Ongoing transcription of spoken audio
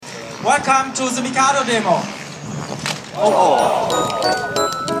Welcome to the Mikado demo.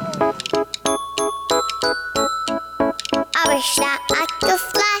 I wish that I could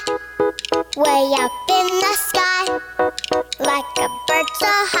fly way up in the sky, like a bird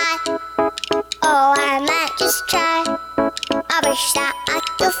so high. Oh, I might just try. I wish that I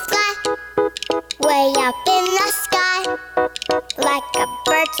could fly way up in the sky, like a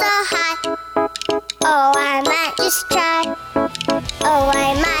bird so high. Oh, I might just try. Oh,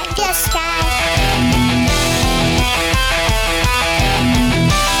 I might just try.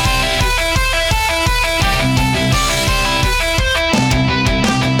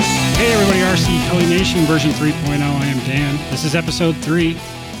 Hey everybody, RCHNv3 Nation version 3.0. I am Dan. This is episode 3.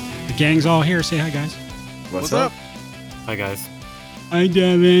 The gang's all here. Say hi, guys. What's up? Hi, guys. Hi,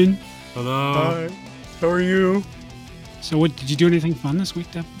 Devin. Hello. Hi. How are you? So, what did you do anything fun this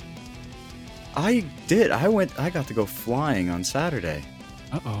week, Devin? I did. I got to go flying on Saturday.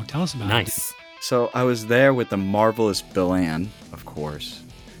 Uh-oh, tell us about it. Nice. So I was there with the marvelous Bill Ann, of course.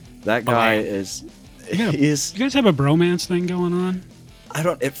 That guy is. You guys have a bromance thing going on?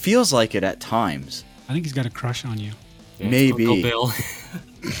 It feels like it at times. I think he's got a crush on you. Yeah, Maybe. Uncle Bill.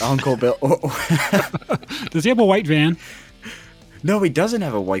 Uncle Bill. Oh. Does he have a white van? No, he doesn't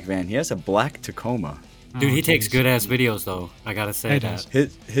have a white van. He has a black Tacoma. Dude, he Oh, takes geez. good ass videos though. I gotta say He that.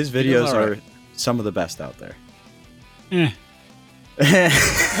 does. His videos are some of the best out there.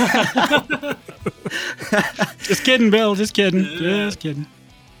 Just kidding, Bill. Just kidding. Just kidding.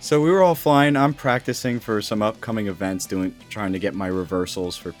 So we were all flying. I'm practicing for some upcoming events, trying to get my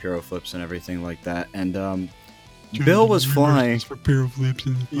reversals for pyro flips and everything like that. And Bill was flying. For pyro flips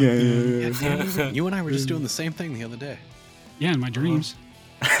and Yeah. You and I were just doing the same thing the other day. Yeah, in my dreams.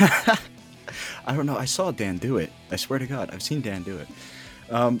 I don't know. I saw Dan do it. I swear to God, I've seen Dan do it.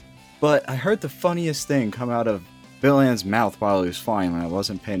 But I heard the funniest thing come out of Bill Ann's mouth while he was flying when I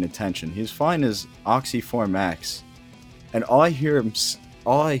wasn't paying attention. He was flying his Oxy 4 Max, and all I hear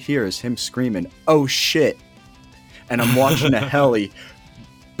is him screaming, "Oh shit!" And I'm watching a heli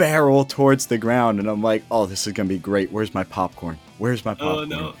barrel towards the ground, and I'm like, "Oh, this is gonna be great. Where's my popcorn? Where's my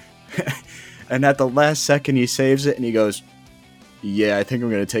popcorn?" Oh no. And at the last second, he saves it, and he goes, "Yeah, I think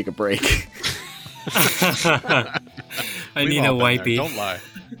I'm gonna take a break." I need a wipey. Don't lie.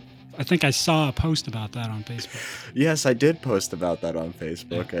 I think I saw a post about that on Facebook. Yes, I did post about that on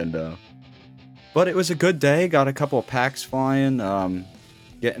Facebook, and but it was a good day. Got a couple of packs flying,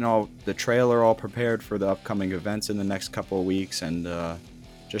 getting all the trailer all prepared for the upcoming events in the next couple of weeks, and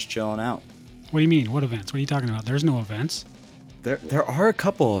just chilling out. What do you mean? What events? What are you talking about? There's no events. There are a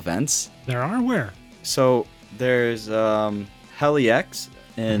couple events. There are? Where? So there's Heli X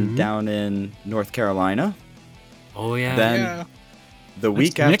down in North Carolina. Oh yeah. Then the That's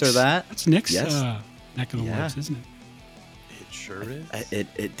week after Nick's- that, That's Nick's Yes. neck of the Yeah. woods, isn't it? It sure is.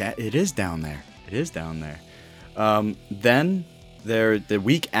 it is down there. It is down there. Then the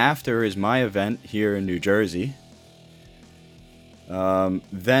week after is my event here in New Jersey.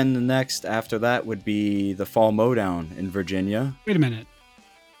 Then the next after that would be the Fall Mowdown in Virginia. Wait a minute.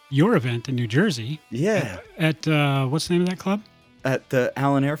 Your event in New Jersey Yeah, at what's the name of that club? at the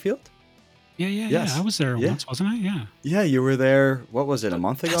Allen Airfield. Yeah. Yes. I was there Yeah. once, wasn't I? Yeah. Yeah, you were there. What was it? A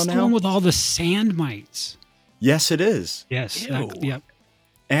month ago That's the now? one with all the sand mites. Yes, it is. Yes. Ew. Yep.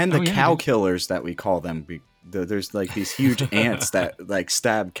 And the Oh, yeah, cow dude. killers that we call them. There's like these huge ants that like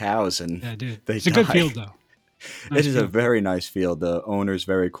stab cows and Yeah, dude. they It's a good die. field, though. It Nice is a field. very nice field. The owner's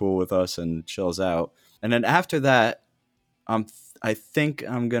very cool with us and chills out. And then after that, I think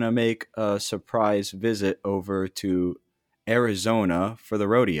I'm gonna make a surprise visit over to Arizona for the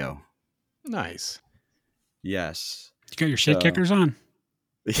rodeo. Nice. Yes. You got your shit So- kickers on.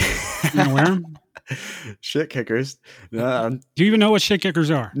 You gonna wear them? Shit kickers. No, Do you even know what shit kickers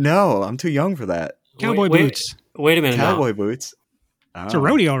are? no, I'm too young for that. Cowboy boots. Wait a minute. now. Cowboy boots. It's a Oh,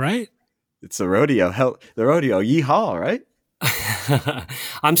 rodeo, right? It's the rodeo. Hell, the rodeo. Yeehaw! Right?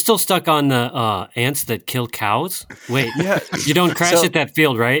 I'm still stuck on the ants that kill cows. Wait, Yeah. you don't crash So- at that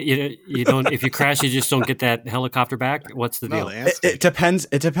field, right? You don't. If you crash, you just don't get that helicopter back. What's the No, deal? the ants It depends.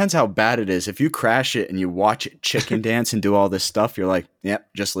 It depends how bad it is. If you crash it and you watch it chicken dance and do all this stuff, you're like, "Yep,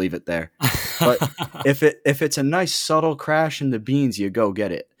 just leave it there." But if it's a nice subtle crash in the beans, you go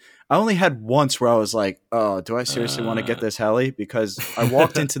get it. I only had once where I was like, "Oh, do I seriously want to get this heli?" Because I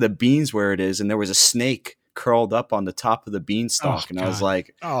walked into the beans where it is, and there was a snake curled up on the top of the beanstalk, Oh, and I was God.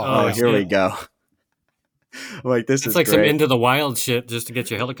 like, Oh, "Oh, here we shit. go." I'm like, this It's is like some great. Into the Wild shit just to get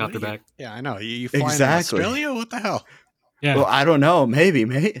your helicopter back. yeah, I know. You flying Exactly. in Australia? What the hell? Yeah. Well, I don't know. Maybe,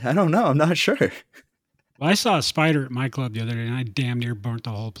 mate. I don't know. I'm not sure. Well, I saw a spider at my club the other day, and I damn near burnt the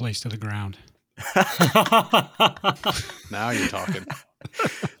whole place to the ground. Now you're talking.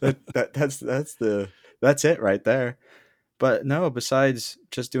 That's it right there. But no, besides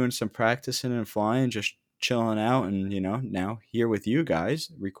just doing some practicing and flying, just chilling out, and now here with you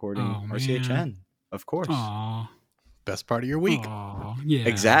guys recording Oh, man. RCHN, of course. Aw. Best part of your week. Aw, yeah.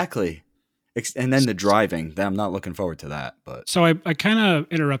 Exactly. And then the driving. I'm not looking forward to that. But So I kind of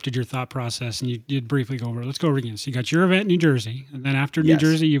interrupted your thought process, and you did briefly go over it. Let's go over it again. So you got your event in New Jersey, and then after New Yes.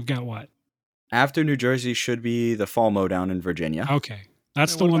 Jersey, you've got what? after New Jersey should be the Fall Mowdown in Virginia. Okay.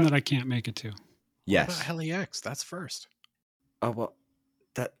 That's Hey, the what one about- that I can't make it to. What Yes. about Heli X? That's first. Oh well,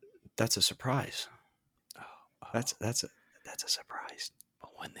 that's a surprise. Oh, That's a surprise. But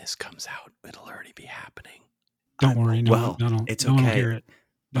when this comes out, it'll already be happening. Don't worry. No, well, no, it's no one will okay. hear it.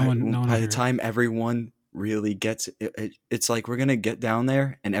 No one will By hear the it. time everyone really gets it, it's like we're gonna get down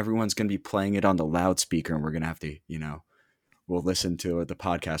there and everyone's gonna be playing it on the loudspeaker, and we're gonna have to, we'll listen to the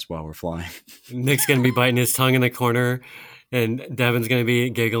podcast while we're flying. Nick's gonna be biting his tongue in the corner, and Devin's gonna be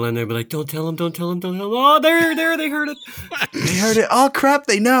giggling. They'll be like, "Don't tell him! Don't tell him! Don't tell him!" Oh, there, they heard it. They heard it. Oh crap!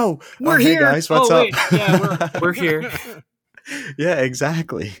 They know. We're Oh, hey, here, guys. What's oh, up? wait. Yeah, we're here. Yeah,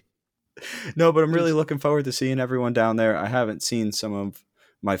 exactly. No, but I'm really looking forward to seeing everyone down there. I haven't seen some of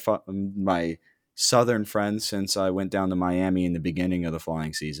my southern friends since I went down to Miami in the beginning of the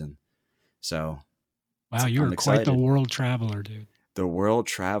flying season. So, Wow, you I'm are quite the excited. world traveler, dude. the world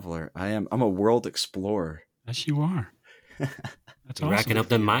traveler. I'm a world explorer. Yes, you are. That's You're awesome. racking up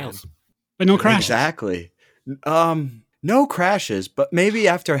them miles. But no crash. Exactly. No crashes, but maybe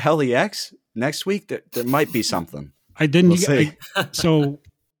after Heli X next week there might be something. I didn't. We'll see. So,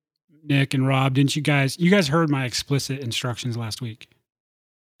 Nick and Rob, didn't you guys? You guys heard my explicit instructions last week.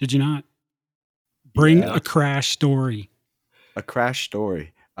 Did you not? Bring Yeah. a crash story. A crash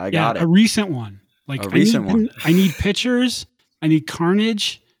story. I got A it. recent one. Like A recent one. I need pictures. I need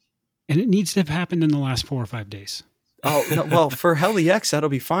carnage, and it needs to have happened in the last 4 or 5 days. Oh, no, well, for Heli X, that'll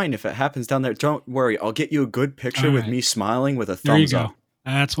be fine if it happens down there. Don't worry. I'll get you a good picture All with right. me smiling with a There you thumbs go. up.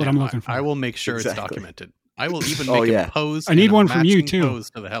 That's what I'm looking for. I will make sure it's Exactly. documented. I will even Oh, make yeah. a pose. I need and a one from you, matching too. Pose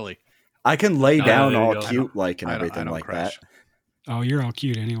to the heli. I can lay Oh, down there you all go. cute like and I don't everything like crash. that. Oh, you're all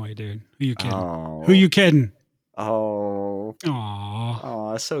cute anyway, dude. Who you kidding? Oh. Who you kidding? Oh. Aw.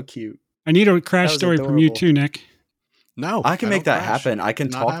 Oh, so cute. I need a crash That was story from you adorable. too, Nick. No, I can make don't that crash. happen. I can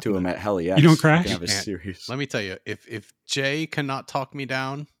Not talk to him happening. at Heli X. You don't We crash? can have a Can't. serious. Let me tell you, if Jay cannot talk me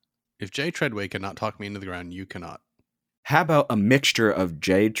down, if Jay Treadway cannot talk me into the ground, you cannot. How about a mixture of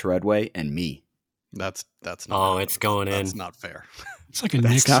Jade Treadway and me? That's not. Oh, it's going in. That's not fair. It's like a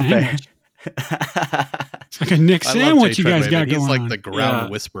Nick That's not fair. sandwich. It's like a Nick I love sandwich Jay you guys Treadway, got but he's going like on. the ground Yeah.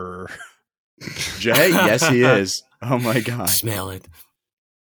 whisperer. Jay? Yes, he is. Oh my god. Smell it.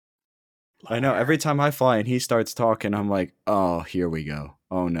 I know. Every time I fly and he starts talking, I'm like, oh, here we go.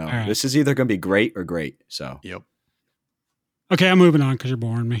 Oh no. All right. This is either going to be great or great. So, Yep. Okay, I'm moving on because you're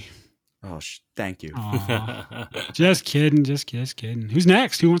boring me. oh, thank you. Aw. Just kidding. Just kidding. Who's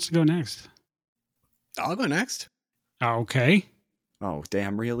next? Who wants to go next? I'll go next. Okay. Oh,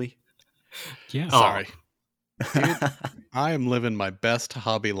 damn, really? Yeah. Oh. Sorry. Dude, I am living my best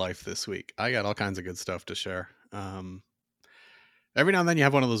hobby life this week. I got all kinds of good stuff to share. Every now and then you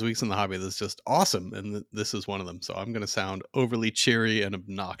have one of those weeks in the hobby that's just awesome, and this is one of them. So I'm going to sound overly cheery and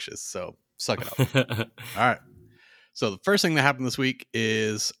obnoxious. So suck it up. All right. So the first thing that happened this week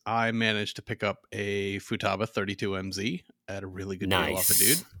is I managed to pick up a Futaba 32MZ at a really good deal off a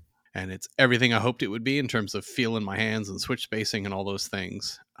Nice. dude. And it's everything I hoped it would be in terms of feel in my hands and switch spacing and all those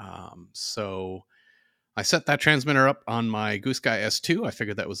things. So I set that transmitter up on my Goose Guy S2. I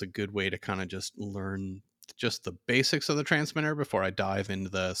figured that was a good way to kind of just learn just the basics of the transmitter before I dive into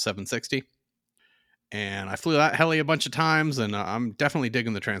the 760. And I flew that heli a bunch of times, and I'm definitely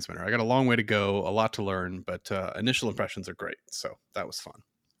digging the transmitter. I got a long way to go, a lot to learn, but initial impressions are great. So that was fun.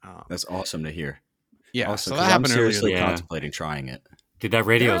 That's awesome to hear. Yeah, Also, so 'cause that I'm happened earlier. seriously Yeah. contemplating trying it. Dude, that There are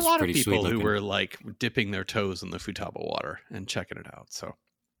radio a is lot of pretty people sweet who looking. were like dipping their toes in the Futaba water and checking it out. So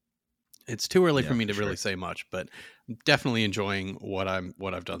it's too early Yeah, for me to for really sure. say much, but I'm definitely enjoying what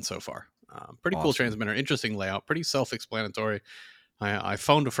I've done so far. Pretty cool Awesome. transmitter, interesting layout, pretty self-explanatory. I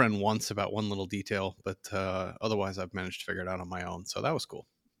phoned a friend once about one little detail, but otherwise I've managed to figure it out on my own. So that was cool.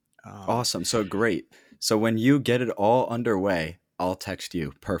 Awesome. So great. So when you get it all underway, I'll text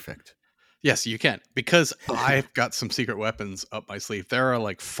you. Perfect. Yes, you can, because I've got some secret weapons up my sleeve. There are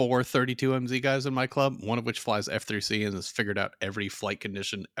like 4 32MZ guys in my club, one of which flies F3C and has figured out every flight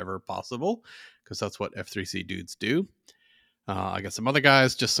condition ever possible, because that's what F3C dudes do. I got some other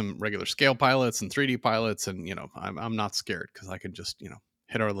guys, just some regular scale pilots and 3D pilots, and I'm not scared because I can just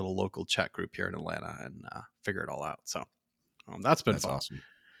hit our little local chat group here in Atlanta and figure it all out. So that's been That's fun.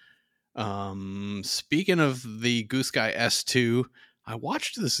 awesome. Speaking of the Goose Guy S2, I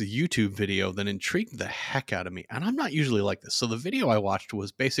watched this YouTube video that intrigued the heck out of me. And I'm not usually like this. So the video I watched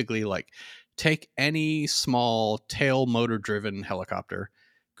was basically like, take any small tail motor driven helicopter,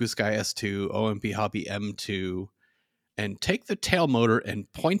 Goose Sky S2, OMP Hobby M2, and take the tail motor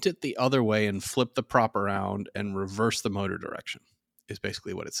and point it the other way and flip the prop around and reverse the motor direction is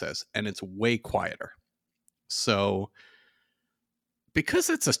basically what it says. And it's way quieter. So because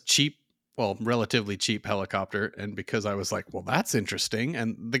it's a cheap, well, relatively cheap helicopter, and because I was like, well, that's interesting.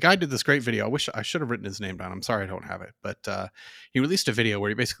 And the guy did this great video. I wish I should have written his name down. I'm sorry I don't have it. But he released a video where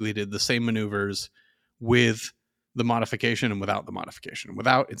he basically did the same maneuvers with the modification and without the modification.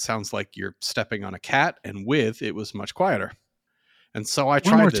 Without, it sounds like you're stepping on a cat, and with, it was much quieter. And so I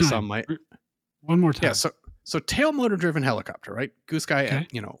tried this on my... One more time. Yeah, so tail motor driven helicopter, right? Goose Sky,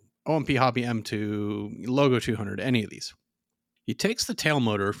 Okay. OMP Hobby M2, Logo 200, any of these. He takes the tail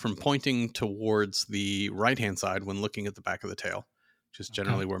motor from pointing towards the right-hand side when looking at the back of the tail, which is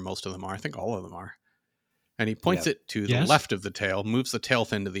generally where most of them are. I think all of them are. And he points it to the left of the tail, moves the tail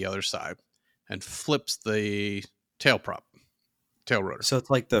fin to the other side, and flips the tail rotor. So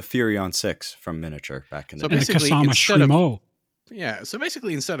it's like the Furion 6 from miniature back in the day. And the Kasama Shrimo. So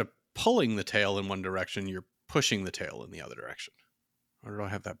basically instead of pulling the tail in one direction, you're pushing the tail in the other direction. Or do I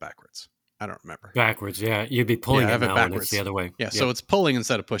have that backwards? I don't remember. Backwards, yeah. You'd be pulling it now when it's the other way. Yeah, so it's pulling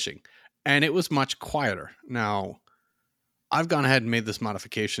instead of pushing. And it was much quieter. Now, I've gone ahead and made this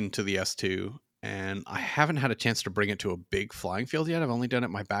modification to the S2, and I haven't had a chance to bring it to a big flying field yet. I've only done it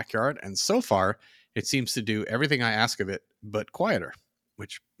in my backyard, and so far, it seems to do everything I ask of it, but quieter,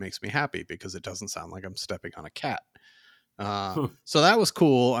 which makes me happy because it doesn't sound like I'm stepping on a cat. So that was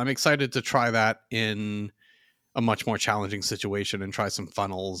cool. I'm excited to try that in a much more challenging situation and try some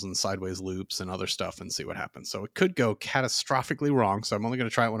funnels and sideways loops and other stuff and see what happens. So it could go catastrophically wrong. So I'm only going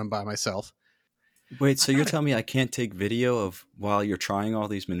to try it when I'm by myself. Wait, so you're telling me I can't take video of while you're trying all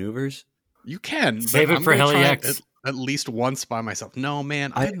these maneuvers? You can. Save it for Heli X. At least once by myself. No,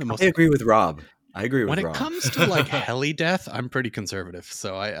 man. I agree with Rob. When it comes to like heli death, I'm pretty conservative.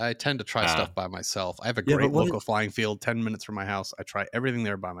 So I tend to try stuff by myself. I have a great local flying field 10 minutes from my house. I try everything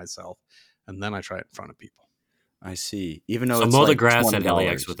there by myself. And then I try it in front of people. I see. Even though it's mow the grass at Heli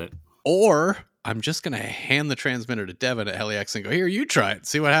X with it. Or I'm just going to hand the transmitter to Devin at Heli X and go, here, you try it.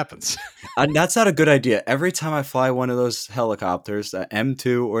 See what happens. That's not a good idea. Every time I fly one of those helicopters, the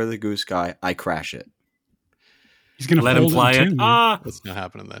M2 or the Goose Sky, I crash it. He's going to let him fly it. That's not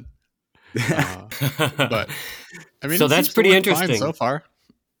happening then. But I mean, so that's pretty interesting so far.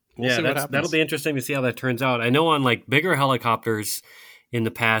 We'll see what happens. That'll be interesting to see how that turns out. I know on like bigger helicopters in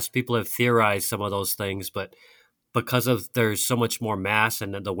the past, people have theorized some of those things, but because of there's so much more mass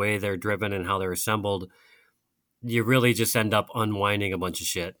and the way they're driven and how they're assembled, you really just end up unwinding a bunch of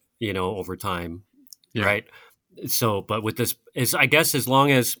shit, over time. Yeah. Right. So, but with this is, I guess, as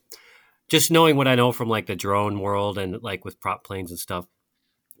long as just knowing what I know from like the drone world and like with prop planes and stuff,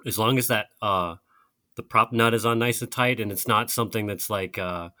 as long as that, the prop nut is on nice and tight and it's not something that's like,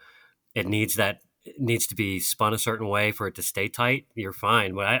 it needs to be spun a certain way for it to stay tight, you're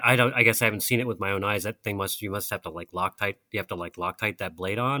fine. But I guess I haven't seen it with my own eyes. That thing you must have to like Loctite. You have to like Loctite that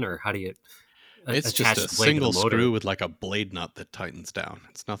blade on, or how do you? It's just a single screw with like a blade nut that tightens down.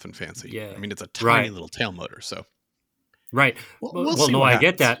 It's nothing fancy. Yeah. I mean, it's a tiny little tail motor. So. Right. We'll see what I happens.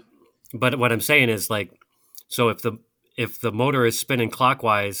 get that. But what I'm saying is like, so if the motor is spinning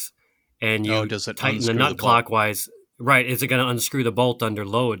clockwise and you tighten the nut clockwise, right, is it going to unscrew the bolt under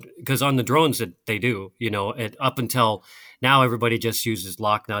load? Because on the drones, they do, up until now, everybody just uses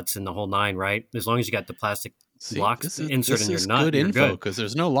lock nuts and the whole nine, right? As long as you got the plastic lock insert in your nut, good info, because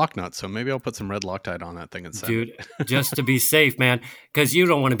there's no lock nut, so maybe I'll put some red Loctite on that thing and dude, just to be safe, man, because you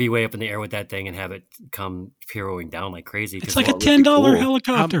don't want to be way up in the air with that thing and have it come pirouing down like crazy. It's like a $10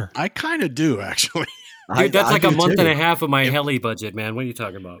 helicopter. I kind of do, actually. Dude, that's like a month and a half of my heli budget, man. What are you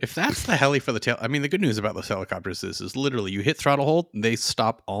talking about? If that's the heli for the tail, I mean, the good news about those helicopters is literally you hit throttle hold, they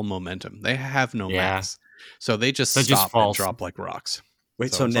stop all momentum. They have no mass. So they just stop and drop like rocks.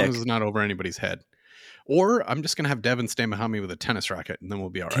 Wait, so as Nick, long as it's not over anybody's head. Or I'm just going to have Devin stand behind me with a tennis racket, and then we'll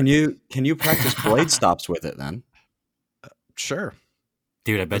be all right. Can you practice blade stops with it then? Sure.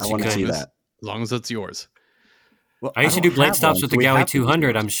 Dude, I bet you want to could. see that. As long as it's yours. Well, I used to do blade stops with the Gowie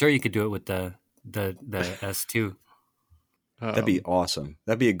 200. I'm sure you could do it with the S2. That'd be awesome.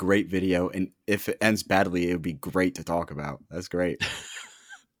 That'd be a great video, and if it ends badly, it would be great to talk about. That's great.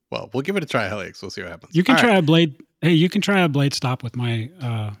 Well, we'll give it a try, Helix. We'll see what happens. You can try a blade. Hey, you can try a blade stop with my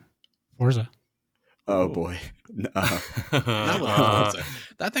Forza. Oh boy, that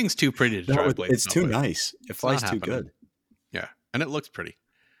thing's too pretty to try a blade. It's too nice. It flies too good. Yeah, and it looks pretty.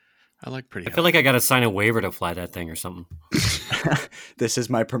 I like pretty. I feel like I got to sign a waiver to fly that thing or something. This is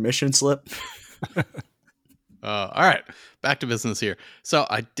my permission slip. All right, back to business here. So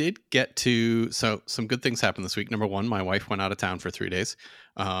I did get to, some good things happened this week. Number one, my wife went out of town for 3 days.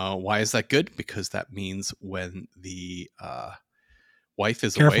 Why is that good? Because that means when the wife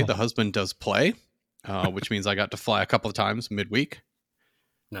is away, the husband does play, which means I got to fly a couple of times midweek.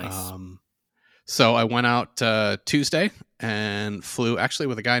 Nice. So I went out Tuesday and flew actually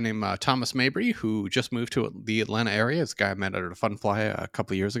with a guy named Thomas Mabry, who just moved to the Atlanta area. It's a guy I met at a fun fly a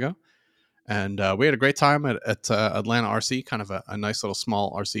couple of years ago. And we had a great time at Atlanta RC, kind of a nice little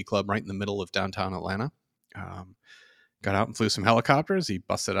small RC club right in the middle of downtown Atlanta. Got out and flew some helicopters. He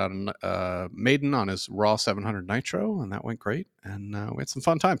busted out a maiden on his Raw 700 Nitro, and that went great. And we had some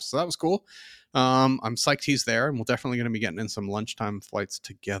fun times, so that was cool. I'm psyched he's there, and we're definitely going to be getting in some lunchtime flights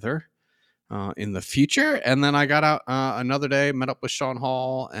together in the future. And then I got out another day, met up with Sean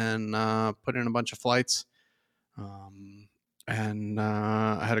Hall, and put in a bunch of flights. And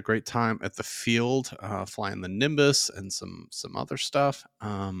I had a great time at the field, flying the Nimbus and some other stuff.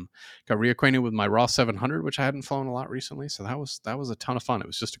 Got reacquainted with my Raw 700, which I hadn't flown a lot recently. So that was a ton of fun. It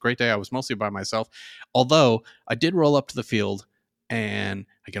was just a great day. I was mostly by myself, although I did roll up to the field and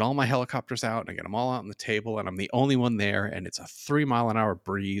I get all my helicopters out and I get them all out on the table and I'm the only one there and it's a 3-mile-an-hour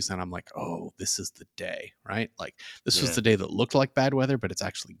breeze. And I'm like, oh, this is the day, right? Like this was the day that looked like bad weather, but it's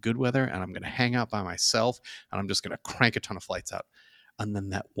actually good weather. And I'm going to hang out by myself and I'm just going to crank a ton of flights out. And then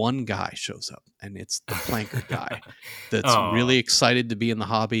that one guy shows up and it's the planker guy that's really excited to be in the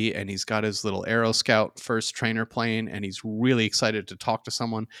hobby. And he's got his little Aero Scout first trainer plane and he's really excited to talk to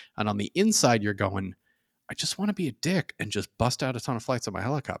someone. And on the inside, you're going, I just want to be a dick and just bust out a ton of flights on my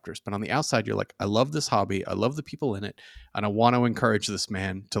helicopters. But on the outside, you're like, I love this hobby. I love the people in it. And I want to encourage this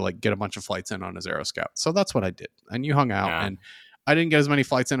man to like get a bunch of flights in on his Aero Scout. So that's what I did. And you hung out and I didn't get as many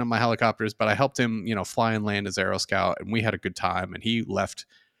flights in on my helicopters, but I helped him, fly and land his Aero Scout and we had a good time and he left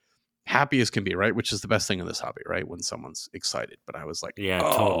happy as can be, right? Which is the best thing in this hobby, right? When someone's excited. But I was like,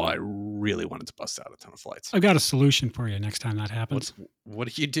 totally. I really wanted to bust out a ton of flights. I've got a solution for you next time that happens.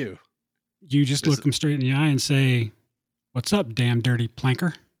 What do you do? You just look them straight in the eye and say, "What's up, damn dirty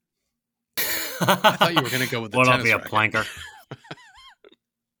planker?" I thought you were going to go with the tennis racket. I'll be a planker.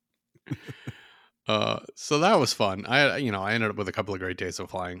 So that was fun. I ended up with a couple of great days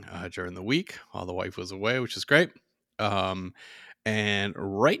of flying during the week while the wife was away, which is great. And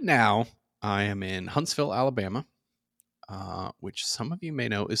right now I am in Huntsville, Alabama, which some of you may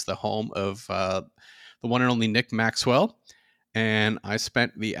know is the home of the one and only Nick Maxwell. And I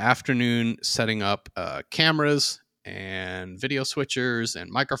spent the afternoon setting up cameras and video switchers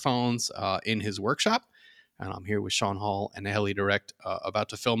and microphones in his workshop. And I'm here with Sean Hall and Heli Direct about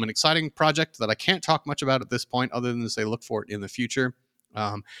to film an exciting project that I can't talk much about at this point other than to say look for it in the future.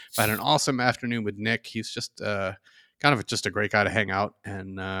 I had an awesome afternoon with Nick. He's just kind of just a great guy to hang out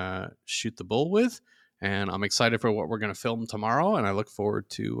and shoot the bull with. And I'm excited for what we're going to film tomorrow. And I look forward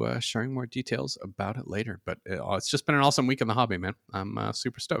to sharing more details about it later. But it's just been an awesome week in the hobby, man. I'm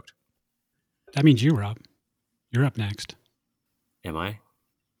super stoked. That means you, Rob. You're up next. Am I?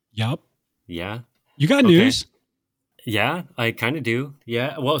 Yup. Yeah. You got news? Yeah, I kind of do.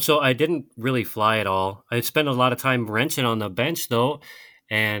 Yeah. Well, so I didn't really fly at all. I spent a lot of time wrenching on the bench, though.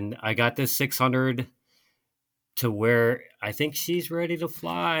 And I got this 600 to where I think she's ready to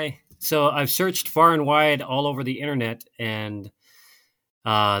fly. So I've searched far and wide all over the internet, and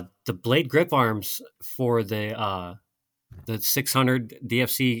the blade grip arms for the 600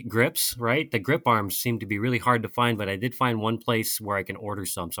 DFC grips, right? The grip arms seem to be really hard to find, but I did find one place where I can order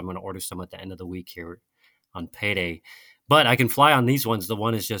some. So I'm going to order some at the end of the week here on payday. But I can fly on these ones. The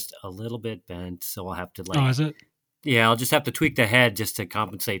one is just a little bit bent, so I'll have to Oh, is it? Yeah, I'll just have to tweak the head just to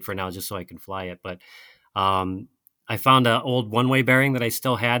compensate for now, just so I can fly it. But I found an old one-way bearing that I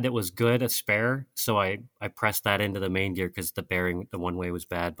still had that was good, a spare. So I pressed that into the main gear because the bearing, the one-way was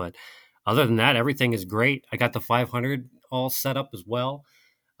bad. But other than that, everything is great. I got the 500 all set up as well.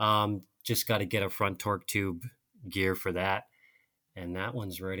 Just got to get a front torque tube gear for that. And that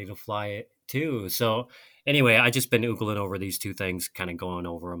one's ready to fly it too. So anyway, I just been oogling over these two things, kind of going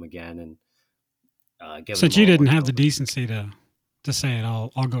over them again. And since you didn't have the decency to say it, I'll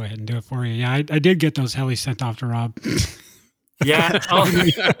go ahead and do it for you. Yeah, I did get those helis sent off to Rob. Yeah.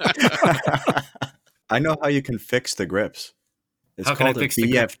 I know how you can fix the grips. It's called a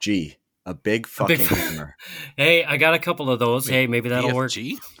BFG, a big fucking hammer. Hey, I got a couple of those. Hey, maybe that'll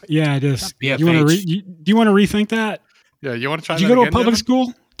BFG? work. Yeah, it is. Do BFH. you want to rethink that? Yeah, you want to try Did that you go to again, a public Devin?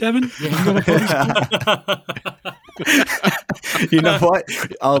 school, Devin? Did you go to public school? You know what?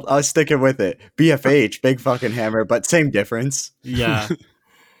 I'll stick it with it. BFH, big fucking hammer, but same difference. Yeah.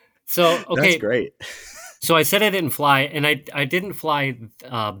 So, okay. That's great. So I said I didn't fly, and I didn't fly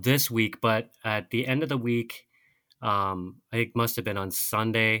this week, but at the end of the week, I think it must have been on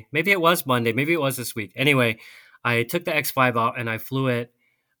Sunday. Maybe it was Monday. Maybe it was this week. Anyway, I took the X5 out and I flew it.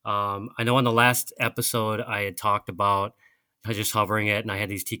 I know on the last episode I had talked about just hovering it, and I had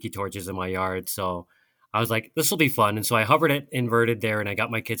these tiki torches in my yard. So I was like, this will be fun. And so I hovered it inverted there, and I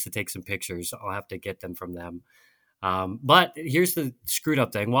got my kids to take some pictures. I'll have to get them from them. But here's the screwed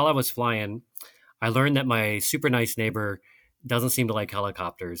up thing. While I was flying, I learned that my super nice neighbor doesn't seem to like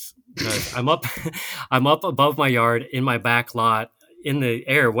helicopters, because I'm up above my yard in my back lot in the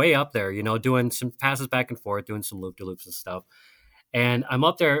air, way up there, doing some passes back and forth, doing some loop-de-loops and stuff. And I'm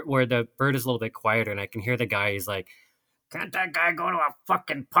up there where the bird is a little bit quieter, and I can hear the guy. He's like, can't that guy go to a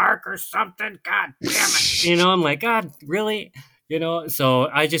fucking park or something? God damn it. I'm like, God, really? So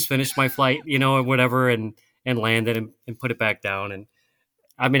I just finished my flight, or whatever, and landed and put it back down. And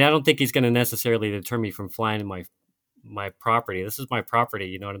I mean, I don't think he's going to necessarily deter me from flying in my property. This is my property.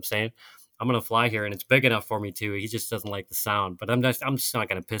 You know what I'm saying? I'm going to fly here, and it's big enough for me too. He just doesn't like the sound, but I'm just not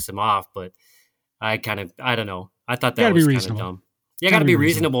going to piss him off. But I don't know. I thought that was kind of dumb. Yeah, I got to be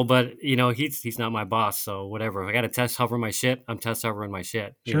reasonable, but he's not my boss, so whatever. If I got to test hover my shit, I'm test hovering my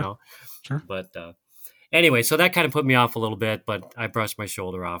shit. Sure. But anyway, so that kind of put me off a little bit, but I brushed my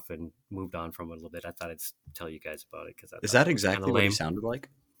shoulder off and moved on from it a little bit. I thought I'd tell you guys about it because is that exactly what he sounded like?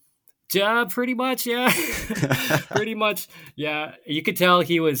 Yeah, pretty much. Yeah, pretty much. Yeah, you could tell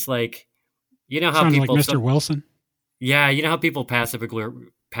he was like, how sounds people like Mr. Wilson. Yeah, how people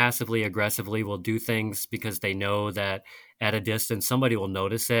passively aggressively will do things because they know that at a distance somebody will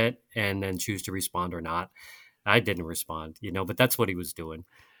notice it and then choose to respond or not. I didn't respond, but that's what he was doing.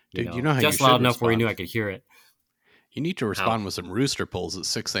 Dude, how just you loud enough respond. where he knew I could hear it. You need to respond with some rooster pulls at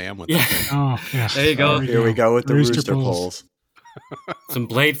 6 a.m. with yeah. that. Oh, yeah. There you go. Here we go with the rooster pulls. Some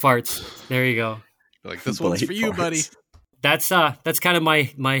blade farts. There you go. Like, this one's for you, buddy. That's kind of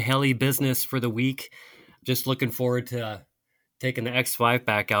my heli business for the week. Just looking forward to taking the X5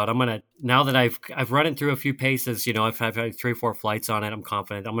 back out. I'm gonna, now that I've run it through a few paces, I've had 3 or 4 flights on it. I'm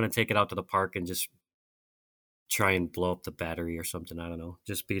confident. I'm gonna take it out to the park and just try and blow up the battery or something. I don't know.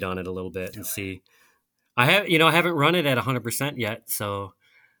 Just beat on it a little bit and see. I haven't run it at 100% yet, so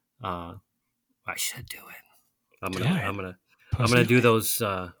I should do it. I'm gonna do those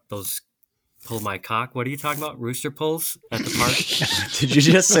pull my cock. What are you talking about? Rooster pulls at the park? Did you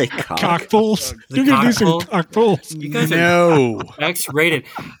just say cock? Cock pulls? The You're going to do cock some pull? cock pulls. You guys No. are X-rated.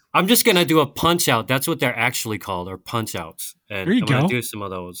 I'm just going to do a punch out. That's what they're actually called, or punch outs. And There you I'm going go. to do some of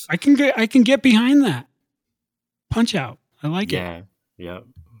those. I can get behind that. Punch out. I like it. Yeah.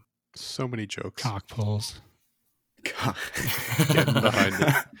 So many jokes. Cock pulls. Getting behind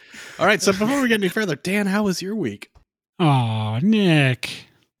it. All right, so before we get any further, Dan, how was your week? Oh, Nick.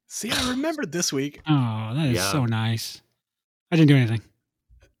 See, I remembered this week. Oh, that is Yeah. so nice. I didn't do anything.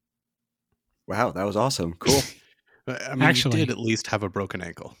 Wow, that was awesome. Cool. I mean, Actually- you did at least have a broken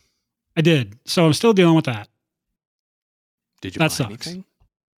ankle. I did. So I'm still dealing with that. Did you That buy sucks. anything?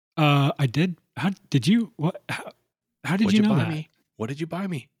 I did. How did you? What? How did What'd you know buy that? me? What did you buy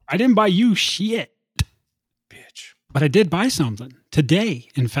me? I didn't buy you shit, Bitch. but I did buy something today.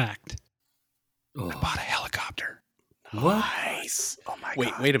 In fact, Oh. I bought a helicopter. What? Nice. Oh my Wait,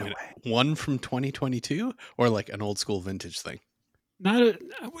 god. wait a no minute. way. One from 2022 or like an old school vintage thing? I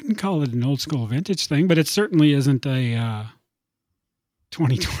wouldn't call it an old school vintage thing, but it certainly isn't a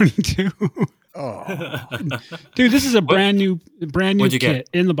 2022. Oh. Dude, this is a brand new What'd you kit get?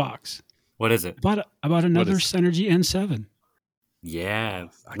 in the box. What is it? I bought another is- Synergy N7. Yeah.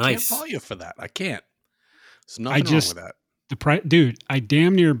 I Nice. can't follow you for that. I can't. There's nothing wrong with that. The price, dude. I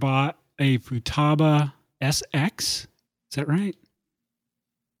damn near bought a Futaba SX. Is that right?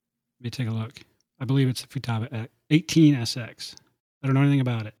 Let me take a look. I believe it's a Futaba 18 SX. I don't know anything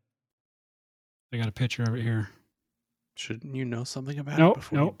about it. I got a picture of it here. Shouldn't you know something about it Nope,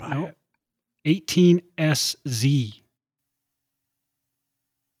 before you nope, buy nope. it? 18SZ.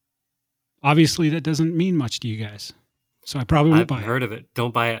 Obviously, that doesn't mean much to you guys. So I probably won't I've buy it. heard of it.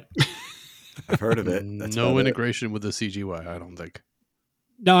 Don't buy it. I've heard of it. That's No about it. integration with the CGY, I don't think.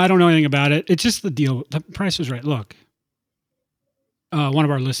 No, I don't know anything about it. It's just the deal. The price was right. Look, one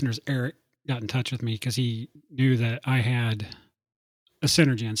of our listeners, Eric, got in touch with me because he knew that I had a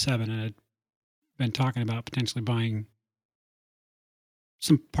Synergy N7 and had been talking about potentially buying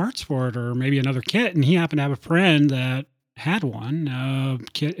some parts for it or maybe another kit. And he happened to have a friend that had one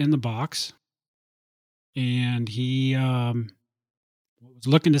kit in the box, and he was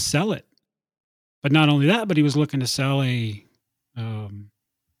looking to sell it. But not only that, but he was looking to sell a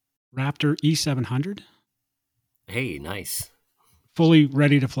Raptor E700 Hey, nice. fully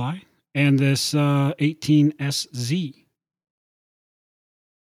ready to fly, and this 18SZ.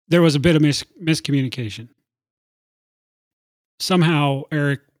 There was a bit of miscommunication. Somehow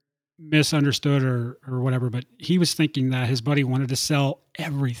Eric misunderstood or whatever, but he was thinking that his buddy wanted to sell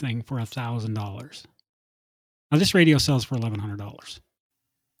everything for $1,000. Now this radio sells for $1,100.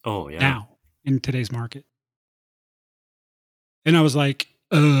 Oh yeah. Now in today's market. And I was like,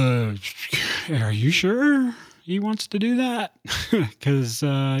 are you sure he wants to do that? Because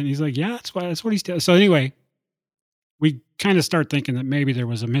he's like, yeah, that's what he's doing. So anyway, we kind of start thinking that maybe there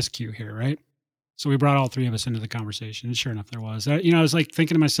was a miscue here, right? So we brought all three of us into the conversation, and sure enough, there was. I was like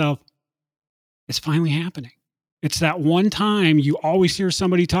thinking to myself, it's finally happening. It's that one time you always hear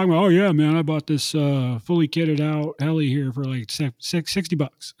somebody talking about, oh yeah, man, I bought this fully kitted out heli here for like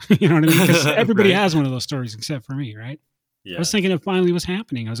 $60. You know what I mean? Because everybody Right. has one of those stories except for me, right? Yeah. I was thinking it finally was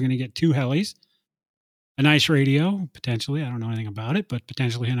happening. I was going to get 2 helis, a nice radio, potentially. I don't know anything about it, but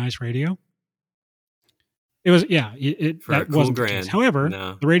potentially a nice radio. It was, yeah, For a that cool wasn't the case. grand. However,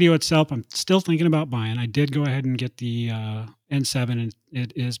 No. the radio itself, I'm still thinking about buying. I did go ahead and get the N7, and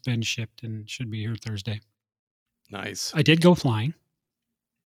it has been shipped and should be here Thursday. Nice. I did go flying,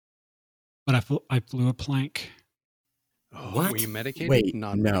 but I flew a plank. Oh, What? Were you medicated? Wait,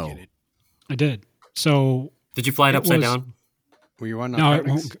 Non-medicated. I did. So Did you fly it It upside was- down? Were you on no, it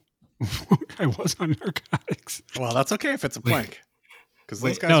narcotics? won't. I was on narcotics. Well, that's okay if it's a plank. Because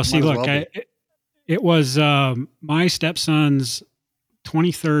those guys No, might see, as look, well be. it was my stepson's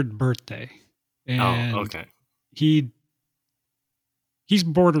 23rd birthday, and Oh, okay. he's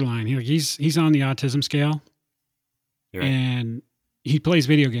borderline. He's on the autism scale, You're right. and he plays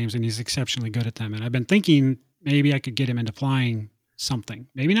video games, and he's exceptionally good at them. And I've been thinking maybe I could get him into flying something.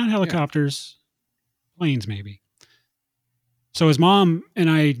 Maybe not helicopters, planes, maybe. So his mom and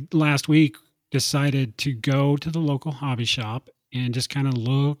I last week decided to go to the local hobby shop and just kind of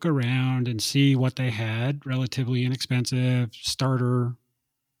look around and see what they had. Relatively inexpensive starter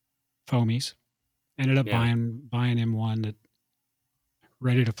foamies. Ended up Yeah. buying him one that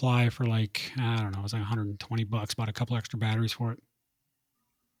ready to fly for like, I don't know, it was like $120. Bought a couple extra batteries for it.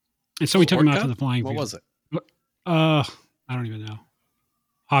 And so we took him out to the flying What field. was it? I don't even know.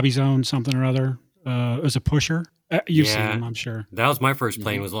 Hobby Zone, something or other. It was a pusher. You've seen Yeah. them, I'm sure. That was my first Mm-hmm.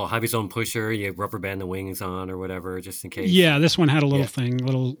 plane. Was a little Hobby Zone pusher. You rubber band the wings on or whatever, just in case. Yeah, this one had a little Yeah. thing,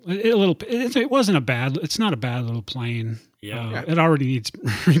 it wasn't a bad, it's not a bad little plane. Yeah. It already needs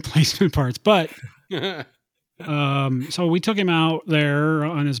replacement parts, but so we took him out there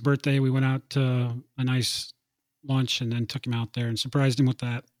on his birthday. We went out to a nice lunch and then took him out there and surprised him with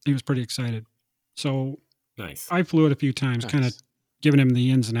that. He was pretty excited. So Nice. I flew it a few times, kind of Nice. giving him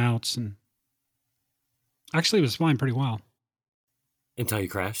the ins and outs, and actually it was flying pretty well. Until you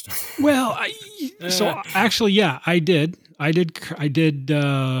crashed. Well, so actually, yeah, I did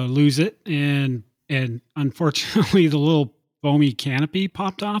lose it, and unfortunately, the little foamy canopy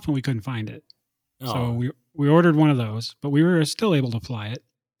popped off, and we couldn't find it. So Oh, we ordered one of those, but we were still able to fly it.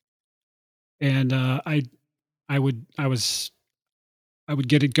 And I would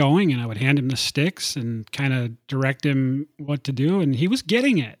get it going, and I would hand him the sticks and kind of direct him what to do, and he was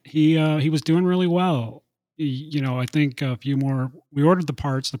getting it. He was doing really well. I think a few more. We ordered the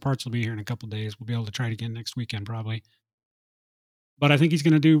parts. The parts will be here in a couple of days. We'll be able to try it again next weekend probably. But I think he's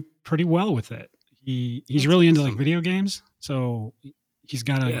going to do pretty well with it. He's That's really into like awesome. video games, so he's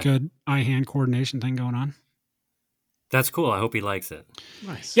got a Yeah. good eye-hand coordination thing going on. that's cool. I hope he likes it.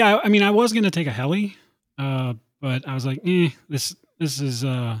 Nice. Yeah, I mean, I was going to take a heli, but I was like, this is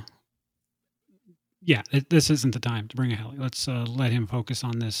this isn't the time to bring a heli. Let's let him focus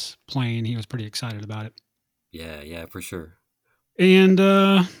on this plane. He was pretty excited about it. Yeah, for sure. And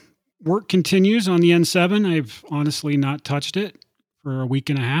work continues on the N7. I've honestly not touched it for a week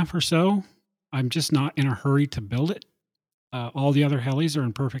and a half or so. I'm just not in a hurry to build it. All the other helis are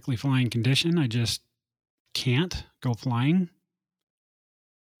in perfectly flying condition. I just can't go flying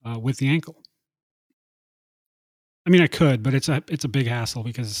with the ankle. I mean, I could, but it's a big hassle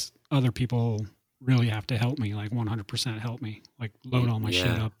because other people really have to help me, like 100% help me, like load all my shit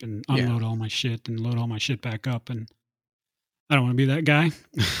Yeah. up and Yeah. unload all my shit and load all my shit back up. And I don't want to be that guy.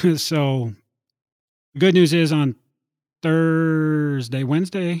 So the good news is on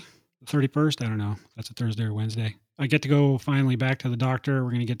Wednesday, the 31st, I don't know, if that's a Thursday or Wednesday, I get to go finally back to the doctor.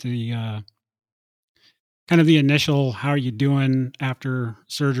 We're going to get to the kind of the initial, how are you doing after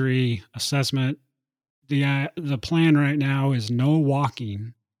surgery assessment. The plan right now is no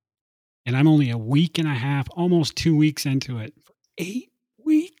walking, and I'm only a week and a half, almost 2 weeks into it. For 8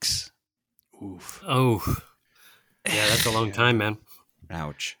 weeks. Oof. Oh, yeah, that's a long time, man.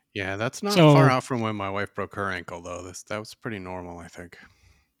 Ouch. Yeah, that's not So- far out from when my wife broke her ankle, though. That was pretty normal, I think.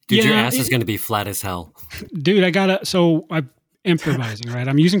 Dude, your Yeah, ass is going to be flat as hell. Dude, so I'm improvising, right?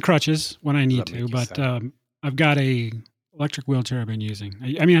 I'm using crutches when I need that make to, you but sad? I've got a electric wheelchair I've been using.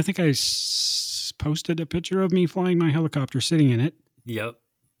 I mean, I think I posted a picture of me flying my helicopter sitting in it Yep.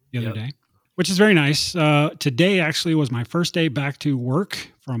 the other Yep. day, which is very nice. Today actually was my first day back to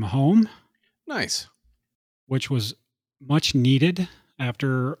work from home, Nice. which was much needed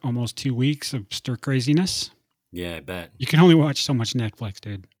after almost 2 weeks of stir craziness. Yeah, I bet. You can only watch so much Netflix,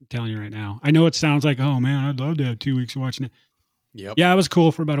 dude. I'm telling you right now. I know it sounds like, oh man, I'd love to have 2 weeks of watching it. Yep. Yeah, it was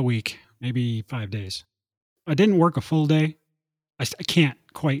cool for about a week, maybe 5 days. I didn't work a full day. I can't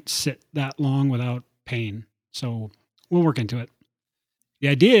quite sit that long without pain. So we'll work into it. The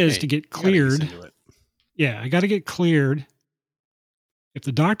idea is Hey, to get you gotta ease cleared. into it. Yeah, I got to get cleared. If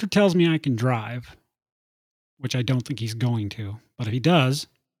the doctor tells me I can drive, which I don't think he's going to, but if he does,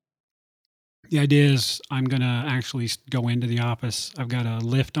 the idea is I'm going to actually go into the office. I've got a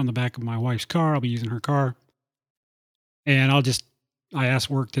lift on the back of my wife's car. I'll be using her car. And I asked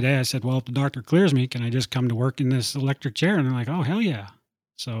work today. I said, well, if the doctor clears me, can I just come to work in this electric chair? And they're like, oh, hell yeah.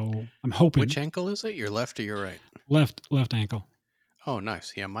 So I'm hoping Which ankle is it? Your left or your right? left ankle. Oh,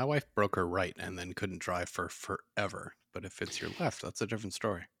 nice. Yeah, my wife broke her right and then couldn't drive for forever. But if it's your left, that's a different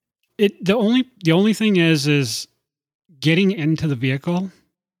story. The only thing is getting into the vehicle.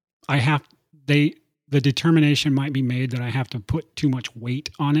 The determination might be made that I have to put too much weight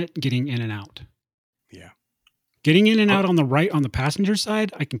on it getting in and out. Yeah. Getting in and out on the passenger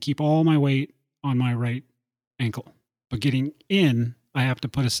side, I can keep all my weight on my right ankle. But getting in, I have to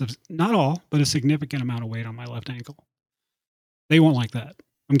put not all, but a significant amount of weight on my left ankle. They won't like that.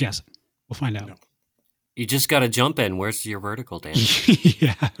 I'm guessing. We'll find out. No. You just got to jump in. Where's your vertical, Dan?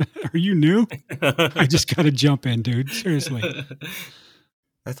 Yeah. Are you new? I just got to jump in, dude. Seriously.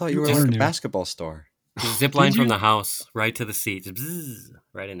 I thought you were Just like a new. basketball star. Just zip line Did from you? the house right to the seat. Just bzzz,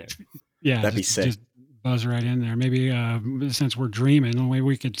 right in there. Yeah. That'd be sick. Just buzz right in there. Maybe since we're dreaming, maybe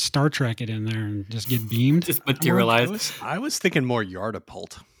we could Star Trek it in there and just get beamed. Just I materialize. was thinking more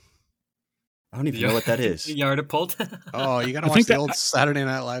Yardapult. I don't even know what that is. Yardapult. Oh, you got to I watch think the that- old Saturday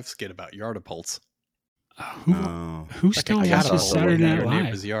Night Live skit about Yardapults. Oh. Who still Like a watches catapult Saturday in Night your Live?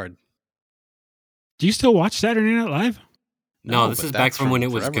 neighbor's yard. Do you still watch Saturday Night Live? No, this but is back that's from when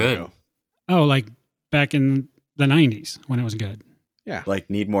it was forever good. ago. Oh, like back in the 90s when it was good. Yeah. Like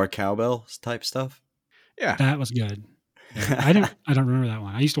need more cowbells type stuff? Yeah. That was good. Yeah, I don't remember that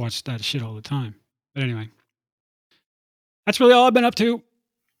one. I used to watch that shit all the time. But anyway, that's really all I've been up to.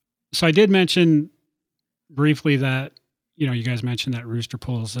 So I did mention briefly that, you guys mentioned that Rooster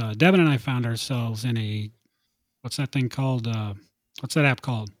Pulls. Devin and I found ourselves in what's that thing called? What's that app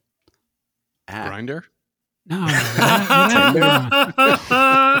called? Ah, Grinder? No.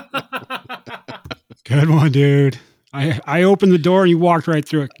 Good one, dude. I opened the door and you walked right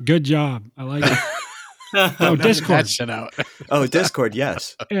through it. Good job. I like it. Oh, Discord. That shit out. Oh, Discord,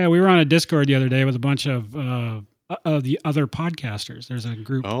 yes. Yeah, we were on a Discord the other day with a bunch of the other podcasters. There's a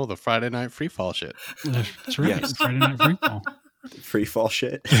group. Oh, the Friday Night Free Fall shit. That's right. Yes. Friday Night Freefall. Free fall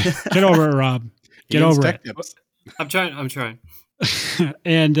shit. Get over it, Rob. Get Ian's over tech it. tips. I'm trying.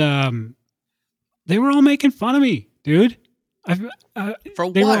 And they were all making fun of me, dude. For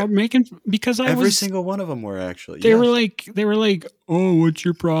They were all what? making because Every single one of them were actually. They yes. were like, oh, what's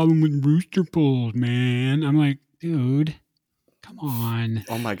your problem with Rooster Pulls, man? I'm like, dude, come on.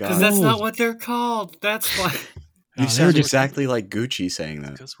 Oh my Because god. that's Oh. not what they're called. That's why. You they sound were just- exactly like Gucci saying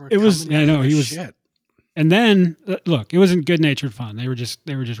that. 'Cause we're It was- coming yeah, I in know, with he was- shit. And then look, it wasn't good natured fun. They were just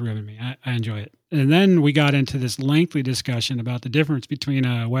ribbing me. I enjoy it. And then we got into this lengthy discussion about the difference between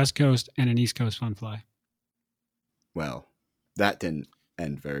a West Coast and an East Coast fun fly. Well, that didn't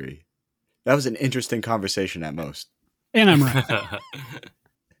end very. That was an interesting conversation at most. And I'm right.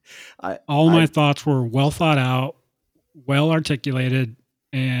 All I- my thoughts were well thought out, well articulated,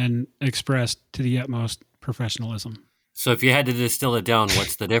 and expressed to the utmost professionalism. So if you had to distill it down,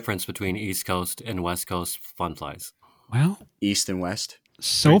 what's the difference between East Coast and West Coast fun flies? Well, East and West.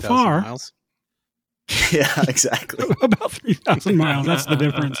 so 3,000 far, miles. Yeah, exactly. about 3,000 miles. That's the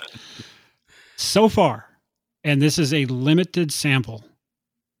difference. So far, and this is a limited sample,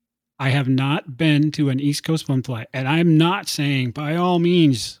 I have not been to an East Coast fun fly. And I'm not saying, by all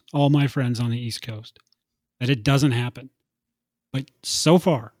means, all my friends on the East Coast, that it doesn't happen. But so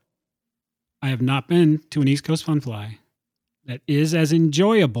far, I have not been to an East Coast fun fly that is as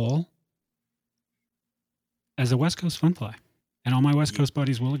enjoyable as a West Coast fun fly. And all my West Coast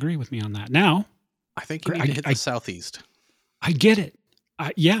buddies will agree with me on that. Now, I think you need to hit the southeast. I get it.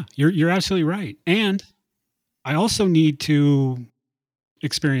 Yeah, you're absolutely right. And I also need to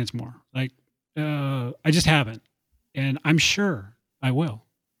experience more. Like, I just haven't. And I'm sure I will.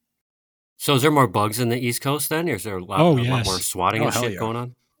 So is there more bugs in the East Coast then? Or is there a lot more swatting and shit going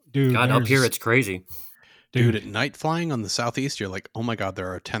on? Dude, God, up here it's crazy. Dude, at night flying on the southeast, you're like, oh my God, there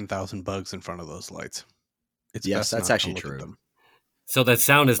are 10,000 bugs in front of those lights. It's Yes, best that's not to actually look at true. them. So that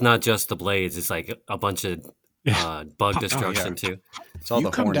sound is not just the blades; it's like a bunch of bug destruction too. It's all You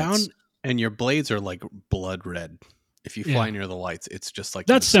the come hornets. down and your blades are like blood red. If you fly near the lights, it's just like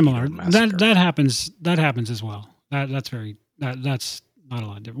that's similar. massacre. That happens. That happens as well. That's not a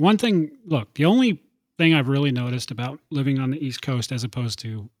lot different. One thing. Look, the only thing I've really noticed about living on the East Coast, as opposed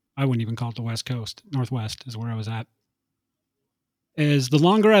to, I wouldn't even call it the West Coast. Northwest is where I was at. Is the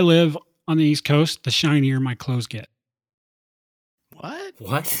longer I live on the East Coast, the shinier my clothes get.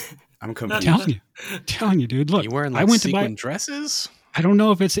 What? I'm confused. Telling you, dude. Look, You wearing like I went to sequin buy. dresses? I don't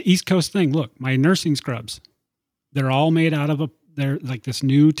know if it's the East Coast thing. Look, my nursing scrubs, they're all made out of they're like this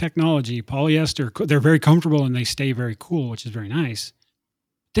new technology, polyester. They're very comfortable and they stay very cool, which is very nice.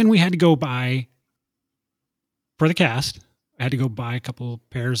 Then we had to go buy, for the cast, I had to go buy a couple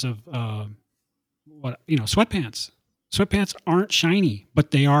pairs of, sweatpants. Sweatpants aren't shiny,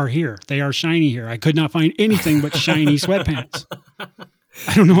 but they are here. They are shiny here. I could not find anything but shiny sweatpants.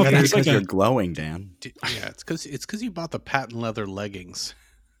 I don't know if that's like you're glowing, Dan. Yeah, it's because you bought the patent leather leggings.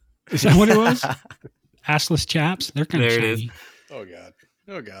 Is that what it was? Assless chaps. They're kind of There shiny. it is. Oh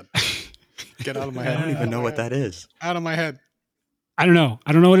God. Get out of my I head. don't even know what that is. Out of my head. I don't know.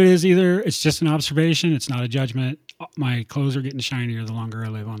 I don't know what it is either. It's just an observation. It's not a judgment. My clothes are getting shinier the longer I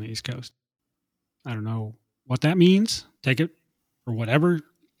live on the East Coast. I don't know what that means. Take it for whatever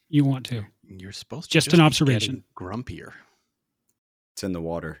you want to. You're supposed to Just an be observation. getting grumpier. It's in the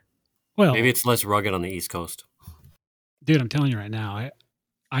water. Well, Maybe it's less rugged on the East Coast. dude, I'm telling you right now,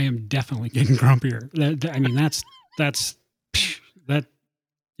 I am definitely getting grumpier.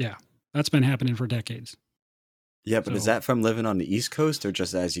 That's been happening for decades. Yeah, but is So- that from living on the East Coast or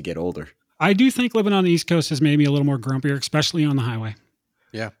just as you get older? I do think living on the East Coast has made me a little more grumpier, especially on the highway.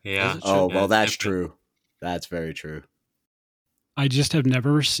 Yeah. Yeah. Oh, well, that's definitely. true. That's very true. I just have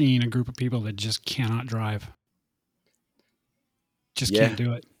never seen a group of people that just cannot drive. Just Yeah. can't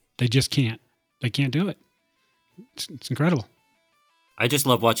do it. They just can't. They can't do it. It's incredible. I just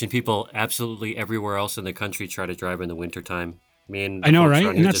love watching people absolutely everywhere else in the country try to drive in the wintertime. Me and I know, folks right? around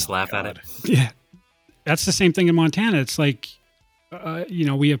And here that's- just laugh at it. Yeah. That's the same thing in Montana. It's like,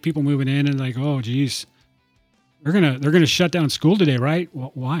 we have people moving in and like, oh, geez, they're gonna shut down school today, right?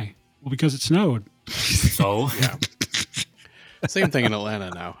 Well, why? Well, because it snowed. So Yeah. Same thing in Atlanta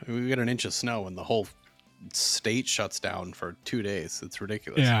now. We get an inch of snow and the whole state shuts down for 2 days. It's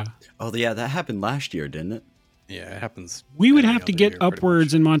ridiculous. Yeah. Oh, yeah, that happened last year, didn't it? Yeah, it happens. We would every have to other get year, pretty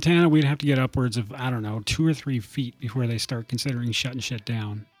upwards much. in Montana. We'd have to get upwards of, I don't know, 2 or 3 feet before they start considering shutting shit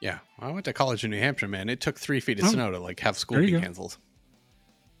down. Yeah. I went to college in New Hampshire, man. It took 3 feet of Oh. snow to like have school There be you go. canceled.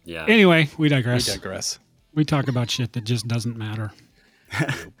 yeah. Anyway, we We digress. digress. We talk about shit that just doesn't matter.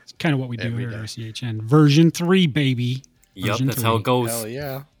 It's kind of what we do Every here at day. RCHN. Version 3, baby. Yep, Version that's how 3. it goes. Hell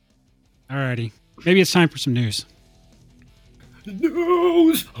yeah. Alrighty. Maybe it's time for some news.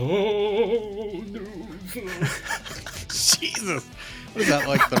 News. Oh, news. Jesus. What is that,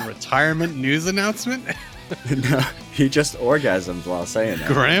 like the retirement news announcement? No, he just orgasmed while saying that.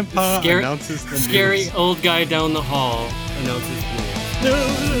 Grandpa Scary- announces the Scary news. old guy down the hall announces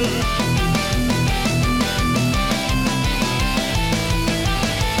news.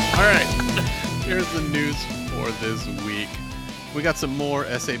 All right. Here's the news for this week. We got some more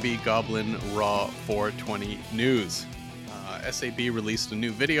SAB Goblin Raw 420 news. SAB released a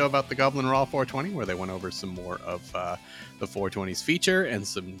new video about the Goblin Raw 420 where they went over some more of the 420's feature and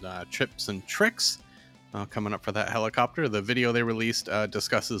some tips and tricks coming up for that helicopter. The video they released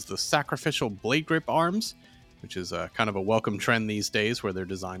discusses the sacrificial blade grip arms, which is kind of a welcome trend these days where they're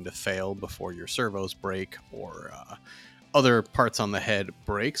designed to fail before your servos break or other parts on the head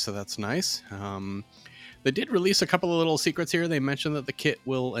break, so that's nice. They did release a couple of little secrets here. They mentioned that the kit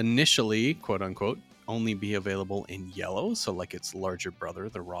will initially, quote unquote, only be available in yellow, so like its larger brother,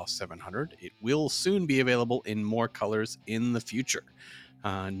 the Raw 700. It will soon be available in more colors in the future.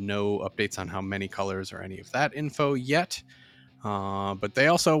 No updates on how many colors or any of that info yet. But they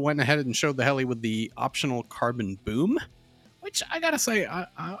also went ahead and showed the heli with the optional carbon boom, which I gotta say, I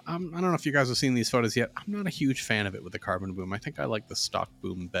don't know if you guys have seen these photos yet. I'm not a huge fan of it with the carbon boom. I think I like the stock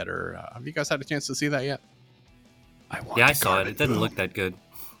boom better. Have you guys had a chance to see that yet? Yeah, I saw it. It doesn't look that good.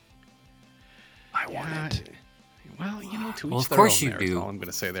 I want it. Well, to Well, each of their course own you there, is do. all I'm going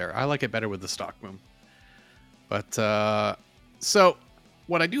to say there. I like it better with the stock boom. But, so,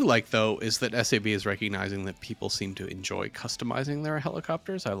 What I do like, though, is that SAB is recognizing that people seem to enjoy customizing their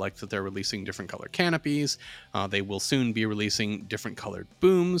helicopters. I like that they're releasing different color canopies. They will soon be releasing different colored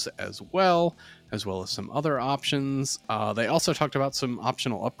booms as well as some other options. They also talked about some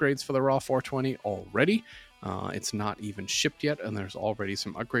optional upgrades for the RAW 420 already. It's not even shipped yet, and there's already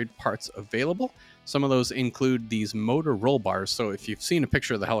some upgrade parts available. Some of those include these motor roll bars. So if you've seen a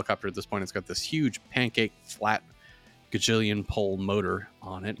picture of the helicopter at this point, it's got this huge pancake flat gajillion pole motor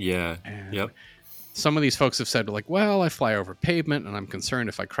on it. Yeah. And Yep. some of these folks have said, like, well, I fly over pavement and I'm concerned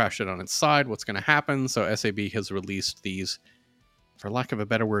if I crash it on its side, what's going to happen? So SAB has released these, for lack of a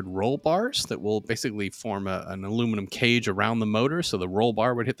better word, roll bars that will basically form an aluminum cage around the motor. So the roll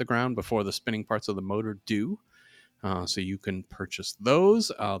bar would hit the ground before the spinning parts of the motor do. So you can purchase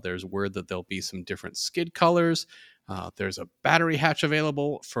those. There's word that there'll be some different skid colors. There's a battery hatch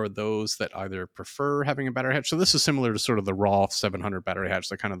available for those that either prefer having a battery hatch. So this is similar to sort of the raw 700 battery hatch,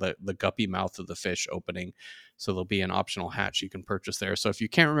 the kind of the guppy mouth of the fish opening. So there'll be an optional hatch you can purchase there. So if you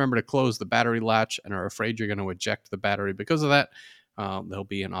can't remember to close the battery latch and are afraid you're going to eject the battery because of that, there'll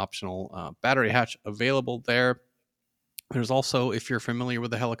be an optional battery hatch available there. There's also, if you're familiar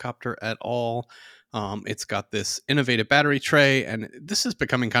with the helicopter at all, it's got this innovative battery tray, and this is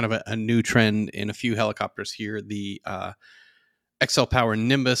becoming kind of a new trend in a few helicopters here. The XL Power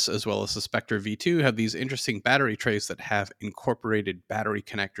Nimbus, as well as the Spectre V2, have these interesting battery trays that have incorporated battery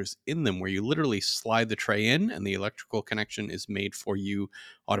connectors in them, where you literally slide the tray in, and the electrical connection is made for you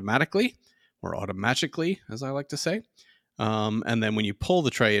automatically, or automagically, as I like to say. And then when you pull the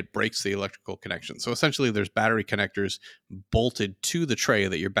tray, it breaks the electrical connection. So essentially, there's battery connectors bolted to the tray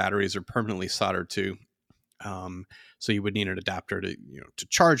that your batteries are permanently soldered to. So you would need an adapter to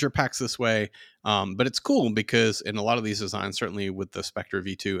charge your packs this way. But it's cool because in a lot of these designs, certainly with the Spectre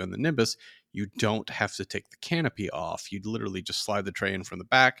V2 and the Nimbus, you don't have to take the canopy off. You'd literally just slide the tray in from the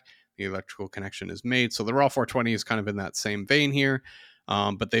back. The electrical connection is made. So the RAW 420 is kind of in that same vein here.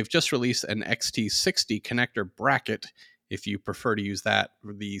 But they've just released an XT60 connector bracket. If you prefer to use that,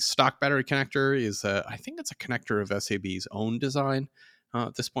 the stock battery connector is, I think it's a connector of SAB's own design.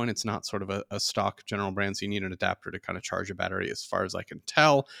 At this point, it's not sort of a stock general brand, so you need an adapter to kind of charge a battery, as far as I can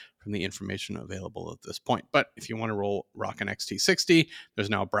tell from the information available at this point. But if you want to rock an XT60, there's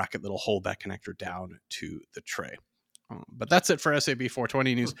now a bracket that'll hold that connector down to the tray. But that's it for SAB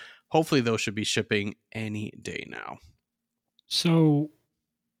 420 news. Hopefully, those should be shipping any day now. So,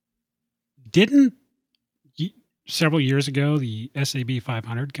 didn't several years ago the SAB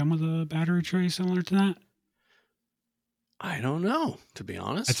 500 come with a battery tray similar to that? I don't know, to be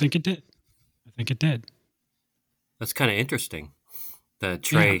honest. I think it did. That's kind of interesting. The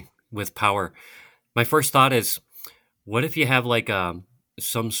tray with power. My first thought is, what if you have like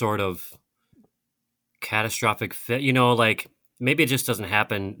some sort of catastrophic fit? Like maybe it just doesn't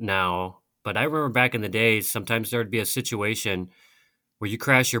happen now, but I remember back in the days, sometimes there would be a situation where you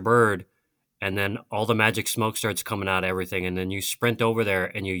crash your bird and then all the magic smoke starts coming out of everything, and then you sprint over there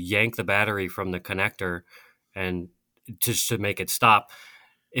and you yank the battery from the connector and just to make it stop.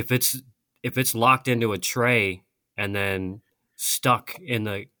 If it's locked into a tray and then stuck in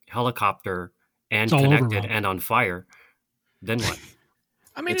the helicopter and connected and on fire, then what?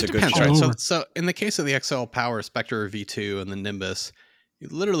 I mean, It's it a good depends, try. right? So in the case of the XL Power Spectre V2 and the Nimbus, you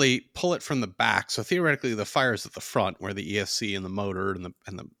literally pull it from the back. So theoretically, the fire's at the front where the ESC and the motor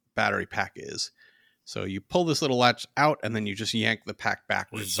and the battery pack is. So you pull this little latch out and then you just yank the pack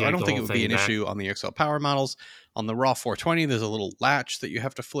backwards. So I don't think it would be an issue on the XL Power models. On the RAW 420, there's a little latch that you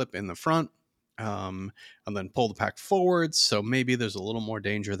have to flip in the front and then pull the pack forwards. So maybe there's a little more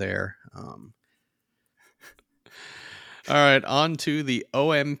danger there. All right, on to the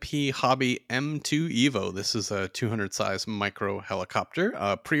OMP Hobby M2 Evo. This is a 200 size micro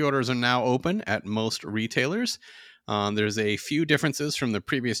helicopter. Pre-orders are now open at most retailers. There's a few differences from the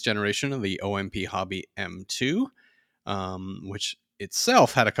previous generation of the OMP Hobby M2, which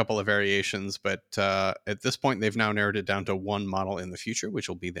itself had a couple of variations, but at this point they've now narrowed it down to one model in the future, which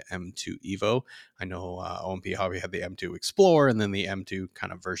will be the M2 Evo. I know OMP Hobby had the M2 Explorer and then the M2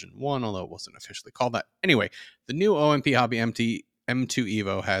 kind of version 1, although it wasn't officially called that. Anyway, the new OMP Hobby M2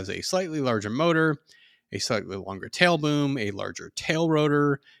 Evo has a slightly larger motor, a slightly longer tail boom, a larger tail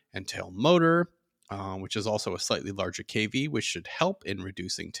rotor and tail motor, which is also a slightly larger KV, which should help in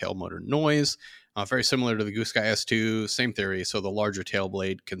reducing tail motor noise. Very similar to the Goose Sky S2, same theory. So the larger tail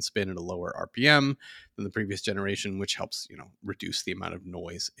blade can spin at a lower RPM than the previous generation, which helps, reduce the amount of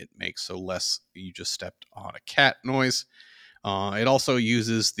noise it makes. So less you just stepped on a cat noise. It also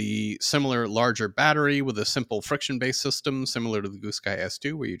uses the similar larger battery with a simple friction-based system, similar to the Goose Sky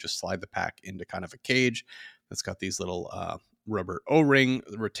S2, where you just slide the pack into kind of a cage that's got these little rubber O-ring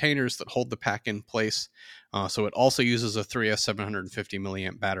retainers that hold the pack in place. So it also uses a 3S 750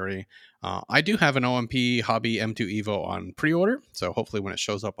 milliamp battery. I do have an OMP Hobby M2 Evo on pre-order, so hopefully when it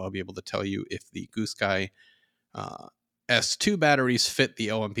shows up, I'll be able to tell you if the Goose Sky S2 batteries fit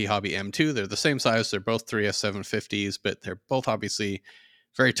the OMP Hobby M2. They're the same size. They're both 3S 750s, but they're both obviously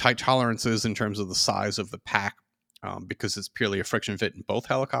very tight tolerances in terms of the size of the pack. Because it's purely a friction fit in both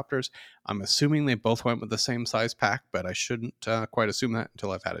helicopters. I'm assuming they both went with the same size pack, but I shouldn't quite assume that until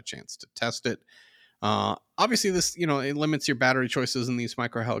I've had a chance to test it. Obviously, this, it limits your battery choices in these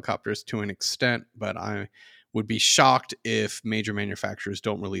micro helicopters to an extent, but I would be shocked if major manufacturers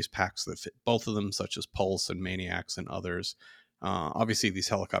don't release packs that fit both of them, such as Pulse and Maniacs and others. Obviously, these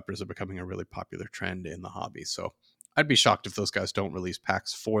helicopters are becoming a really popular trend in the hobby, so I'd be shocked if those guys don't release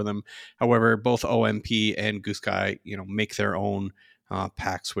packs for them. However, both OMP and Goose Sky, make their own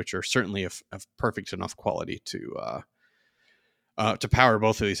packs, which are certainly of perfect enough quality to power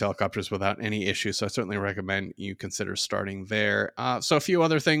both of these helicopters without any issues. So I certainly recommend you consider starting there. So a few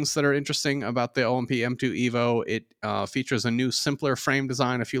other things that are interesting about the OMP M2 Evo. It features a new, simpler frame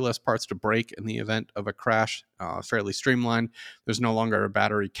design, a few less parts to break in the event of a crash, fairly streamlined. There's no longer a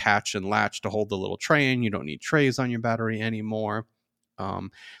battery catch and latch to hold the little tray in. You don't need trays on your battery anymore.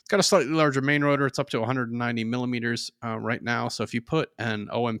 It's got a slightly larger main rotor. It's up to 190 millimeters right now. So if you put an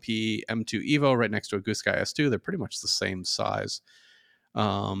OMP M2 Evo right next to a Goose Sky S2, they're pretty much the same size.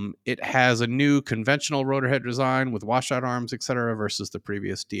 It has a new conventional rotor head design with washout arms, etc., versus the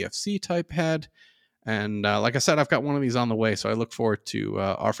previous DFC type head. And like I said, I've got one of these on the way, so I look forward to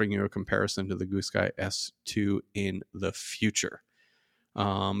offering you a comparison to the Goose Sky S2 in the future.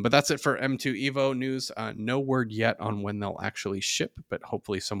 But that's it for M2 Evo news. No word yet on when they'll actually ship, but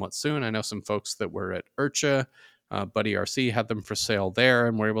hopefully somewhat soon. I know some folks that were at IRCHA, Buddy RC had them for sale there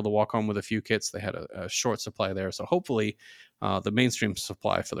and were able to walk home with a few kits. They had a short supply there. So hopefully the mainstream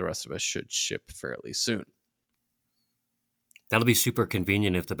supply for the rest of us should ship fairly soon. That'll be super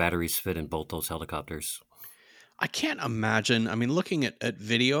convenient if the batteries fit in both those helicopters. I can't imagine. I mean, looking at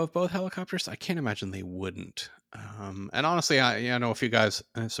video of both helicopters, I can't imagine they wouldn't. And honestly, I know a few guys,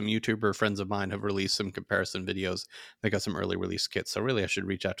 some YouTuber friends of mine have released some comparison videos. They got some early release kits. So really, I should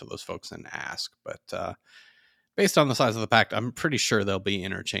reach out to those folks and ask. But based on the size of the pack, I'm pretty sure they'll be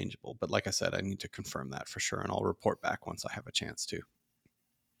interchangeable. But like I said, I need to confirm that for sure. And I'll report back once I have a chance to.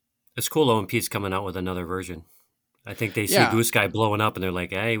 It's cool OMP's coming out with another version. I think they see Goose Sky blowing up and they're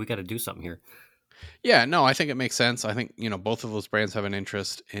like, hey, we got to do something here. Yeah, no, I think it makes sense. I think, both of those brands have an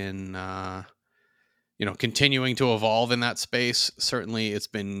interest in, continuing to evolve in that space. Certainly, it's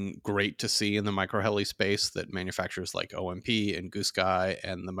been great to see in the micro heli space that manufacturers like OMP and Goose Sky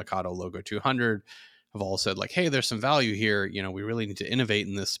and the Mikado Logo 200 have all said like, hey, there's some value here. We really need to innovate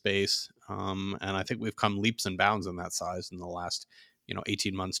in this space. And I think we've come leaps and bounds in that size in the last,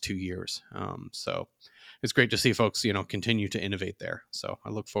 18 months, 2 years. So it's great to see folks, continue to innovate there. So I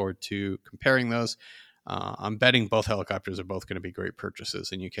look forward to comparing those. I'm betting both helicopters are both going to be great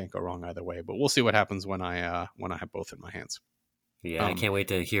purchases, and you can't go wrong either way. But we'll see what happens when I have both in my hands. Yeah, I can't wait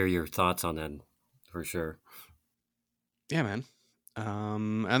to hear your thoughts on that for sure. Yeah, man.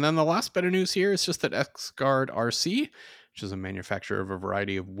 And then the last bit of news here is just that XGuard RC, which is a manufacturer of a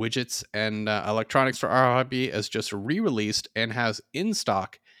variety of widgets and electronics for our hobby, has just re-released and has in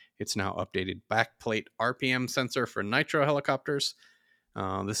stock its now updated backplate RPM sensor for nitro helicopters.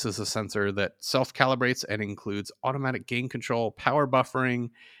 This is a sensor that self-calibrates and includes automatic gain control, power buffering,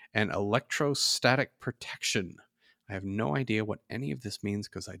 and electrostatic protection. I have no idea what any of this means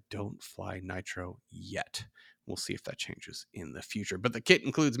because I don't fly nitro yet. We'll see if that changes in the future. But the kit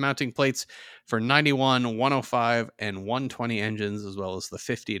includes mounting plates for 91, 105, and 120 engines, as well as the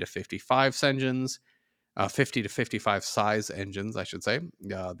 50 to 55 engines. 50 to 55 size engines, I should say.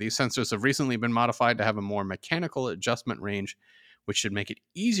 These sensors have recently been modified to have a more mechanical adjustment range, which should make it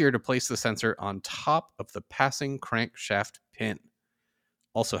easier to place the sensor on top of the passing crankshaft pin.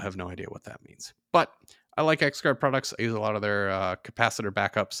 Also have no idea what that means. But I like XGuard products. I use a lot of their capacitor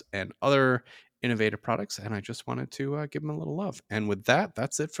backups and other innovative products, and I just wanted to give them a little love. And with that,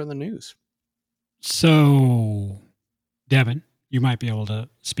 that's it for the news. So, Devin, you might be able to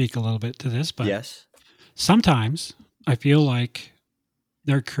speak a little bit to this, but yes. Sometimes I feel like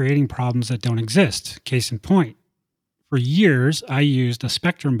they're creating problems that don't exist. Case in point, for years, I used a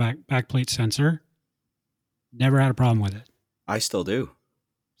Spectrum backplate sensor. Never had a problem with it. I still do.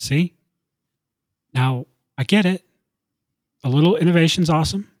 See? Now, I get it. A little innovation's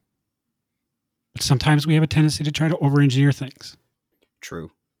awesome. But sometimes we have a tendency to try to over-engineer things.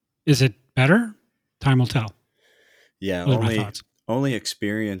 True. Is it better? Time will tell. Yeah, only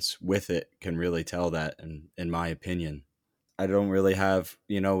experience with it can really tell that, in my opinion. I don't really have,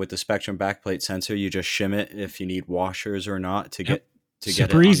 with the Spectrum backplate sensor, you just shim it if you need washers or not to get it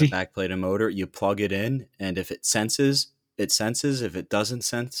Super on easy. the backplate and motor. You plug it in, and if it senses, it senses. If it doesn't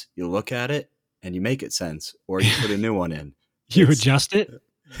sense, you look at it and you make it sense, or you put a new one in. You adjust it,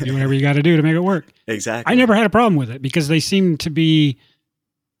 do whatever you got to do to make it work. Exactly. I never had a problem with it because they seem to be,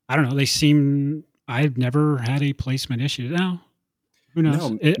 I don't know, I've never had a placement issue. Now, who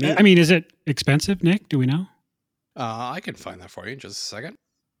knows? No, is it expensive, Nick? Do we know? I can find that for you in just a second.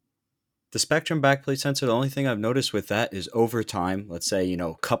 The Spectrum backplate sensor, the only thing I've noticed with that is over time, let's say,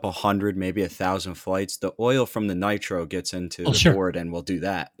 a couple hundred, maybe 1,000 flights, the oil from the nitro gets into the board and will do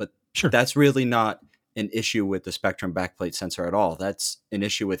that. But that's really not an issue with the Spectrum backplate sensor at all. That's an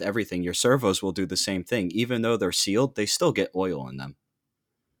issue with everything. Your servos will do the same thing. Even though they're sealed, they still get oil in them.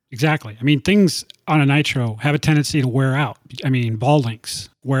 Exactly. I mean, things on a nitro have a tendency to wear out. I mean, ball links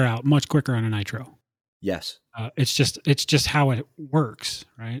wear out much quicker on a nitro. Yes. It's just how it works,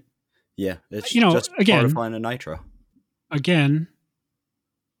 right? Yeah, it's just part of flying a nitro. Again,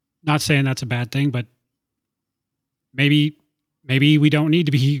 not saying that's a bad thing, but maybe we don't need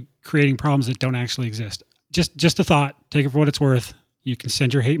to be creating problems that don't actually exist. Just a thought. Take it for what it's worth. You can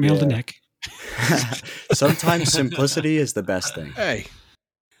send your hate mail to Nick. Sometimes simplicity is the best thing. Hey.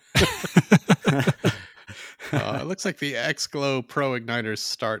 It looks like the X-Glow Pro igniters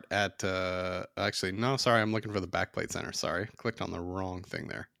start at... actually, no, sorry. I'm looking for the backplate center. Sorry. Clicked on the wrong thing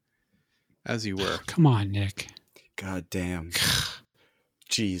there. As you were. Come on, Nick. God damn.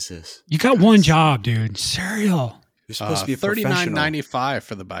 Jesus. You got one job, dude. Serial. You're supposed to be a professional. $39.95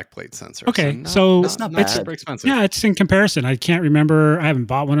 for the backplate sensor. Okay, so it's not bad. Super expensive. Yeah, it's in comparison. I can't remember. I haven't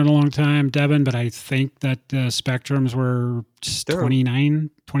bought one in a long time, Devin, but I think that the Spectrums were just 29,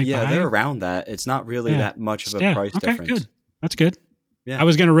 25. Yeah, they're around that. It's not really that much of a price difference. Good. That's good. Yeah. I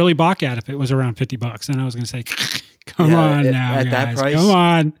was going to really balk at if it was around $50, and I was going to say, come on now, at guys. That price, come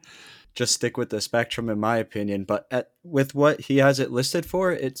on. Just stick with the Spectrum, in my opinion. But with what he has it listed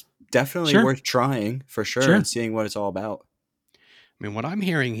for, it's definitely worth trying for sure and seeing what it's all about. I mean, what I'm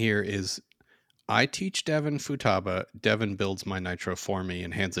hearing here is I teach Devin Futaba, Devin builds my nitro for me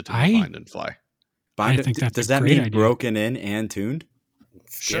and hands it to me Bind and Fly. Does that mean broken in and tuned?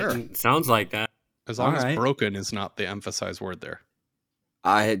 Sure. It sounds like that. As long as broken is not the emphasized word there.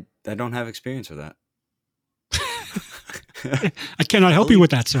 I don't have experience with that. I cannot help you with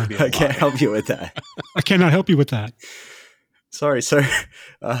that, sir. I can't help you with that. I cannot help you with that. Sorry, sir.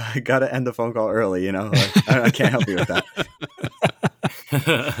 I got to end the phone call early, I can't help you with that.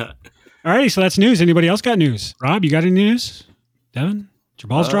 All righty, so that's news. Anybody else got news? Rob, you got any news? Devin? Did your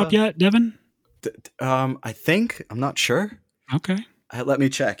balls drop yet, Devin? I think. I'm not sure. Okay. Let me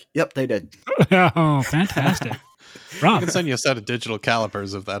check. Yep, they did. Oh, fantastic. Rob. I can send you a set of digital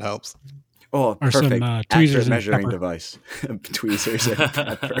calipers if that helps. Oh, or perfect. Some tweezers measuring device. Tweezers and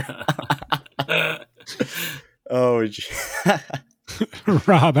pepper. Oh, Rob,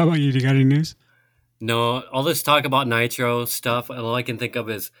 how about you? Do you got any news? No, all this talk about nitro stuff, all I can think of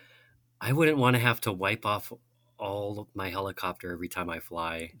is I wouldn't want to have to wipe off all of my helicopter every time I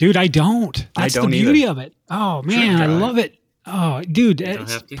fly. Dude, I don't. That's the beauty of it. Oh, man, I love it. Oh, dude,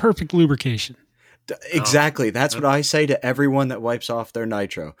 it's perfect lubrication. Exactly. That's what I say to everyone that wipes off their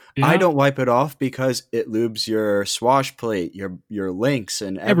nitro. Yeah. I don't wipe it off because it lubes your swash plate, your links,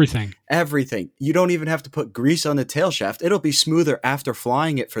 and everything. Everything. You don't even have to put grease on the tail shaft. It'll be smoother after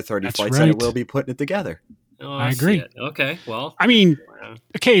flying it for 30 flights than it will be putting it together. Oh, I agree. Okay, well. I mean,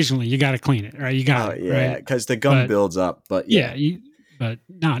 occasionally you got to clean it, right? You got it. Yeah, because the gum builds up. But but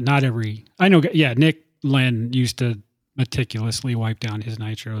not every. I know. Yeah, Nick Len used to meticulously wipe down his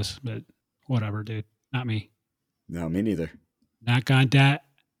nitros, but. Whatever, dude. Not me. No, me neither. Not got that.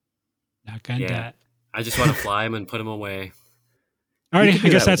 Not got that. I just want to fly them and put them away. All right, I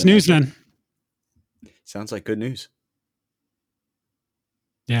guess that's news then. Sounds like good news.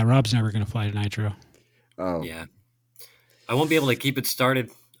 Yeah, Rob's never going to fly to nitro. Oh. Yeah. I won't be able to keep it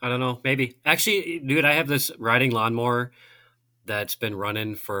started. I don't know. Maybe. Actually, dude, I have this riding lawnmower that's been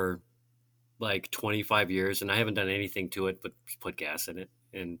running for like 25 years, and I haven't done anything to it but put gas in it.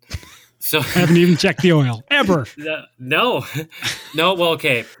 And so I haven't even checked the oil ever. No. Well,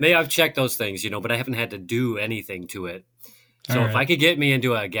 okay. Maybe I've checked those things, but I haven't had to do anything to it. So if I could get me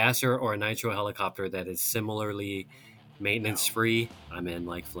into a gasser or a nitro helicopter that is similarly maintenance free, I'm in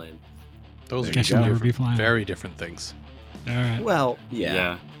like Flynn. Those are very different things. All right. Well,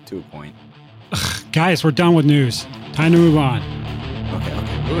 yeah. To a point. Guys, we're done with news. Time to move on.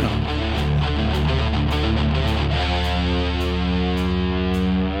 Okay. Moving on.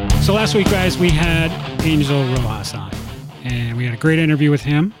 So last week, guys, we had Angel Rojas on, and we had a great interview with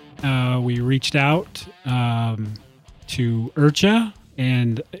him. We reached out to Urcha,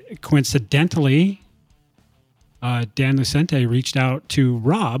 and coincidentally, Dan Lucente reached out to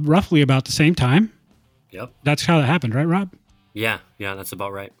Rob roughly about the same time. Yep. That's how that happened, right, Rob? Yeah, that's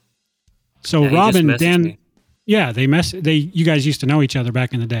about right. So Yeah, Rob he just and messaged Dan, me. yeah, you guys used to know each other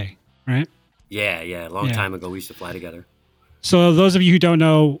back in the day, right? Yeah, a long Yeah. time ago we used to fly together. So those of you who don't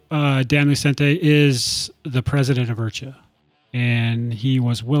know, Dan Lucente is the president of Urcha, and he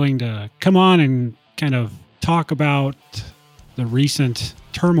was willing to come on and kind of talk about the recent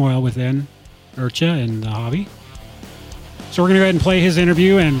turmoil within Urcha and the hobby. So we're going to go ahead and play his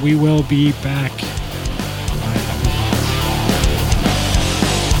interview, and we will be back.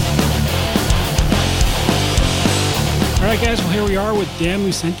 All right, guys. Well, here we are with Dan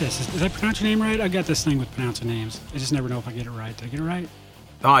Lucente. Did I pronounce your name right? I got this thing with pronouncing names. I just never know if I get it right. Did I get it right?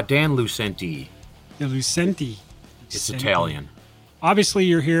 Dan Lucente. The Lucente. It's Italian. Obviously,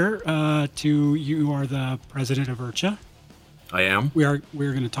 you're here. You are the president of Urcha. I am. We're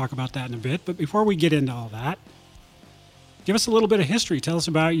going to talk about that in a bit. But before we get into all that, give us a little bit of history. Tell us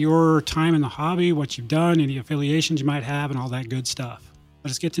about your time in the hobby, what you've done, any affiliations you might have, and all that good stuff.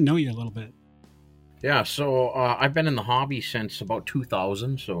 Let us get to know you a little bit. Yeah, so I've been in the hobby since about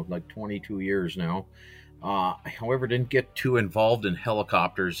 2000, so like 22 years now. However, didn't get too involved in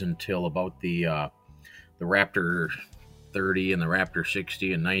helicopters until about the Raptor 30 and the Raptor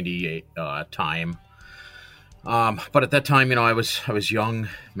 60 and 98 time. But at that time, I was young,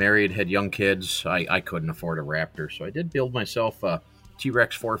 married, had young kids. I couldn't afford a Raptor, so I did build myself a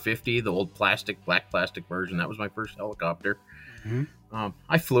T-Rex 450, the old black plastic version. That was my first helicopter. Mm-hmm.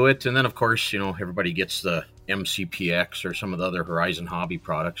 I flew it, and then of course, everybody gets the MCPX or some of the other Horizon Hobby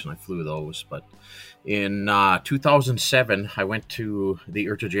products, and I flew those. But in 2007, I went to the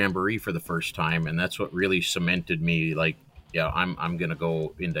Urcha Jamboree for the first time, and that's what really cemented me. Like, yeah, I'm gonna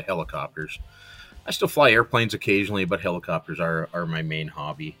go into helicopters. I still fly airplanes occasionally, but helicopters are my main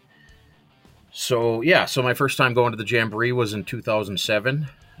hobby. So yeah, so my first time going to the Jamboree was in 2007.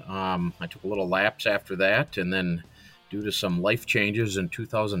 I took a little lapse after that, and then due to some life changes in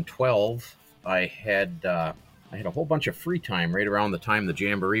 2012, I had a whole bunch of free time right around the time the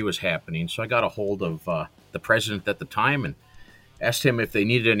Jamboree was happening. So I got a hold of the president at the time and asked him if they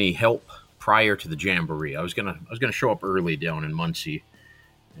needed any help prior to the Jamboree. I was gonna show up early down in Muncie,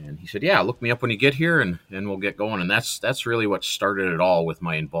 and he said, "Yeah, look me up when you get here, and we'll get going." And that's really what started it all with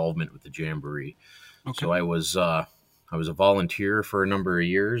my involvement with the Jamboree. Okay. So I was a volunteer for a number of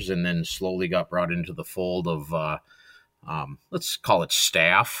years, and then slowly got brought into the fold of let's call it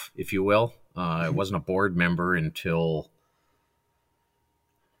staff, if you will. I wasn't a board member until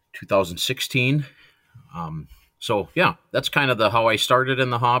 2016. So yeah, that's kind of how I started in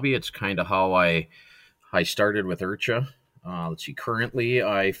the hobby. It's kind of how I started with Urcha. Let's see. Currently,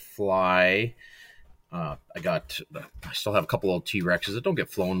 I fly. I still have a couple old T-Rexes that don't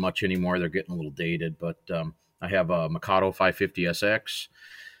get flown much anymore. They're getting a little dated, but I have a Mikado 550 SX.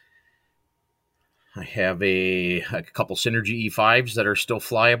 I have a couple Synergy E5s that are still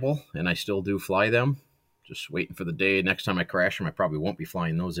flyable, and I still do fly them. Just waiting for the day. Next time I crash them, I probably won't be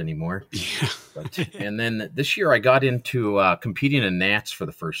flying those anymore. Yeah. And then this year I got into competing in Nats for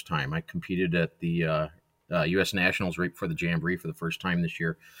the first time. I competed at the U.S. Nationals right before the Jamboree for the first time this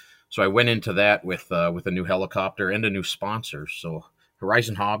year. So I went into that with a new helicopter and a new sponsor. So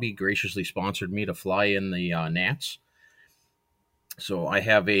Horizon Hobby graciously sponsored me to fly in the Nats. So I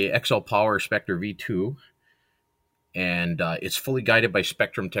have a XL Power Spectre V2, and it's fully guided by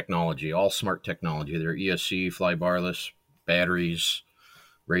Spectrum technology, all smart technology. They're ESC, fly barless, batteries,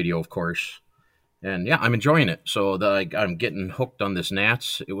 radio, of course. And yeah, I'm enjoying it. So I'm getting hooked on this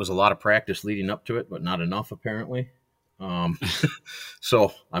Nats. It was a lot of practice leading up to it, but not enough apparently.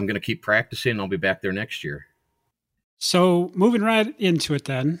 So I'm going to keep practicing. I'll be back there next year. So moving right into it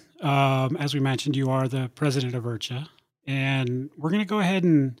then, as we mentioned, you are the president of Urcha. And we're going to go ahead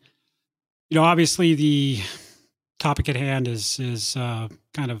and, obviously the topic at hand is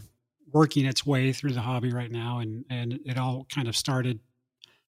kind of working its way through the hobby right now. And it all kind of started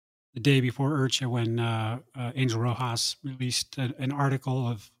the day before Urcha when Angel Rojas released an article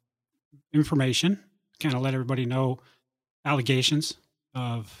of information, kind of let everybody know allegations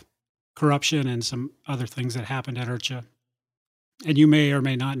of corruption and some other things that happened at Urcha. And you may or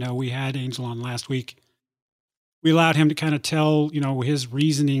may not know, we had Angel on last week. We allowed him to kind of tell, his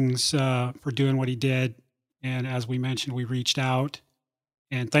reasonings for doing what he did. And as we mentioned, we reached out,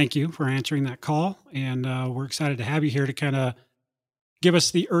 and thank you for answering that call. And we're excited to have you here to kind of give us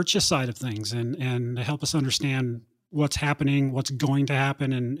the Urcha side of things and help us understand what's happening, what's going to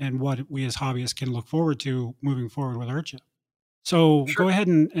happen, and what we as hobbyists can look forward to moving forward with Urcha. So Sure. Go ahead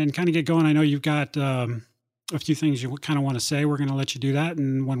and kind of get going. I know you've got a a few things you kind of want to say, we're going to let you do that.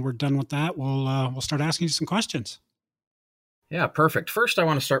 And when we're done with that, we'll start asking you some questions. Yeah, perfect. First, I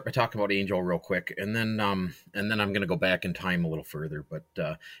want to start by talking about Angel real quick, and then I'm going to go back in time a little further. But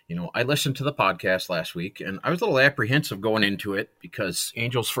I listened to the podcast last week, and I was a little apprehensive going into it because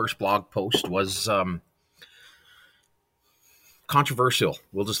Angel's first blog post was controversial.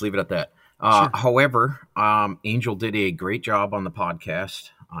 We'll just leave it at that. Sure. However, Angel did a great job on the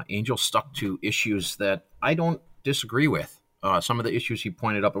podcast. Angel stuck to issues that I don't disagree with. Some of the issues he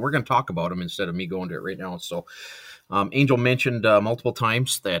pointed up, and we're going to talk about them instead of me going to it right now. So. Angel mentioned multiple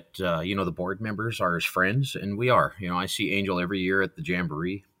times that, the board members are his friends, and we are. I see Angel every year at the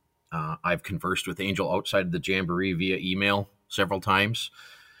Jamboree. I've conversed with Angel outside of the Jamboree via email several times.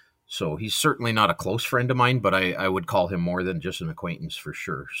 So he's certainly not a close friend of mine, but I would call him more than just an acquaintance for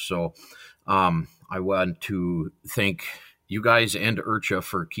sure. So I want to thank you guys and Urcha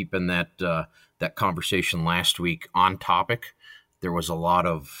for keeping that conversation last week on topic. There was a lot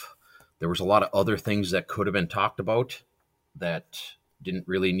of other things that could have been talked about that didn't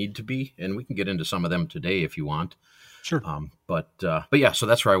really need to be, and we can get into some of them today if you want. Sure. But yeah, so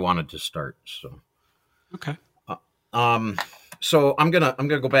that's where I wanted to start. So, okay. So I'm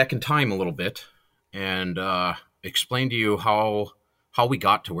gonna go back in time a little bit and explain to you how we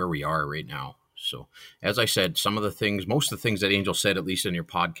got to where we are right now. So, as I said, most of the things that Angel said, at least in your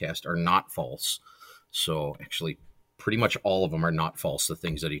podcast, are not false. So, actually, pretty much all of them are not false, the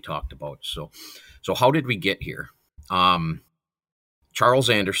things that he talked about. So how did we get here?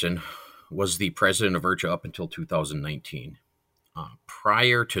 Charles Anderson was the president of IRCHA up until 2019.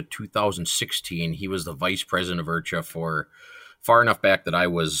 Prior to 2016, he was the vice president of IRCHA for far enough back that I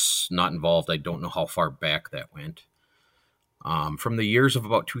was not involved. I don't know how far back that went. From the years of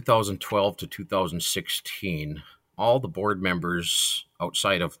about 2012 to 2016, all the board members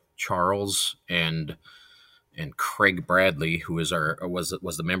outside of Charles and Craig Bradley, who was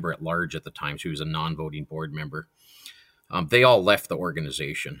the member at large at the time, so he was a non-voting board member. They all left the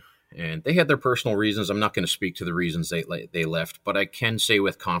organization, and they had their personal reasons. I'm not going to speak to the reasons they left, but I can say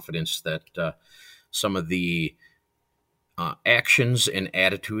with confidence that some of the actions and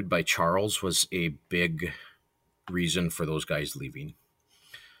attitude by Charles was a big reason for those guys leaving.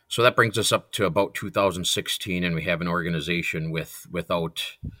 So that brings us up to about 2016, and we have an organization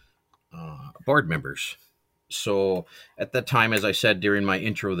without board members. So at that time, as I said during my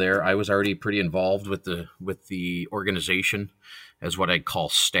intro there, I was already pretty involved with the organization as what I'd call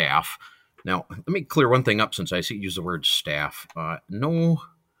staff. Now, let me clear one thing up since I use the word staff. No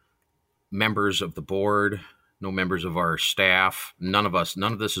members of the board, no members of our staff, none of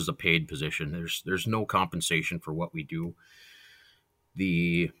this is a paid position. There's no compensation for what we do.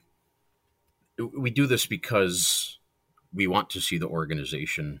 We do this because we want to see the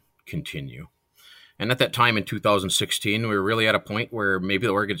organization continue. And at that time in 2016, we were really at a point where maybe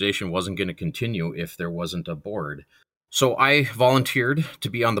the organization wasn't going to continue if there wasn't a board. So I volunteered to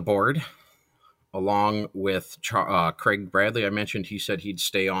be on the board along with Craig Bradley. I mentioned he said he'd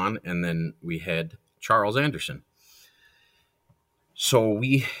stay on, and then we had Charles Anderson. So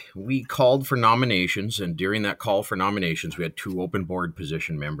we called for nominations, and during that call for nominations, we had two open board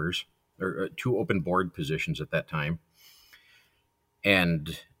positions at that time.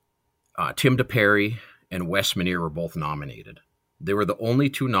 And Tim DePerry and Wes Manier were both nominated. They were the only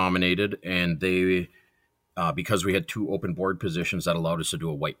two nominated, and they, because we had two open board positions, that allowed us to do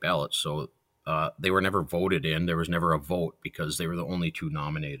a white ballot. So they were never voted in. There was never a vote because they were the only two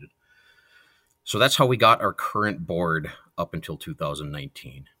nominated. So that's how we got our current board up until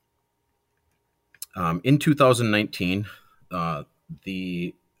 2019. In 2019,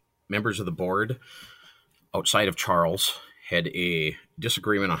 the members of the board outside of Charles had a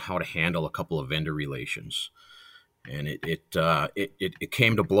disagreement on how to handle a couple of vendor relations, and it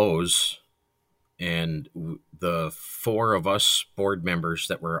came to blows. And the four of us board members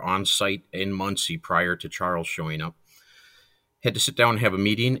that were on site in Muncie prior to Charles showing up had to sit down and have a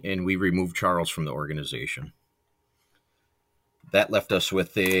meeting, and we removed Charles from the organization. That left us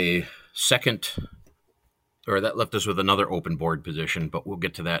with another open board position, but we'll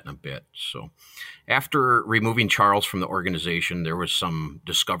get to that in a bit. So after removing Charles from the organization, there was some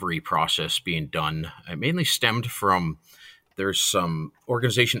discovery process being done. It mainly stemmed from there's some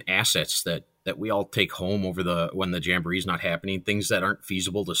organization assets that we all take home when the Jamboree is not happening, things that aren't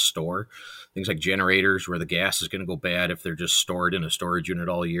feasible to store, things like generators where the gas is going to go bad if they're just stored in a storage unit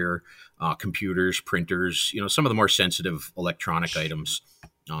all year, computers, printers, some of the more sensitive electronic items.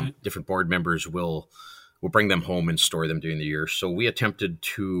 Different board members will bring them home and store them during the year. So we attempted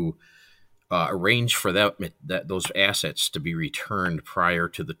to arrange for those assets to be returned prior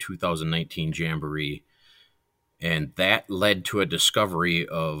to the 2019 Jamboree. And that led to a discovery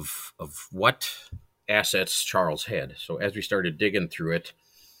of what assets Charles had. So as we started digging through it,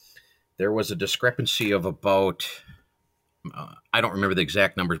 there was a discrepancy of about, I don't remember the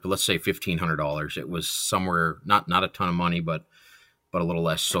exact numbers, but let's say $1,500. It was somewhere, not a ton of money, but a little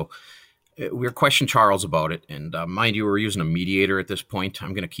less. So we were questioning Charles about it. And mind you, we're using a mediator at this point.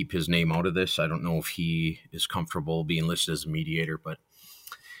 I'm going to keep his name out of this. I don't know if he is comfortable being listed as a mediator, but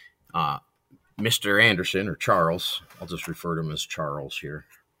Mr. Anderson, or Charles, I'll just refer to him as Charles here.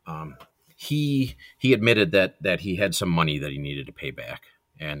 He admitted that he had some money that he needed to pay back.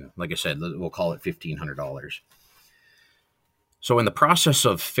 And like I said, we'll call it $1,500. So in the process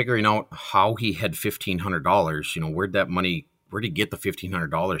of figuring out how he had $1,500, where'd he get the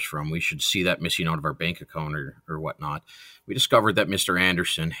 $1,500 from? We should see that missing out of our bank account or whatnot. We discovered that Mr.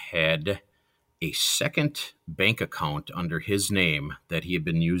 Anderson had a second bank account under his name that he had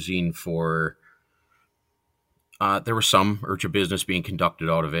been using for, there was some urcha business being conducted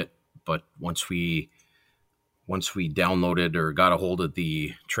out of it, but once we downloaded or got a hold of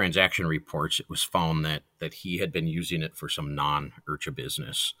the transaction reports, it was found that he had been using it for some non-urcha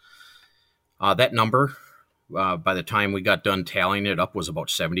business. That number, by the time we got done tallying it up, was about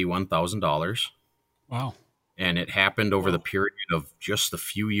 $71,000. Wow. And it happened over the period of just the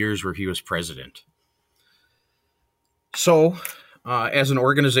few years where he was president. So, as an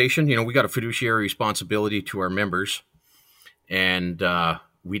organization, we got a fiduciary responsibility to our members, and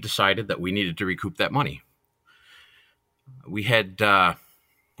we decided that we needed to recoup that money. We had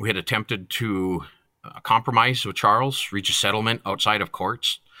attempted to compromise with Charles, reach a settlement outside of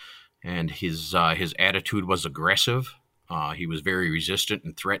courts, and his attitude was aggressive. He was very resistant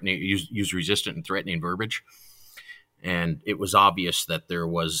and threatening. Used resistant and threatening verbiage, and it was obvious that there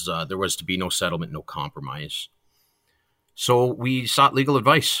was to be no settlement, no compromise. So we sought legal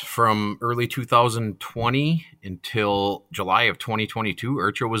advice from early 2020 until July of 2022.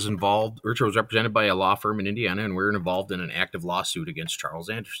 Urcha was involved. Urcha was represented by a law firm in Indiana, and we were involved in an active lawsuit against Charles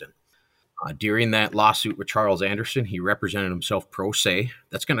Anderson. During that lawsuit with Charles Anderson, he represented himself pro se.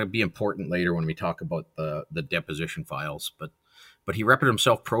 That's going to be important later when we talk about the deposition files. But he represented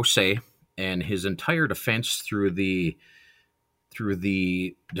himself pro se, and his entire defense through the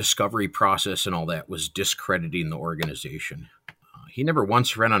discovery process and all that was discrediting the organization. He never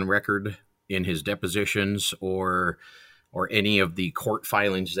once ran on record in his depositions or any of the court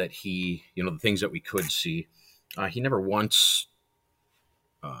filings that the things that we could see. He never once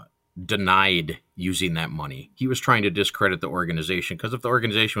denied using that money. He was trying to discredit the organization, because if the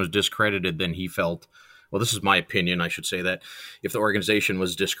organization was discredited, then he felt, well, this is my opinion, I should say that if the organization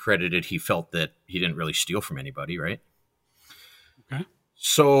was discredited, he felt that he didn't really steal from anybody, right? Okay.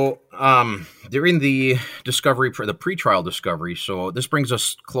 So during the discovery, for the pretrial discovery, so this brings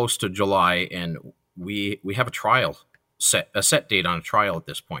us close to July, and we have a set date on a trial at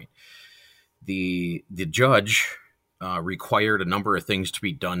this point. The judge required a number of things to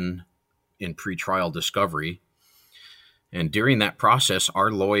be done in pretrial discovery, and during that process,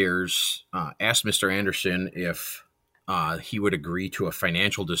 our lawyers asked Mr. Anderson if he would agree to a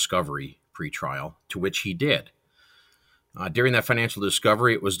financial discovery pretrial, to which he did. During that financial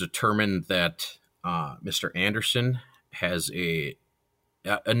discovery, it was determined that Mr. Anderson has a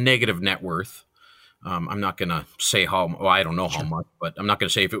negative net worth. I'm not going to say I don't know how much, but I'm not going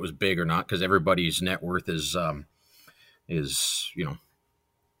to say if it was big or not, because everybody's net worth is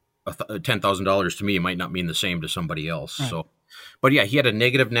 $10,000 to me. It might not mean the same to somebody else. Right. So, but yeah, he had a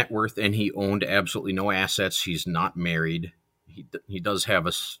negative net worth, and he owned absolutely no assets. He's not married. He does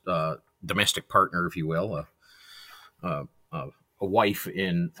have a domestic partner, if you will, a wife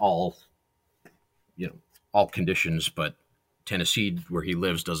in all conditions, but Tennessee, where he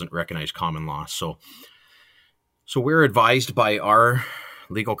lives, doesn't recognize common law. So we're advised by our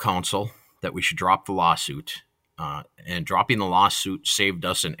legal counsel that we should drop the lawsuit, and dropping the lawsuit saved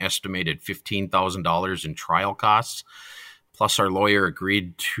us an estimated $15,000 in trial costs. Plus, our lawyer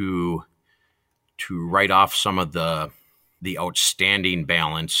agreed to write off some of the outstanding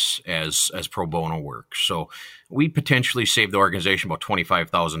balance as pro bono work. So we potentially saved the organization about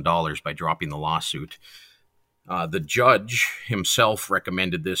 $25,000 by dropping the lawsuit. The judge himself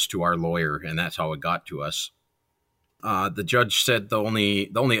recommended this to our lawyer, and that's how it got to us. The judge said the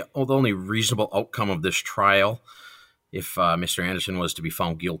only reasonable outcome of this trial, if Mr. Anderson was to be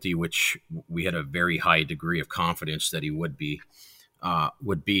found guilty, which we had a very high degree of confidence that he would be a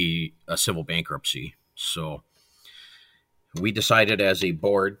civil bankruptcy. So we decided as a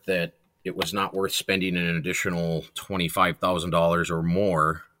board that it was not worth spending an additional $25,000 or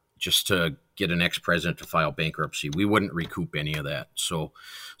more just to get an ex-president to file bankruptcy. We wouldn't recoup any of that. So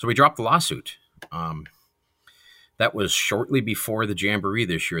we dropped the lawsuit. that was shortly before the Jamboree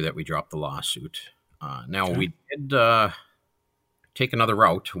this year that we dropped the lawsuit. Now, Okay. we did take another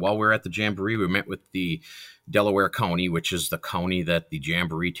route. While we were at the Jamboree, we met with the Delaware County, which is the county that the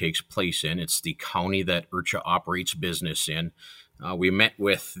Jamboree takes place in. It's the county that IRCHA operates business in. We met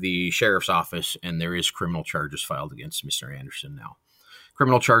with the sheriff's office, and there is criminal charges filed against Mr. Anderson now.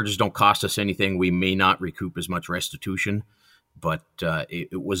 Criminal charges don't cost us anything. We may not recoup as much restitution, but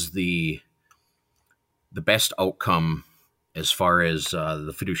it was the best outcome as far as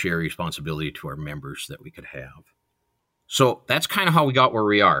the fiduciary responsibility to our members that we could have. So that's kind of how we got where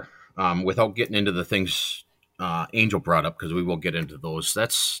we are, without getting into the things Angel brought up, because we will get into those.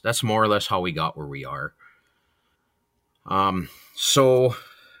 That's more or less how we got where we are. So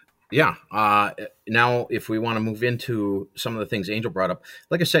yeah, now if we want to move into some of the things Angel brought up,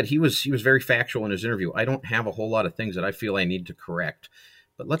 like I said, he was very factual in his interview. I don't have a whole lot of things that I feel I need to correct,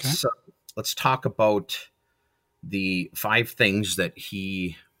 but let's talk about the 5 things that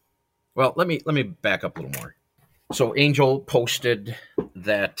he. Well, let me back up a little more. So Angel posted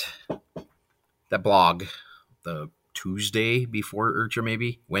that blog the Tuesday before IRCHA,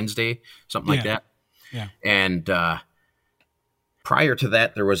 maybe Wednesday, something like that. Yeah. And prior to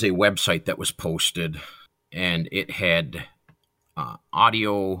that, there was a website that was posted, and it had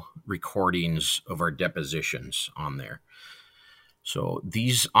audio recordings of our depositions on there. So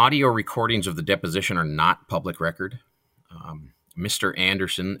these audio recordings of the deposition are not public record. Mr.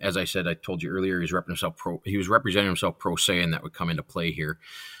 Anderson, as I said, I told you earlier, he was representing himself pro se, and that would come into play here.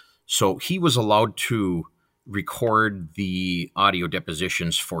 So he was allowed to record the audio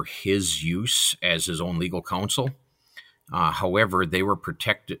depositions for his use as his own legal counsel. However, they were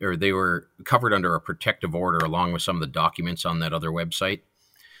protected, or they were covered under a protective order along with some of the documents on that other website.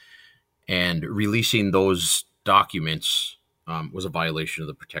 And releasing those documents was a violation of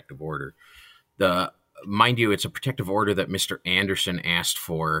the protective order. Mind you, it's a protective order that Mr. Anderson asked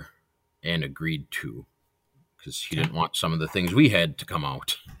for and agreed to, because he didn't want some of the things we had to come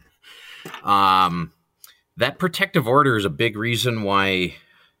out. That protective order is a big reason why,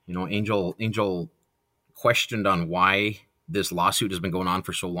 Angel questioned on why this lawsuit has been going on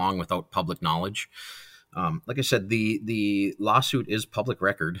for so long without public knowledge. Like I said, the lawsuit is public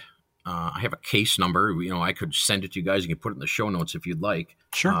record. I have a case number. I could send it to you guys. You can put it in the show notes if you'd like.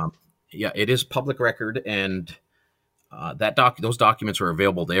 Sure. Yeah, it is public record, and those documents were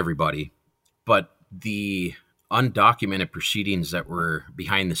available to everybody. But the undocumented proceedings that were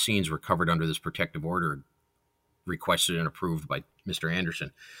behind the scenes were covered under this protective order requested and approved by Mr.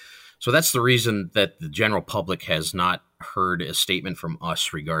 Anderson. So that's the reason that the general public has not heard a statement from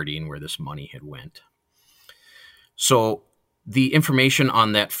us regarding where this money had went. So the information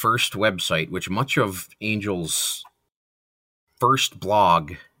on that first website, which much of Angel's first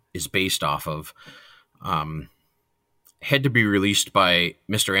blog is based off of, had to be released by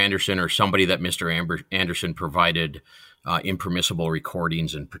Mr. Anderson or somebody that Mr. Anderson provided impermissible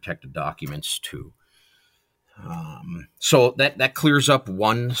recordings and protected documents to. So that clears up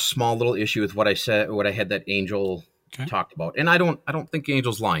one small little issue with what I said, what I had that Angel talked about. And I don't think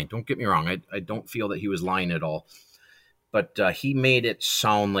Angel's lying. Don't get me wrong. I don't feel that he was lying at all. But he made it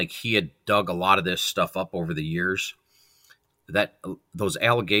sound like he had dug a lot of this stuff up over the years. That those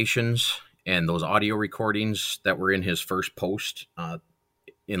allegations and those audio recordings that were in his first post,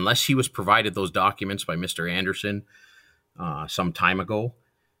 unless he was provided those documents by Mr. Anderson some time ago,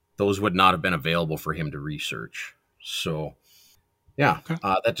 those would not have been available for him to research. So, yeah,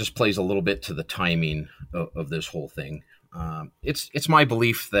 that just plays a little bit to the timing of this whole thing. It's my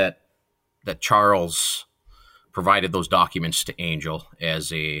belief that Charles provided those documents to Angel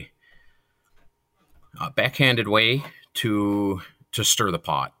as a backhanded way to stir the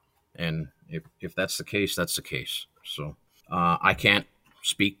pot. And if that's the case, that's the case. So I can't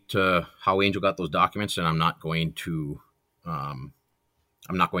speak to how Angel got those documents, and I'm not going to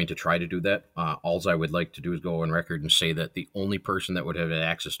try to do that. All I would like to do is go on record and say that the only person that would have had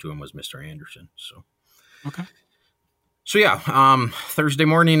access to him was Mr. Anderson. So, okay. So yeah, Thursday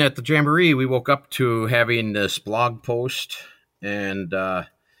morning at the Jamboree, we woke up to having this blog post, and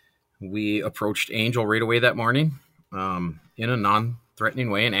we approached Angel right away that morning in a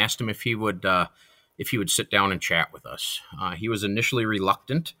non-threatening way and asked him if he would sit down and chat with us. He was initially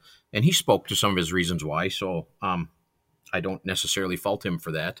reluctant, and he spoke to some of his reasons why. So I don't necessarily fault him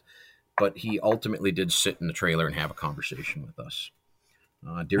for that, but he ultimately did sit in the trailer and have a conversation with us.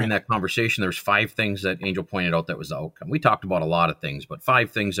 During that conversation, there's 5 things that Angel pointed out that was the outcome. We talked about a lot of things, but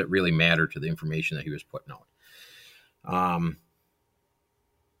 5 things that really matter to the information that he was putting out.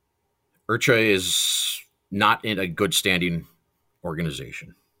 IRCHA is not in a good standing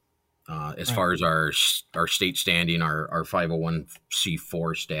organization. as Right. far as our state standing, our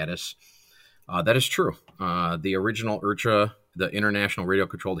 501c4 status. That is true. The original IRCHA, the International Radio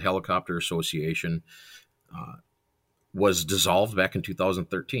Controlled Helicopter Association, was dissolved back in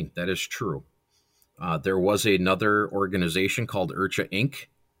 2013. That is true. There was another organization called IRCHA Inc.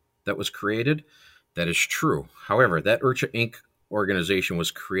 that was created. That is true. However, that IRCHA Inc. organization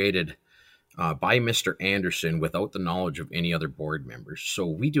was created by Mr. Anderson without the knowledge of any other board members. So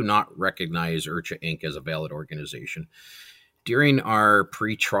we do not recognize IRCHA Inc. as a valid organization. During our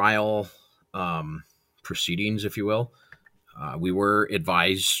pre-trial proceedings, if you will, we were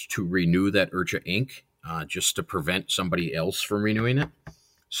advised to renew that IRCHA Inc. Just to prevent somebody else from renewing it.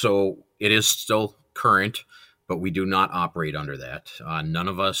 So it is still current, but we do not operate under that. None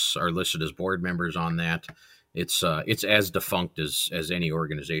of us are listed as board members on that. It's as defunct as any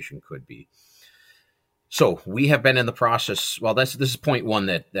organization could be. So we have been in the process. Well, this is point one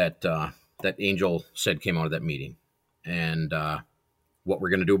that Angel said came out of that meeting, and what we're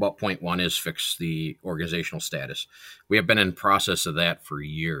going to do about point one is fix the organizational status. We have been in process of that for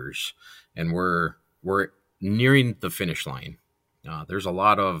years, and we're nearing the finish line. There's a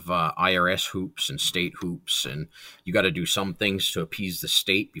lot of IRS hoops and state hoops, and you got to do some things to appease the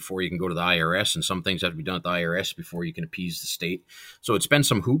state before you can go to the IRS, and some things have to be done at the IRS before you can appease the state. So it's been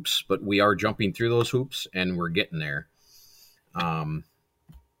some hoops, but we are jumping through those hoops, and we're getting there.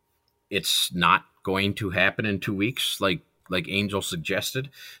 It's not going to happen in 2 weeks, like Angel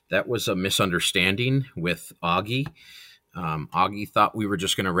suggested. That was a misunderstanding with Augie. Augie thought we were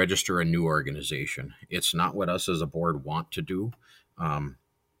just going to register a new organization. It's not what us as a board want to do.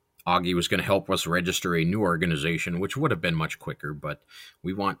 Augie was going to help us register a new organization, which would have been much quicker, but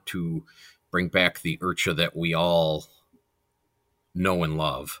we want to bring back the IRCHA that we all know and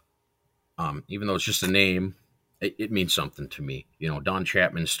love. Even though it's just a name, it means something to me. You know, Don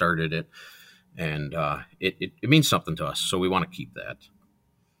Chapman started it, and it means something to us, so we want to keep that.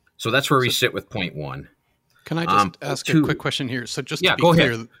 So that's where we sit with point one. Can I just ask a quick question here? So just to be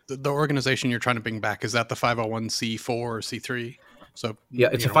clear, the organization you're trying to bring back, is that the 501c4 or C3? So yeah,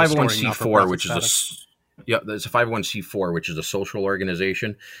 it's a 501c4, which is it's a 501c4, which is a social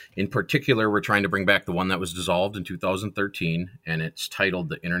organization. In particular, we're trying to bring back the one that was dissolved in 2013, and it's titled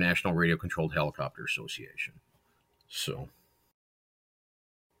the International Radio Controlled Helicopter Association. So,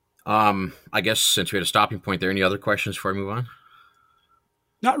 I guess since we had a stopping point there, any other questions before I move on?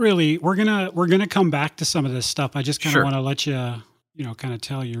 Not really. We're gonna come back to some of this stuff. I just kind of want to let you kind of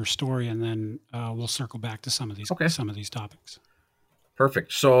tell your story, and then we'll circle back to some of these topics.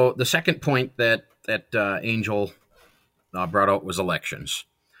 Perfect. So the second point that Angel brought out was elections.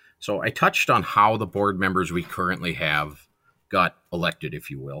 So I touched on how the board members we currently have got elected,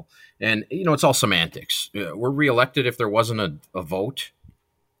 if you will, and it's all semantics. We're reelected if there wasn't a vote.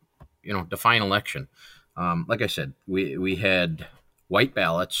 Define election. Like I said, we had white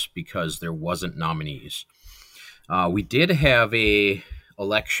ballots because there wasn't nominees. We did have a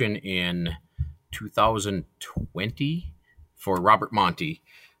election in 2020 for Robert Monty,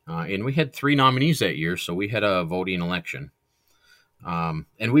 and we had 3 nominees that year, so we had a voting election.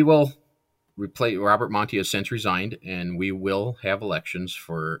 And we will replace Robert Monty has since resigned, and we will have elections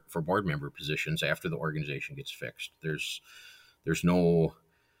for board member positions after the organization gets fixed. There's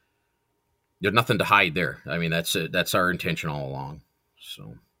nothing to hide there. I mean, that's our intention all along.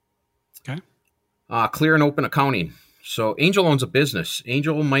 So, okay. Clear and open accounting. So Angel owns a business.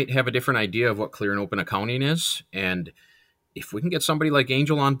 Angel might have a different idea of what clear and open accounting is. And if we can get somebody like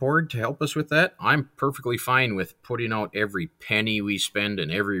Angel on board to help us with that, I'm perfectly fine with putting out every penny we spend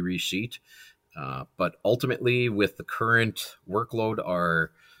and every receipt. But ultimately, with the current workload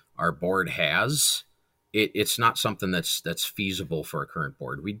our board has, it's not something that's feasible for a current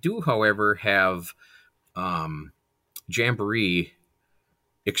board. We do, however, have Jamboree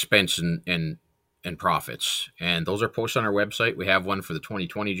expense and profits, and those are posted on our website. We have one for the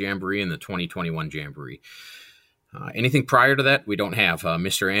 2020 Jamboree and the 2021 Jamboree. Anything prior to that, we don't have.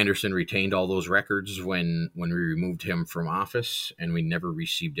 Mr. Anderson retained all those records when we removed him from office, and we never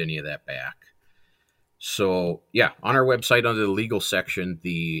received any of that back. So, yeah, on our website under the legal section,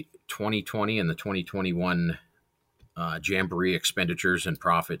 the 2020 and the 2021 Jamboree expenditures and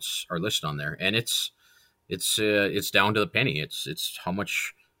profits are listed on there, and it's down to the penny. It's how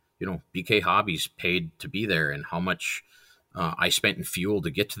much BK Hobbies paid to be there, and how much I spent in fuel to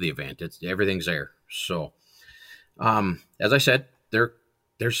get to the event. Everything's there. So, as I said,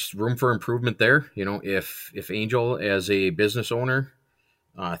 there's room for improvement there. If Angel as a business owner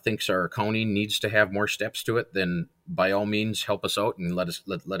thinks our accounting needs to have more steps to it, then by all means help us out and let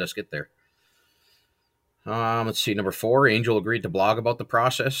us get there. Let's see. Number 4, Angel agreed to blog about the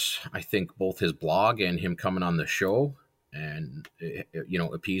process. I think both his blog and him coming on the show and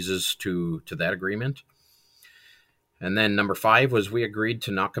appeases to that agreement. And then number 5 was we agreed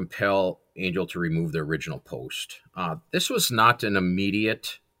to not compel Angel to remove the original post. This was not an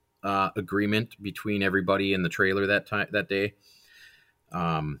immediate agreement between everybody in the trailer that day.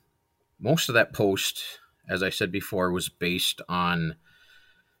 Most of that post, as I said before, was based on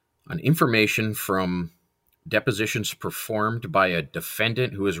information from depositions performed by a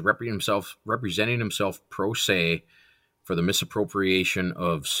defendant who is representing himself pro se for the misappropriation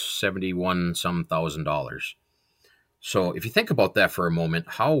of $71,000. So if you think about that for a moment,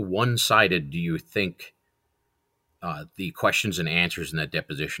 how one-sided do you think the questions and answers in that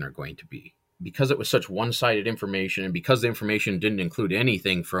deposition are going to be? Because it was such one-sided information, and because the information didn't include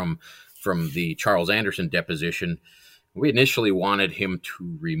anything from the Charles Anderson deposition, we initially wanted him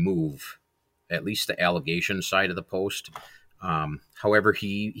to remove at least the allegation side of the post. However,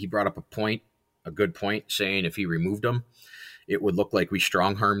 he brought up a good point, saying if he removed them, it would look like we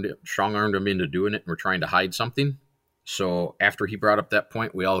strong-armed him into doing it and we're trying to hide something. So after he brought up that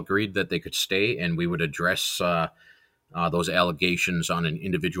point, we all agreed that they could stay and we would address those allegations on an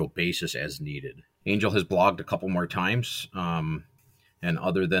individual basis as needed. Angel has blogged a couple more times. And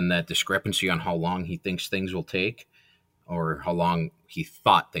other than that discrepancy on how long he thinks things will take, or how long he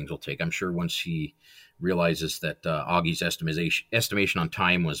thought things will take, I'm sure once he realizes that Augie's estimation on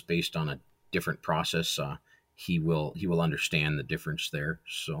time was based on a different process, he will understand the difference there.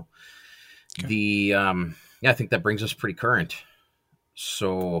 So okay. I think that brings us pretty current.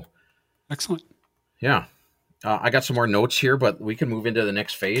 So excellent. Yeah. I got some more notes here, but we can move into the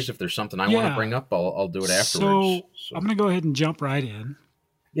next phase. If there's something I want to bring up, I'll do it afterwards. So I'm going to go ahead and jump right in.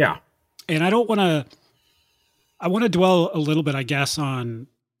 Yeah. And I want to dwell a little bit, I guess, on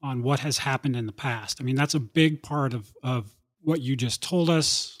what has happened in the past. I mean, that's a big part of what you just told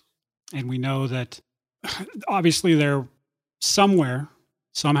us. And we know that obviously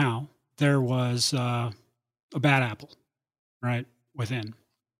somehow there was a bad apple, right, within.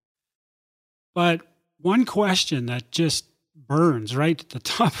 But one question that just burns right at the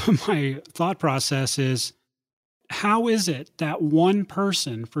top of my thought process is, how is it that one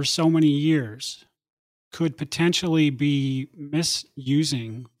person for so many years could potentially be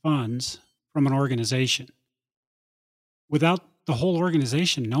misusing funds from an organization without the whole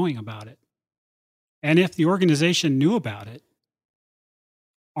organization knowing about it? And if the organization knew about it,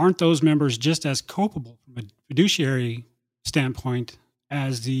 aren't those members just as culpable from a fiduciary standpoint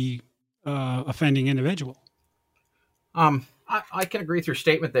as the offending individual? I can agree with your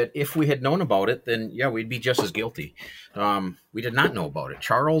statement that if we had known about it, then yeah, we'd be just as guilty. We did not know about it.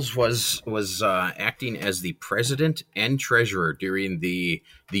 Charles was acting as the president and treasurer during the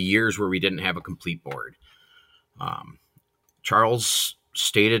years where we didn't have a complete board. Charles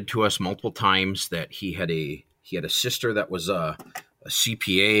stated to us multiple times that he had a sister that was a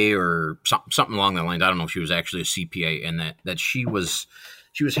CPA or something along that line. I don't know if she was actually a CPA, and that she was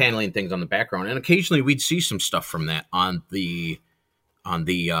handling things on the background. And occasionally we'd see some stuff from that on the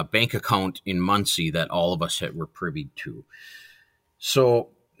bank account in Muncie that all of us were privy to. So,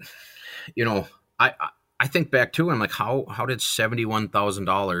 I think back to, I'm like, how did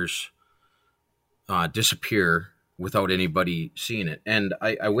 $71,000 disappear without anybody seeing it? And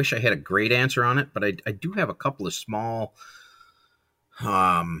I wish I had a great answer on it, but I do have a couple of small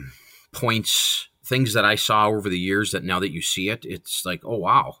points, things that I saw over the years that now that you see it, it's like, oh,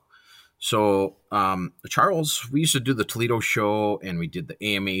 wow. So Charles, we used to do the Toledo show and we did the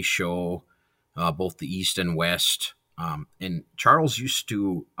AMA show, both the East and West. And Charles used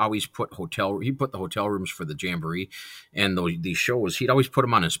to always put the hotel rooms for the Jamboree and these shows, he'd always put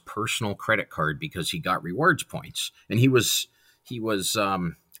them on his personal credit card because he got rewards points. And he was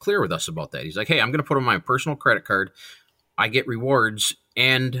clear with us about that. He's like, hey, I'm going to put them on my personal credit card. I get rewards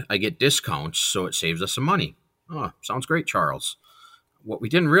and I get discounts, so it saves us some money. Oh, sounds great, Charles. What we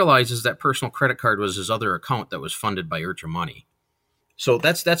didn't realize is that personal credit card was his other account that was funded by IRCHA money. So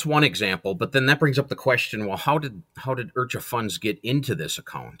that's one example. But then that brings up the question, well, how did IRCHA funds get into this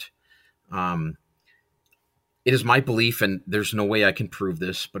account? It is my belief, and there's no way I can prove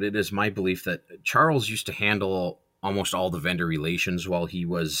this, but it is my belief that Charles used to handle almost all the vendor relations while he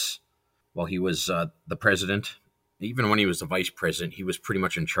was the president. Even when he was the vice president, he was pretty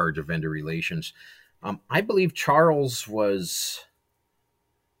much in charge of vendor relations. I believe Charles was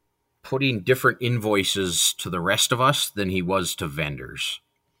putting different invoices to the rest of us than he was to vendors.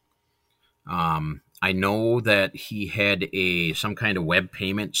 I know that he had some kind of web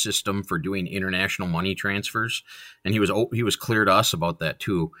payment system for doing international money transfers, and he was clear to us about that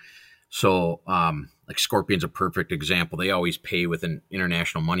too. So, like Scorpion's a perfect example. They always pay with an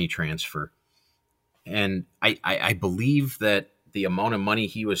international money transfer. And I believe that the amount of money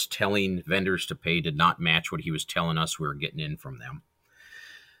he was telling vendors to pay did not match what he was telling us we were getting in from them.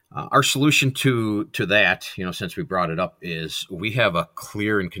 Our solution to that, since we brought it up, is we have a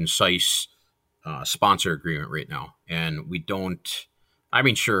clear and concise sponsor agreement right now. And we don't,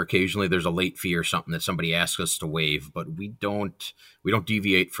 sure, occasionally there's a late fee or something that somebody asks us to waive, but we don't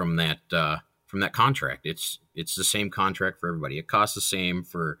deviate from that contract. It's the same contract for everybody. It costs the same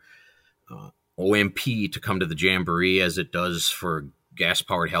for OMP to come to the Jamboree as it does for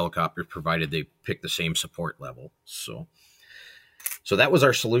gas-powered helicopters, provided they pick the same support level. So that was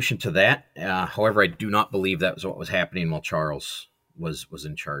our solution to that. However, I do not believe that was what was happening while Charles was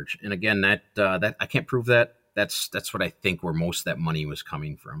in charge. And again, that I can't prove that. That's what I think where most of that money was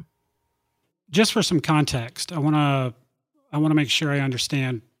coming from. Just for some context, I want to make sure I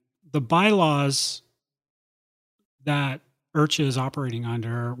understand the bylaws that IRCHA is operating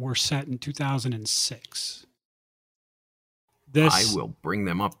under were set in 2006. I will bring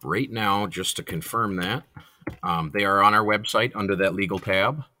them up right now just to confirm that. They are on our website under that legal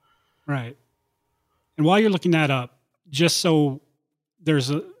tab. Right. And while you're looking that up, just so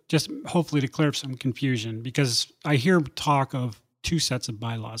just hopefully to clear up some confusion, because I hear talk of two sets of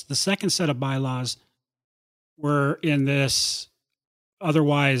bylaws. The second set of bylaws were in this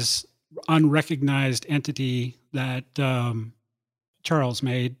otherwise unrecognized entity that Charles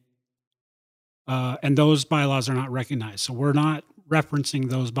made, and those bylaws are not recognized. So we're not referencing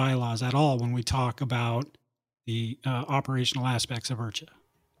those bylaws at all when we talk about the operational aspects of IRCHA.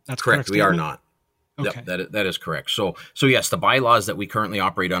 That's correct. We are not. Okay. Yep, that is correct. So yes, the bylaws that we currently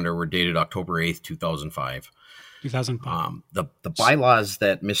operate under were dated October 8th, 2005. 2005. The bylaws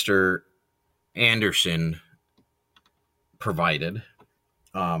that Mr. Anderson provided,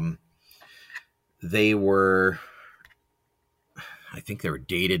 they were, I think they were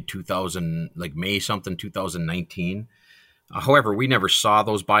dated 2000, like May something, 2019. However, we never saw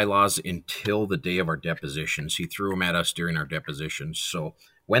those bylaws until the day of our depositions. He threw them at us during our depositions. So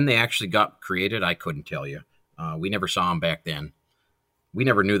when they actually got created, I couldn't tell you. We never saw them back then. We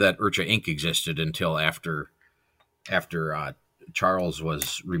never knew that IRCHA Inc. existed until after Charles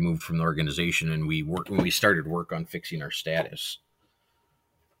was removed from the organization, and when we started work on fixing our status.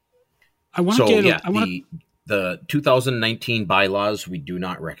 The 2019 bylaws, we do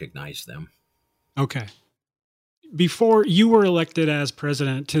not recognize them. Okay. Before you were elected as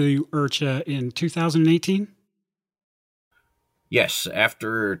president to IRCHA in 2018? Yes,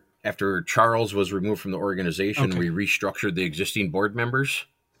 after Charles was removed from the organization, we restructured the existing board members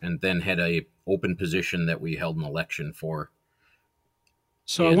and then had a open position that we held an election for.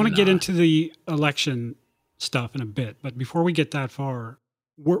 So I want to get into the election stuff in a bit, but before we get that far,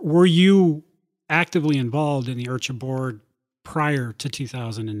 were you actively involved in the IRCHA board prior to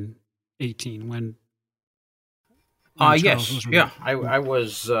 2018 when yes. Yeah, I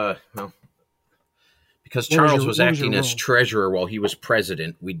was, because Charles was acting as treasurer while he was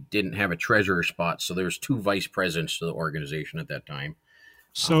president. We didn't have a treasurer spot, so there's two vice presidents to the organization at that time.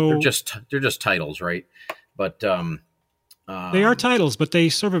 So they're just titles, right? But they are titles, but they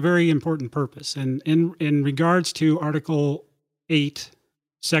serve a very important purpose. And in regards to Article 8,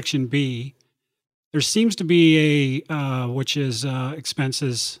 Section B, there seems to be which is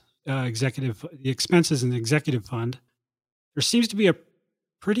expenses, the expenses in the executive fund. There seems to be a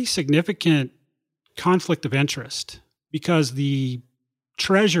pretty significant conflict of interest because the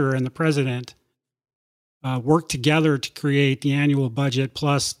treasurer and the president work together to create the annual budget,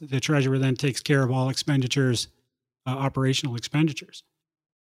 plus the treasurer then takes care of all expenditures, operational expenditures.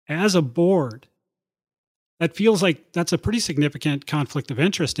 As a board, that feels like that's a pretty significant conflict of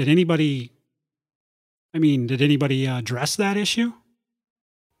interest. Did anybody address that issue?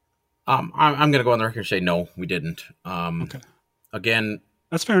 I'm going to go on the record and say no, we didn't. Okay. Again,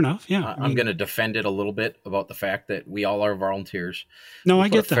 that's fair enough. Yeah, I'm going to defend it a little bit about the fact that we all are volunteers. No, I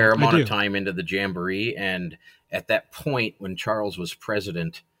get that. A fair amount of time into the Jamboree, and at that point, when Charles was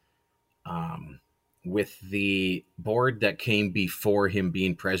president, with the board that came before him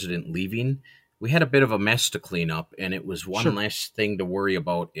being president leaving, we had a bit of a mess to clean up, and it was one less thing to worry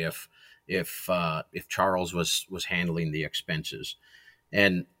about if Charles was handling the expenses.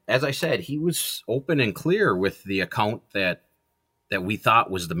 And as I said, he was open and clear with the account that we thought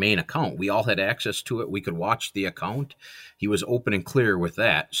was the main account. We all had access to it. We could watch the account. He was open and clear with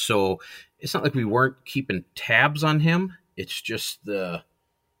that. So it's not like we weren't keeping tabs on him. It's just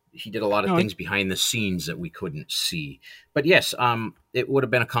he did a lot of things behind the scenes that we couldn't see. But yes, it would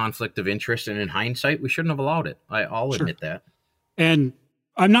have been a conflict of interest, and in hindsight, we shouldn't have allowed it. I'll admit that. And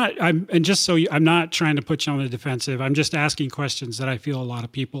And just so I'm not trying to put you on the defensive. I'm just asking questions that I feel a lot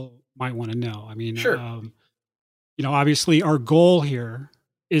of people might want to know. I mean, Sure. Obviously our goal here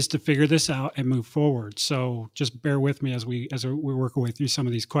is to figure this out and move forward. So just bear with me as we work our way through some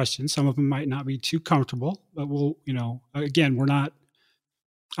of these questions. Some of them might not be too comfortable, but again,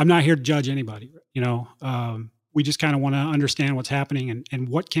 I'm not here to judge anybody. We just kind of want to understand what's happening and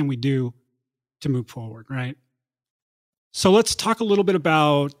what can we do to move forward, right? So let's talk a little bit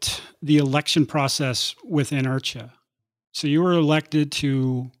about the election process within IRCHA. So you were elected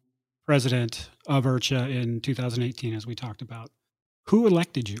to president of IRCHA in 2018, as we talked about. Who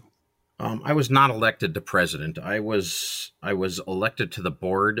elected you? I was not elected to president. I was elected to the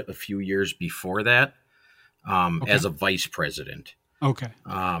board a few years before that as a vice president. Okay.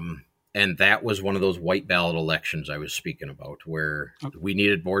 And that was one of those white ballot elections I was speaking about, where we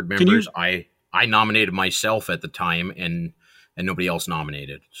needed board members. I nominated myself at the time, and nobody else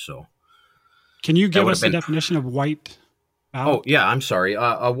nominated. So, can you give us a definition of white ballot? Oh yeah, I'm sorry.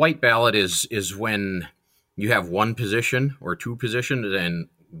 A white ballot is when you have one position or two positions, and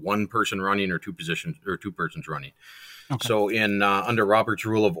one person running, or two persons running. Okay. So, in under Robert's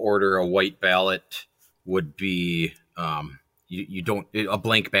Rule of Order, a white ballot would be a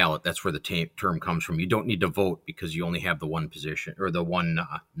blank ballot. That's where the term comes from. You don't need to vote because you only have the one position or the one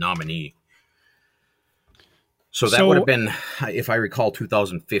nominee. So that would have been, if I recall,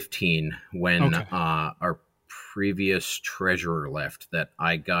 2015 when our previous treasurer left, that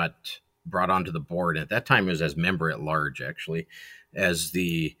I got brought onto the board. At that time, it was as member at large, actually, as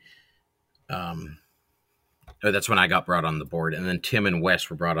the that's when I got brought on the board. And then Tim and Wes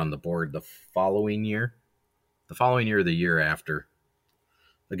were brought on the board the following year or the year after.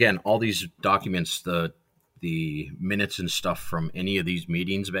 Again, all these documents, the minutes and stuff from any of these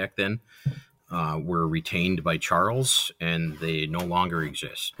meetings back then, were retained by Charles, and they no longer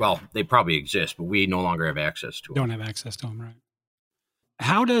exist. Well, they probably exist, but we no longer have access to them. Don't have access to them, right?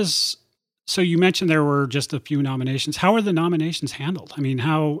 So you mentioned there were just a few nominations. How are the nominations handled? I mean,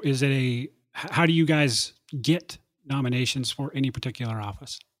 how do you guys get nominations for any particular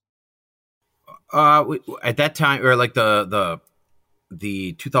office? At that time, or like the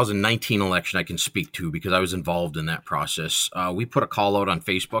 2019 election, I can speak to because I was involved in that process. We put a call out on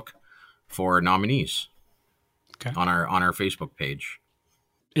Facebook for nominees on our Facebook page.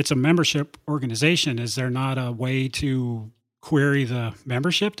 It's a membership organization. Is there not a way to query the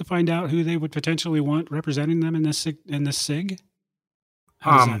membership to find out who they would potentially want representing them in this SIG?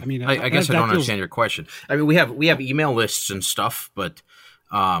 I mean, I guess I don't understand your question. I mean, we have email lists and stuff, but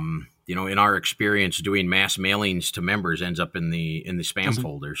in our experience, doing mass mailings to members ends up in the spam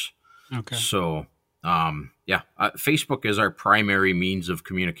folders. Okay. So, Facebook is our primary means of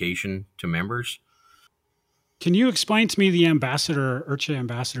communication to members. Can you explain to me the IRCHA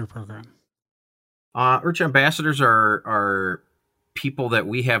Ambassador program? IRCHA Ambassadors are people that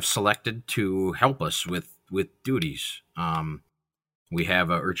we have selected to help us with duties. We have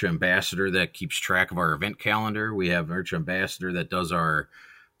an IRCHA Ambassador that keeps track of our event calendar. We have an IRCHA Ambassador that does our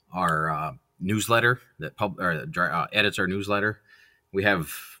newsletter, that edits our newsletter. We have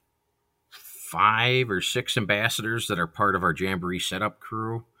 5 or 6 ambassadors that are part of our Jamboree setup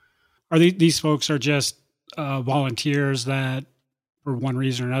crew. Are these folks are just volunteers that, for one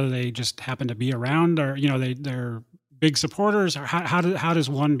reason or another, they just happen to be around, or they're big supporters? Or how does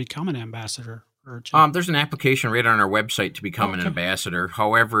one become an ambassador? There's an application right on our website to become an ambassador.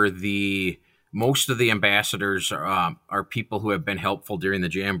 However, most of the ambassadors are people who have been helpful during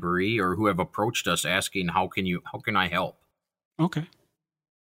the Jamboree or who have approached us asking, how can I help? Okay.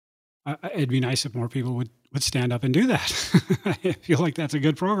 It'd be nice if more people would stand up and do that. I feel like that's a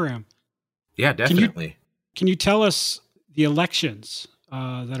good program. Yeah, definitely. Can you tell us the elections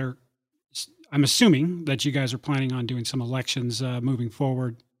that are, I'm assuming that you guys are planning on doing some elections moving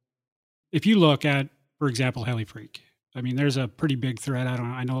forward. If you look at, for example, Heli Freak, I mean, there's a pretty big thread.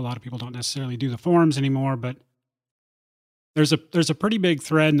 I know a lot of people don't necessarily do the forums anymore, but there's a pretty big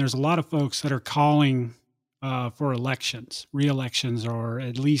thread, and there's a lot of folks that are calling for elections, re-elections, or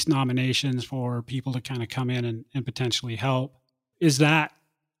at least nominations for people to kind of come in and potentially help. Is that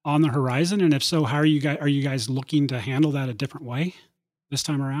on the horizon? And if so, how are you guys looking to handle that a different way this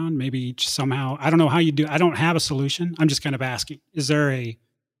time around? Maybe somehow, I don't know how you do. I don't have a solution. I'm just kind of asking. Is there a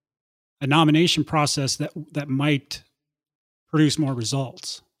nomination process that might produce more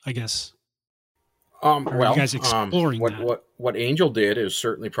results, I guess? Are you guys exploring that? What Angel did is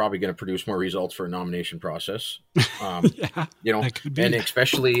certainly probably going to produce more results for a nomination process. That could be. And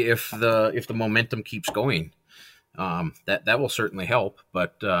especially if the momentum keeps going, that will certainly help.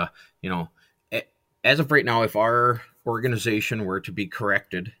 But as of right now, if our organization were to be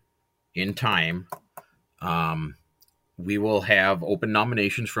corrected in time, we will have open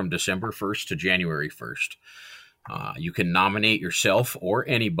nominations from December 1st to January 1st. You can nominate yourself or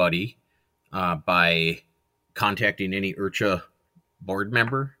anybody by contacting any IRCHA board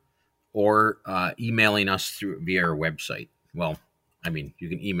member or emailing us via our website. Well, I mean, you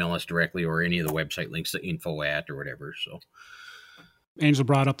can email us directly or any of the website links, the info at or whatever. So, Angel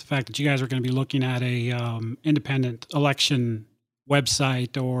brought up the fact that you guys are going to be looking at a independent election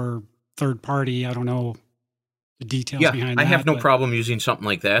website or third party. I don't know the details behind that. I have no problem using something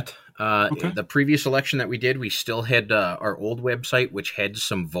like that. The previous election that we did, we still had our old website, which had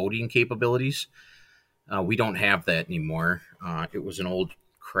some voting capabilities. We don't have that anymore. It was an old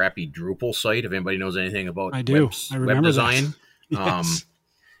crappy Drupal site. If anybody knows anything about I web design, yes.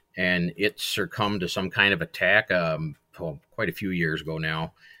 And it succumbed to some kind of attack quite a few years ago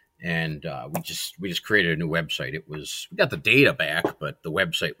now. And we just created a new website. We got the data back, but the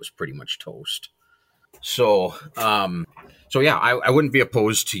website was pretty much toast. So yeah, I wouldn't be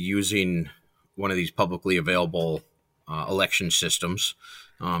opposed to using one of these publicly available election systems,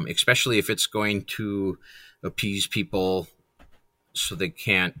 especially if it's going to appease people so they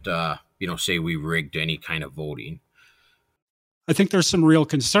can't, say we rigged any kind of voting. I think there's some real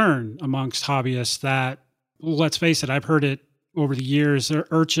concern amongst hobbyists that, let's face it, I've heard it over the years,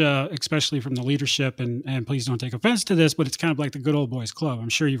 IRCHA, especially from the leadership, and please don't take offense to this, but it's kind of like the good old boys club. I'm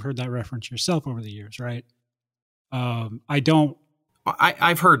sure you've heard that reference yourself over the years, right? I've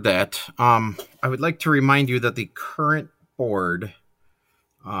heard that. I would like to remind you that the current board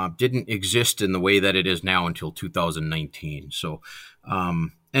didn't exist in the way that it is now until 2019. So,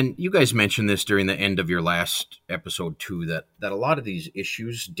 and you guys mentioned this during the end of your last episode too, that a lot of these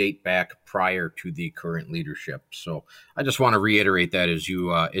issues date back prior to the current leadership. So I just want to reiterate that as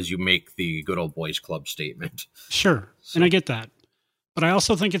you make the good old boys club statement. Sure. So. And I get that. But I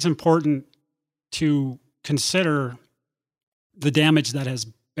also think it's important to consider the damage that has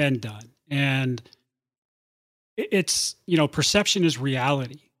been done. And it's, perception is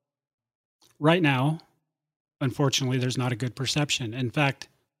reality. Right now, unfortunately, there's not a good perception. In fact,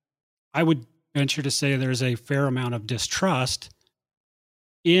 I would venture to say there's a fair amount of distrust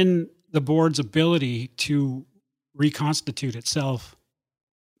in the board's ability to reconstitute itself.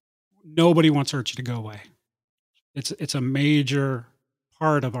 Nobody wants IRCHA to go away. It's a major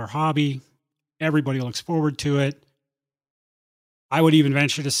part of our hobby. Everybody looks forward to it. I would even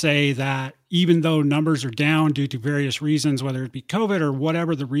venture to say that even though numbers are down due to various reasons, whether it be COVID or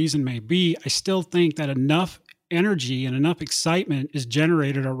whatever the reason may be, I still think that enough energy and enough excitement is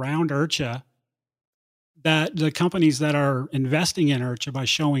generated around IRCHA that the companies that are investing in IRCHA by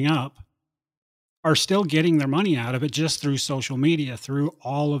showing up are still getting their money out of it just through social media, through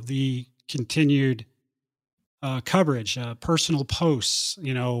all of the continued coverage, personal posts.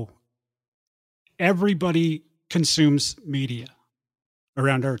 Everybody consumes media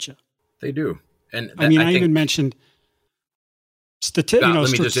around IRCHA. They do. And I even mentioned statistics.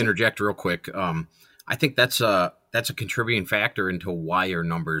 Let me just interject real quick. I think that's a contributing factor into why our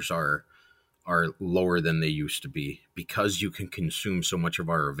numbers are lower than they used to be, because you can consume so much of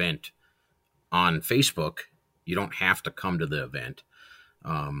our event on Facebook. You don't have to come to the event.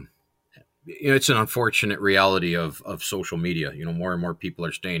 It's an unfortunate reality of social media. More and more people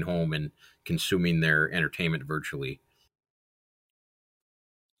are staying home and consuming their entertainment virtually.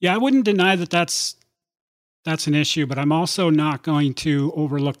 Yeah, I wouldn't deny that that's an issue, but I'm also not going to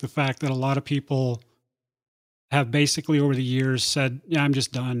overlook the fact that a lot of people have basically over the years said, yeah, I'm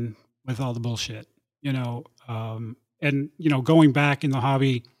just done with all the bullshit, going back in the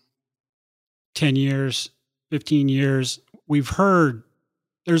hobby 10 years, 15 years, we've heard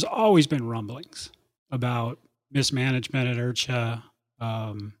there's always been rumblings about mismanagement at IRCHA,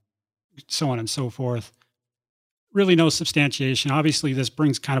 so on and so forth. Really no substantiation. Obviously, this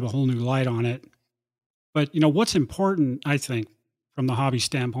brings kind of a whole new light on it. But, what's important, I think, from the hobby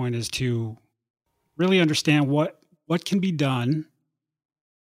standpoint is to really understand what can be done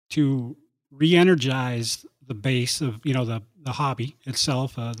to re-energize the base of, the hobby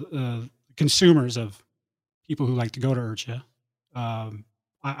itself, the consumers of people who like to go to IRCHA.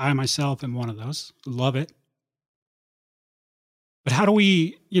 I myself am one of those. Love it. But how do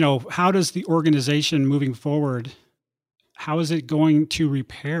we, how does the organization moving forward, how is it going to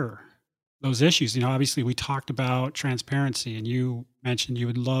repair those issues? Obviously we talked about transparency, and you mentioned you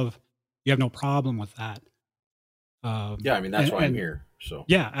have no problem with that. Yeah, that's why I'm here. So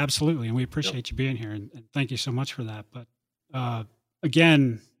yeah, absolutely. And we appreciate you being here, and thank you so much for that. But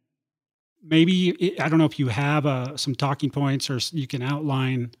again, maybe, I don't know if you have some talking points or you can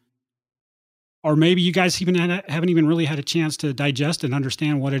outline or maybe you guys haven't even really had a chance to digest and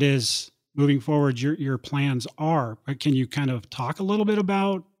understand what it is moving forward your plans are. But can you kind of talk a little bit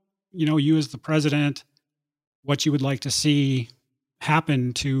about, you as the president, what you would like to see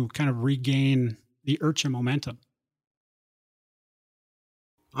happen to kind of regain the IRCHA momentum?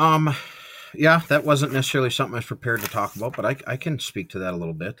 Yeah, that wasn't necessarily something I was prepared to talk about, but I can speak to that a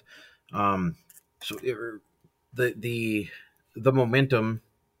little bit. The momentum,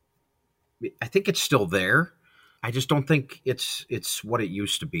 I think it's still there. I just don't think it's what it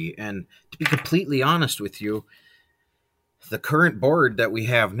used to be. And to be completely honest with you, the current board that we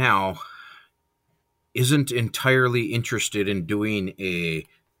have now isn't entirely interested in doing a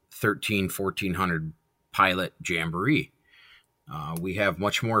 1,400 pilot jamboree. We have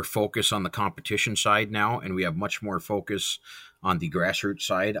much more focus on the competition side now, and we have much more focus on the grassroots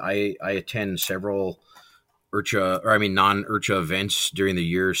side. I attend several non-IRCHA events during the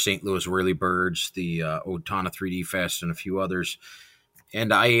year, St. Louis Whirlybirds, the Otana 3D Fest, and a few others.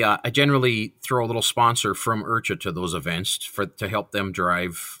 And I generally throw a little sponsor from IRCHA to those events to help them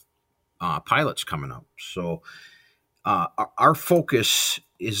drive pilots coming up. So our focus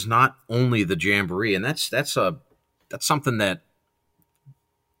is not only the jamboree, and that's something that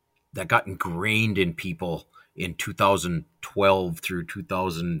got ingrained in people in 2012 through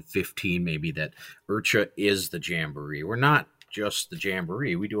 2015, maybe, that IRCHA is the jamboree. We're not just the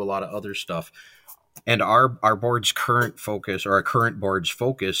jamboree. We do a lot of other stuff. And our board's current focus, or our current board's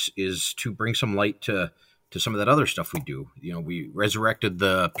focus, is to bring some light to some of that other stuff we do. We resurrected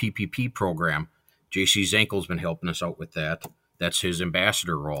the PPP program. JC Zankel's been helping us out with that. That's his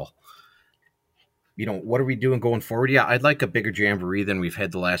ambassador role. What are we doing going forward? Yeah, I'd like a bigger jamboree than we've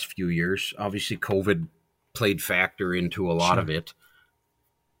had the last few years. Obviously, COVID played factor into a lot of it.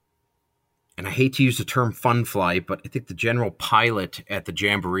 And I hate to use the term fun fly, but I think the general pilot at the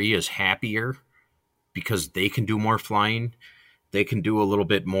jamboree is happier because they can do more flying. They can do a little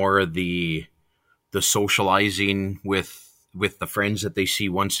bit more of the socializing with the friends that they see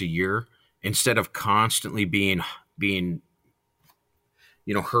once a year, instead of constantly being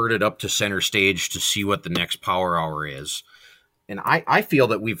herded up to center stage to see what the next power hour is. And I feel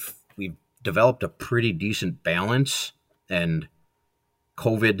that we've developed a pretty decent balance, and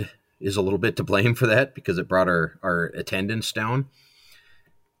COVID is a little bit to blame for that because it brought our attendance down.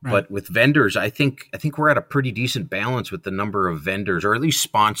 Right. But with vendors, I think we're at a pretty decent balance with the number of vendors, or at least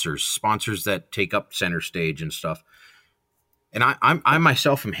sponsors that take up center stage and stuff. And I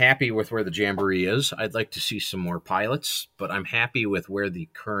myself am happy with where the jamboree is. I'd like to see some more pilots, but I'm happy with where the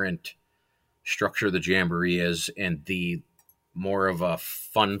current structure of the jamboree is, and the more of a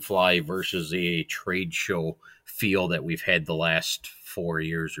fun fly versus a trade show feel that we've had the last 4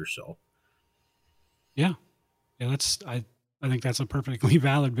 years or so. Yeah. I think that's a perfectly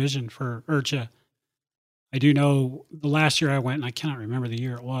valid vision for IRCHA. I do know the last year I went, and I cannot remember the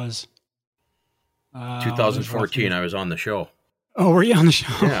year it was. 2014, I was on the show. Oh, were you on the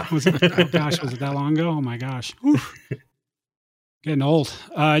show? Yeah. Was it that long ago? Oh my gosh. Oof. Getting old.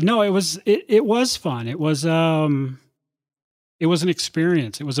 No, it was fun. It was an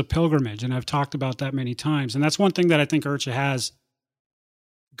experience. It was a pilgrimage. And I've talked about that many times. And that's one thing that I think IRCHA has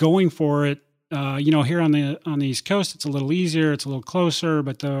going for it. Here on the East Coast, it's a little easier. It's a little closer,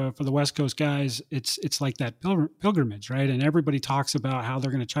 but for the West Coast guys, it's like that pilgrimage, right? And everybody talks about how they're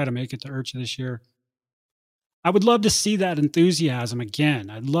going to try to make it to IRCHA this year. I would love to see that enthusiasm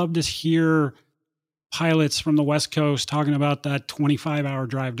again. I'd love to hear pilots from the West Coast talking about that 25-hour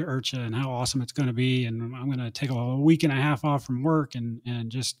drive to IRCHA and how awesome it's going to be. And I'm going to take a week and a half off from work and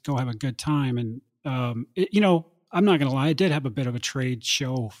just go have a good time. And, I'm not going to lie, it did have a bit of a trade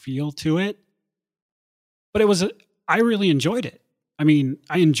show feel to it. But I really enjoyed it. I mean,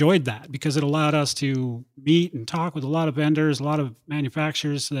 I enjoyed that because it allowed us to meet and talk with a lot of vendors, a lot of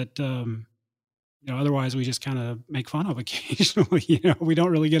manufacturers that, otherwise we just kind of make fun of occasionally. We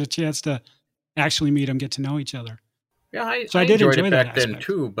don't really get a chance to actually meet them, get to know each other. Yeah, I did enjoyed enjoy it that back then aspect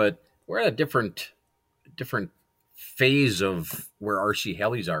too, but we're at a different phase of where RC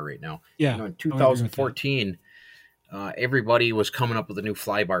helis are right now. Yeah. In 2014, everybody was coming up with a new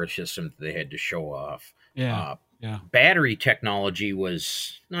flybar system that they had to show off. Yeah. Battery technology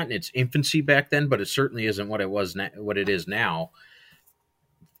was not in its infancy back then, but it certainly isn't what it is now.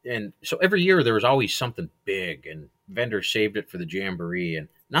 And so every year there was always something big, and vendors saved it for the jamboree. And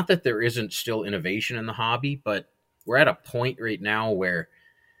not that there isn't still innovation in the hobby, but we're at a point right now where,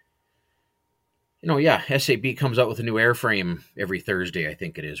 SAB comes out with a new airframe every Thursday, I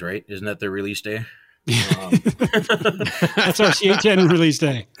think it is, right? Isn't that their release day? That's RCHN release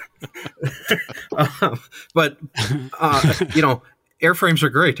day. But airframes are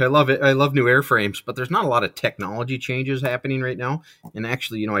great. I love it. I love new airframes, but there's not a lot of technology changes happening right now. And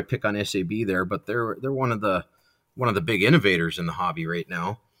actually, I pick on SAB there, but they're one of the big innovators in the hobby right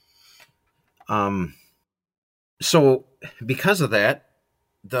now. So because of that,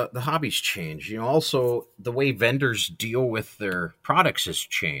 the hobby's changed. Also the way vendors deal with their products has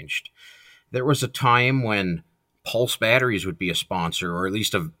changed. There was a time when Pulse Batteries would be a sponsor, or at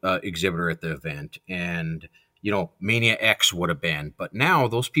least a exhibitor at the event, and Mania X would have been. But now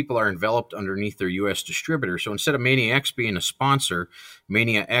those people are enveloped underneath their U.S. distributor. So instead of Mania X being a sponsor,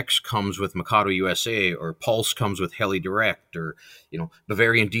 Mania X comes with Mikado USA, or Pulse comes with Heli Direct, or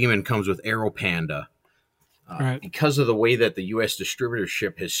Bavarian Demon comes with Aero Panda. Right. Because of the way that the U.S.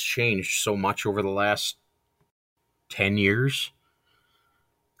 distributorship has changed so much over the last 10 years,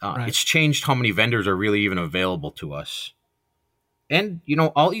 Right. It's changed how many vendors are really even available to us. And,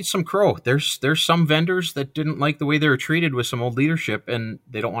 I'll eat some crow. There's some vendors that didn't like the way they were treated with some old leadership, and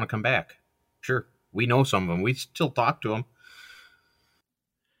they don't want to come back. Sure, we know some of them. We still talk to them.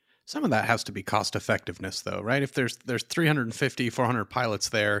 Some of that has to be cost effectiveness, though, right? If there's 350, 400 pilots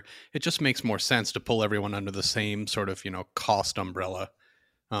there, it just makes more sense to pull everyone under the same sort of, cost umbrella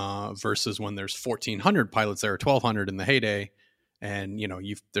versus when there's 1,400 pilots there, or 1,200 in the heyday, and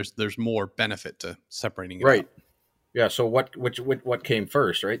there's more benefit to separating it right. out. Yeah. So what came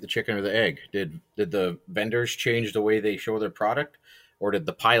first, right? The chicken or the egg? Did the vendors change the way they show their product, or did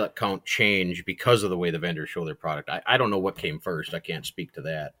the pilot count change because of the way the vendors show their product? I don't know what came first. I can't speak to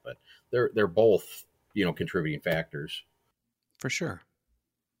that, but they're both, contributing factors. For sure.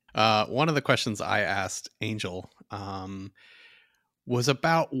 One of the questions I asked Angel was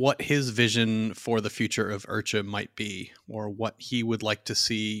about what his vision for the future of IRCHA might be, or what he would like to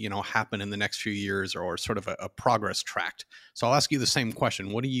see, happen in the next few years, or sort of a progress tract. So I'll ask you the same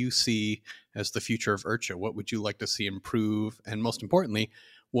question. What do you see as the future of IRCHA? What would you like to see improve? And most importantly,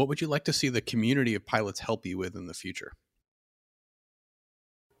 what would you like to see the community of pilots help you with in the future?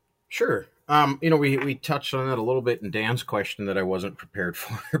 Sure. We touched on that a little bit in Dan's question that I wasn't prepared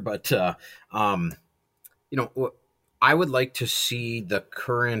for, but, I would like to see the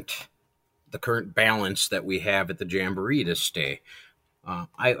current balance that we have at the Jamboree to stay.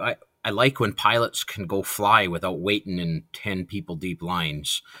 I like when pilots can go fly without waiting in 10 people deep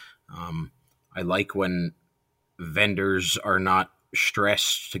lines. I like when vendors are not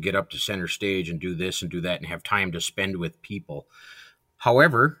stressed to get up to center stage and do this and do that and have time to spend with people.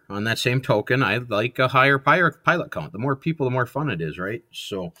 However, on that same token, I like a higher pilot count. The more people, the more fun it is, right?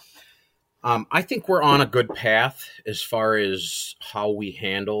 So I think we're on a good path as far as how we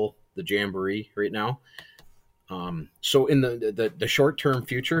handle the Jamboree right now. So in the short-term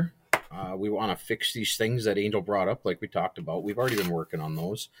future, we want to fix these things that Angel brought up, like we talked about. We've already been working on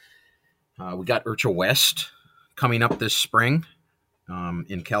those. We got IRCHA West coming up this spring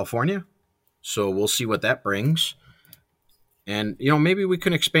in California. So we'll see what that brings. And, maybe we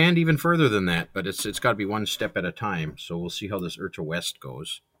can expand even further than that, but it's got to be one step at a time. So we'll see how this IRCHA West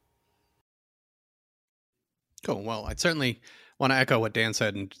goes. Cool. Well, I'd certainly want to echo what Dan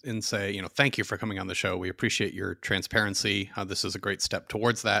said and say, thank you for coming on the show. We appreciate your transparency. This is a great step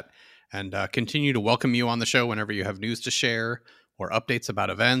towards that, and continue to welcome you on the show whenever you have news to share or updates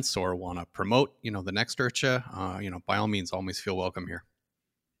about events or want to promote, the next IRCHA. By all means, always feel welcome here.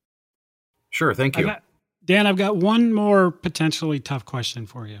 Sure. Thank you. Dan, I've got one more potentially tough question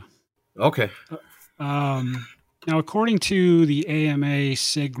for you. Okay. Now, according to the AMA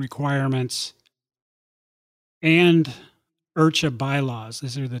SIG requirements and IRCHA bylaws,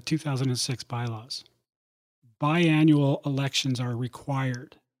 these are the 2006 bylaws, biannual elections are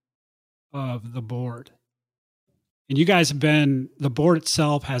required of the board. And you guys the board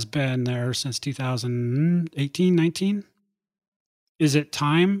itself has been there since 2018, 19. Is it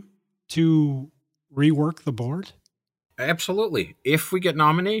time to rework the board? Absolutely. If we get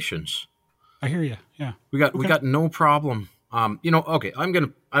nominations. I hear you. Yeah. We got no problem. Okay, I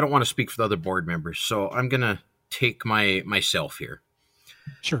don't want to speak for the other board members, so I'm going to take myself here.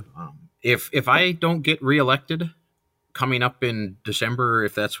 Sure. If I don't get reelected coming up in December,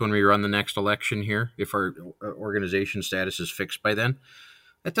 if that's when we run the next election here, if our organization status is fixed by then,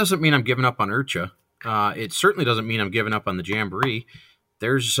 that doesn't mean I'm giving up on IRCHA. It certainly doesn't mean I'm giving up on the Jamboree.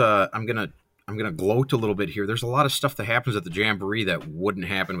 I'm gonna gloat a little bit here. There's a lot of stuff that happens at the Jamboree that wouldn't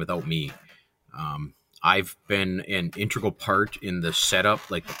happen without me. I've been an integral part in the setup,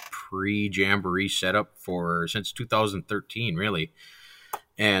 like the pre-Jamboree setup since 2013, really.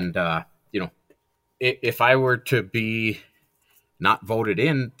 And if I were to be not voted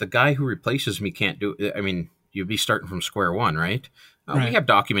in, the guy who replaces me can't do it. I mean, you'd be starting from square one, right? Right. We have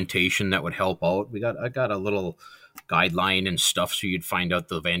documentation that would help out. I got a little guideline and stuff, so you'd find out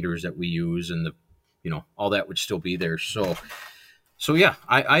the vendors that we use, and the, all that would still be there. So yeah,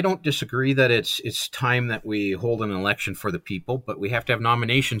 I don't disagree that it's time that we hold an election for the people, but we have to have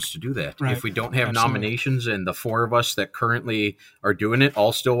nominations to do that. Right. If we don't have Absolutely. nominations and the four of us that currently are doing it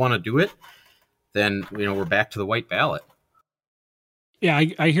all still want to do it, then we're back to the white ballot. Yeah,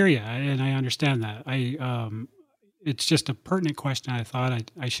 I hear you, and I understand that. It's just a pertinent question I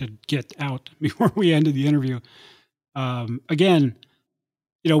thought I should get out before we ended the interview. Again,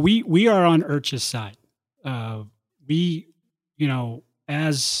 we are on IRCH's side.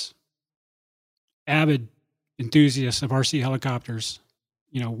 As avid enthusiasts of RC helicopters,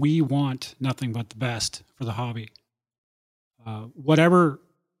 we want nothing but the best for the hobby. Whatever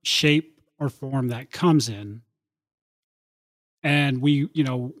shape or form that comes in, and we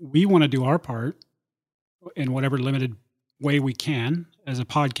want to do our part in whatever limited way we can as a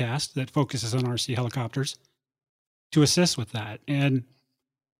podcast that focuses on RC helicopters to assist with that. And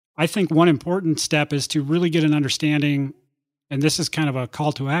I think one important step is to really get an understanding, and this is kind of a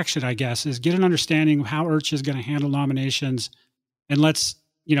call to action, I guess, is get an understanding of how IRCH is going to handle nominations. And let's,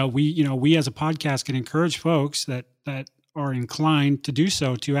 we as a podcast can encourage folks that are inclined to do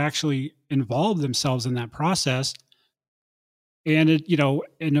so to actually involve themselves in that process, and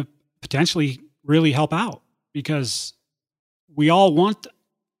potentially really help out, because we all want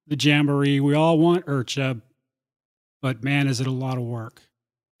the Jamboree, we all want IRCHA, but man, is it a lot of work.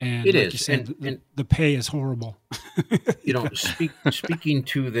 And it like is, you said, and the pay is horrible. Speaking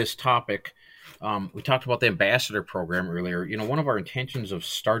to this topic, we talked about the ambassador program earlier. One of our intentions of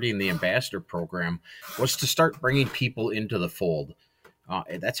starting the ambassador program was to start bringing people into the fold.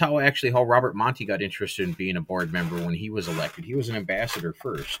 That's how Robert Monty got interested in being a board member when he was elected. He was an ambassador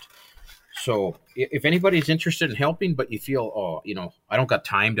first. So if anybody's interested in helping, but you feel, I don't got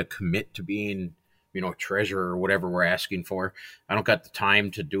time to commit to being, treasurer or whatever we're asking for. I don't got the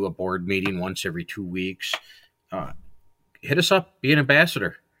time to do a board meeting once every 2 weeks. Hit us up, be an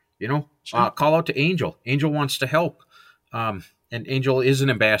ambassador, Sure. Call out to Angel. Angel wants to help. And Angel is an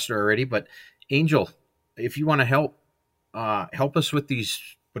ambassador already, but Angel, if you want to help us with these,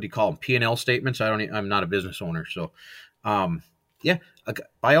 what do you call them? P&L statements. I'm not a business owner. So, yeah,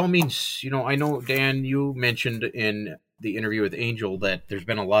 by all means, I know, Dan, you mentioned in the interview with Angel that there's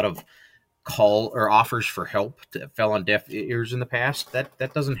been a lot of call or offers for help that fell on deaf ears in the past.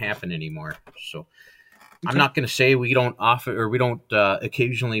 That doesn't happen anymore. So okay. I'm not going to say we don't offer, or we don't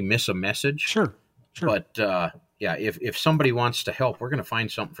occasionally miss a message. Sure. But yeah, if somebody wants to help, we're going to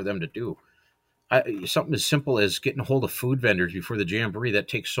find something for them to do. Something as simple as getting a hold of food vendors before the Jamboree, that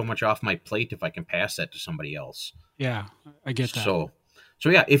takes so much off my plate if I can pass that to somebody else. Yeah, I get that. So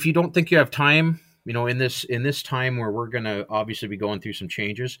yeah, if you don't think you have time, in this time where we're going to obviously be going through some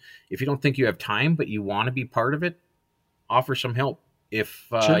changes, if you don't think you have time, but you want to be part of it, offer some help. If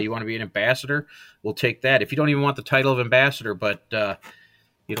Sure. you want to be an ambassador, we'll take that. If you don't even want the title of ambassador, but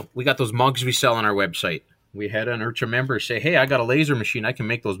we got those mugs we sell on our website. We had an IRCHA member say, hey, I got a laser machine. I can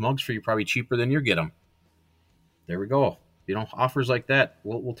make those mugs for you probably cheaper than you get them. There we go. Offers like that,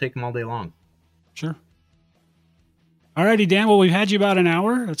 we'll take them all day long. Sure. All righty, Dan. Well, we've had you about an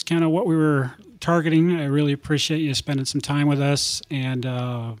hour. That's kind of what we were targeting. I really appreciate you spending some time with us. And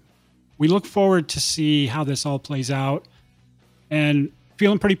we look forward to see how this all plays out, and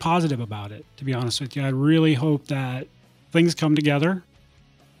feeling pretty positive about it, to be honest with you. I really hope that things come together.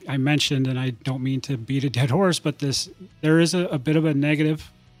 I mentioned, and I don't mean to beat a dead horse, but there is a bit of a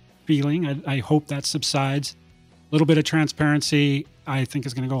negative feeling. I hope that subsides. A little bit of transparency, I think,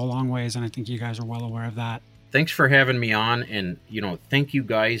 is going to go a long ways, and I think you guys are well aware of that. Thanks for having me on, and thank you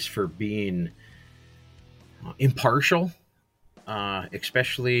guys for being impartial,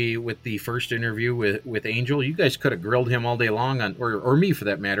 especially with the first interview with Angel. You guys could have grilled him all day long on, or me for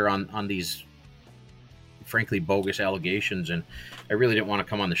that matter, on these frankly bogus allegations, and I really didn't want to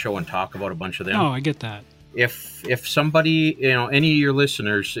come on the show and talk about a bunch of them. No, I get that. If somebody, any of your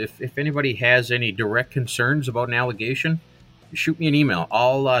listeners, if anybody has any direct concerns about an allegation, shoot me an email.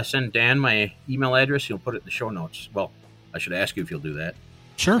 I'll send Dan my email address. He'll put it in the show notes. Well, I should ask you if you'll do that.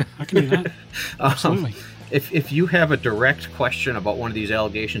 Sure, I can do that. Absolutely. If you have a direct question about one of these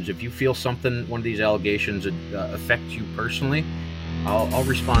allegations, if you feel one of these allegations affects you personally, I'll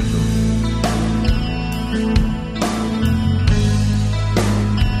respond to them.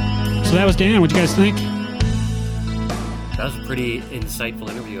 So that was Dan. What do you guys think? That was a pretty insightful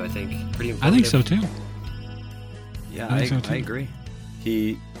interview, I think. Pretty informative. I think so too. Yeah, I think so, too. I agree.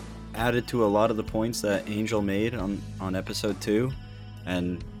 He added to a lot of the points that Angel made on episode 2,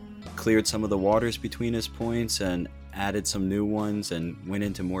 and cleared some of the waters between his points and added some new ones and went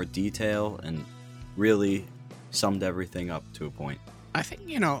into more detail and really summed everything up to a point. I think,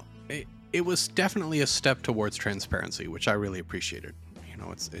 it was definitely a step towards transparency, which I really appreciated.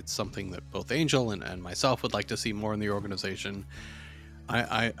 It's something that both Angel and myself would like to see more in the organization.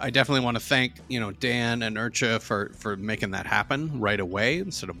 I definitely want to thank, Dan and Urcha for making that happen right away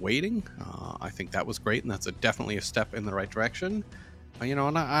instead of waiting. I think that was great, and that's definitely a step in the right direction.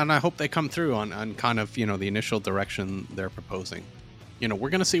 And I hope they come through on kind of, the initial direction they're proposing. We're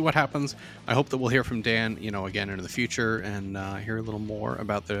going to see what happens. I hope that we'll hear from Dan, again in the future and hear a little more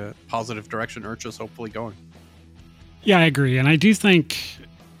about the positive direction Urcha's hopefully going. Yeah, I agree. And I do think,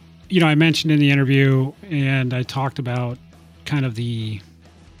 I mentioned in the interview and I talked about kind of the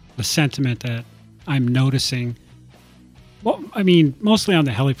sentiment that I'm noticing. Well, I mean, mostly on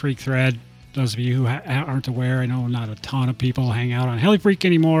the HeliFreak thread. Those of you who aren't aware, I know not a ton of people hang out on HeliFreak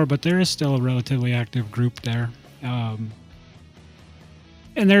anymore, but there is still a relatively active group there. And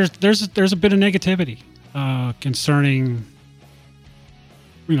there's a bit of negativity concerning,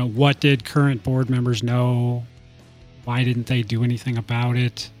 what did current board members know? Why didn't they do anything about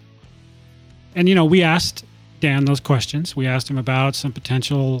it? And, we asked Dan those questions. We asked him about some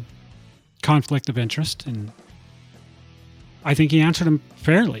potential conflict of interest, and I think he answered them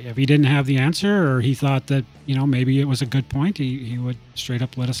fairly. If he didn't have the answer or he thought that, maybe it was a good point, he would straight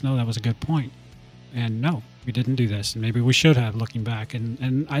up let us know that was a good point. And no, we didn't do this. And maybe we should have, looking back.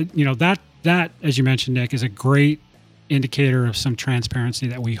 And I, that, as you mentioned, Nick, is a great indicator of some transparency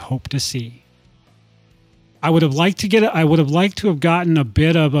that we hope to see. I would have liked to have gotten a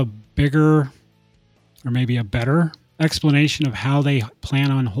bit of a bigger or maybe a better explanation of how they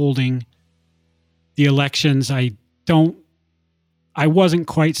plan on holding the elections. I wasn't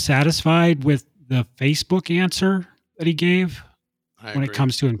quite satisfied with the Facebook answer that he gave when it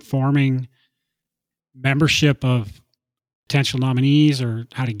comes to informing membership of potential nominees or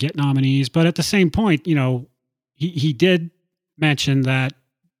how to get nominees. But at the same point, he did mention that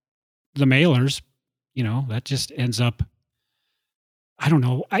the mailers, that just ends up, I don't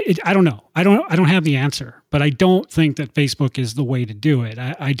know. I don't know. I don't have the answer, but I don't think that Facebook is the way to do it.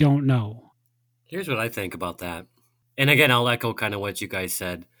 I don't know. Here's what I think about that. And again, I'll echo kind of what you guys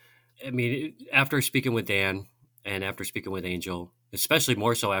said. I mean, after speaking with Dan and after speaking with Angel, especially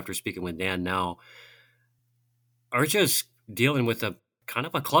more so after speaking with Dan now, Archa's dealing with a kind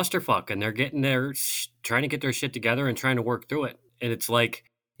of a clusterfuck, and they're trying to get their shit together and trying to work through it. And it's like,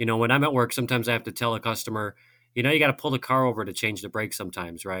 when I'm at work, sometimes I have to tell a customer, you got to pull the car over to change the brakes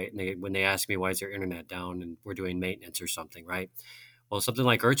sometimes, right? And when they ask me, why is their internet down and we're doing maintenance or something, right? Well, something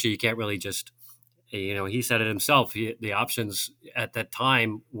like Urcha, you can't really just, he said it himself. The options at that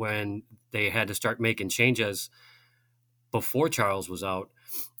time when they had to start making changes before Charles was out,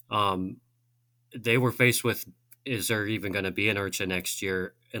 they were faced with, is there even going to be an Urcha next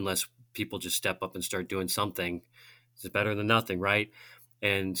year unless people just step up and start doing something? It's better than nothing, right?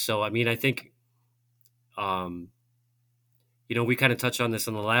 And so, I mean, I think, we kind of touched on this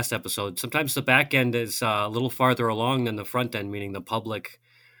in the last episode. Sometimes the back end is a little farther along than the front end, meaning the public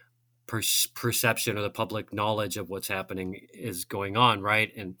perception or the public knowledge of what's happening is going on,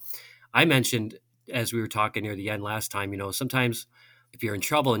 right? And I mentioned, as we were talking near the end last time, sometimes if you're in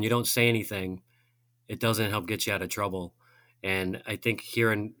trouble and you don't say anything, it doesn't help get you out of trouble. And I think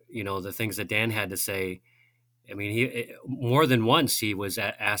hearing, the things that Dan had to say, I mean, he more than once he was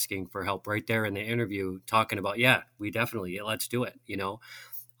asking for help right there in the interview, talking about, let's do it,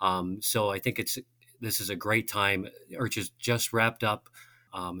 So I think this is a great time. Urcha's just wrapped up.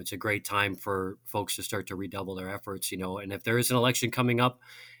 It's a great time for folks to start to redouble their efforts, and if there is an election coming up,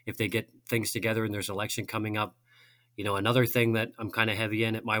 if they get things together and there's an election coming up, another thing that I'm kind of heavy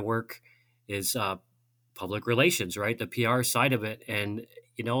in at my work is public relations, right? The PR side of it. And,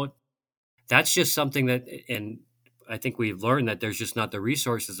 that's just something that, and I think we've learned that there's just not the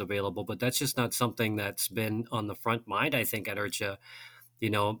resources available, but that's just not something that's been on the front mind, I think, at Urcha.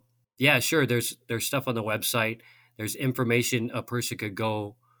 Yeah, sure, there's stuff on the website. There's information a person could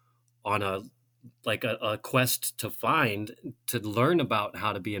go on a quest to find, to learn about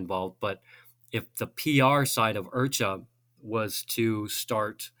how to be involved. But if the PR side of Urcha was to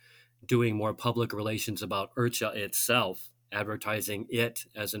start doing more public relations about Urcha itself, advertising it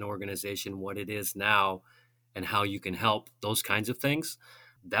as an organization, what it is now, and how you can help, those kinds of things,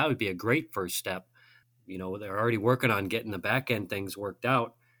 that would be a great first step. They're already working on getting the back end things worked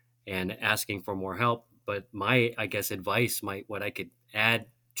out and asking for more help. But my, I guess, advice, what I could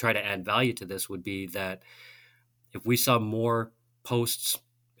try to add value to this would be that if we saw more posts,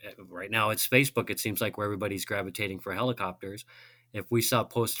 right now it's Facebook, it seems like, where everybody's gravitating for helicopters. if we saw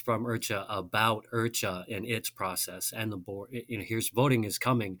posts from IRCHA about IRCHA and its process and the board, here's voting is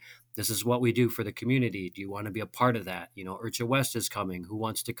coming. This is what we do for the community. Do you want to be a part of that? IRCHA West is coming. Who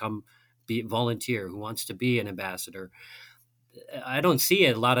wants to come be volunteer? Who wants to be an ambassador? I don't see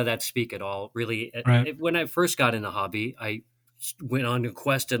a lot of that speak at all, really. Right. When I first got in the hobby, I went on a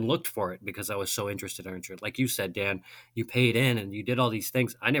quest and looked for it because I was so interested in IRCHA. Like you said, Dan, you paid in and you did all these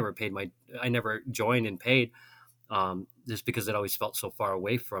things. I never joined and paid. Just because it always felt so far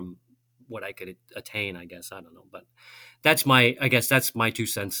away from what I could attain, I guess. I don't know. But that's my 2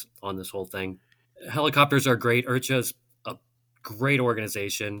 cents on this whole thing. Helicopters are great. IRCHA's a great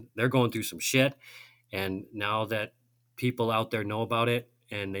organization. They're going through some shit. And now that people out there know about it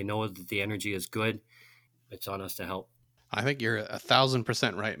and they know that the energy is good, it's on us to help. I think you're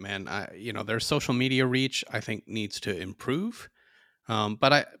 1,000% right, man. Their social media reach, I think, needs to improve.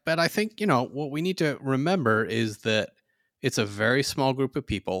 But I think, what we need to remember is that it's a very small group of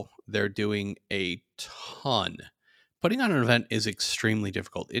people. They're doing a ton. Putting on an event is extremely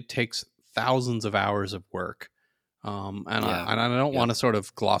difficult. It takes thousands of hours of work. I don't want to sort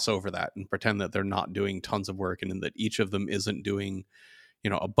of gloss over that and pretend that they're not doing tons of work and that each of them isn't doing,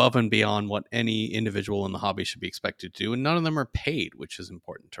 above and beyond what any individual in the hobby should be expected to do. And none of them are paid, which is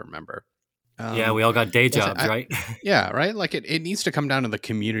important to remember. We all got day jobs, right? Yeah, right. Like it needs to come down to the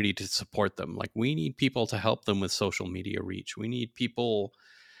community to support them. Like we need people to help them with social media reach. We need people,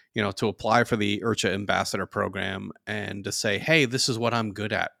 to apply for the IRCHA Ambassador Program and to say, hey, this is what I'm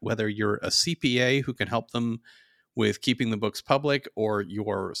good at. Whether you're a CPA who can help them with keeping the books public, or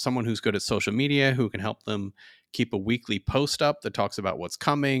you're someone who's good at social media who can help them keep a weekly post up that talks about what's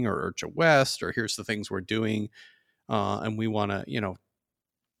coming, or IRCHA West, or here's the things we're doing. And we want to,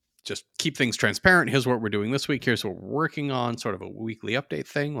 just keep things transparent. Here's what we're doing this week. Here's what we're working on, sort of a weekly update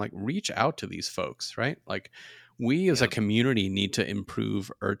thing. Like reach out to these folks, right? Like we as a community need to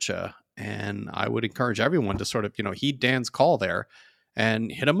improve IRCHA. And I would encourage everyone to sort of, heed Dan's call there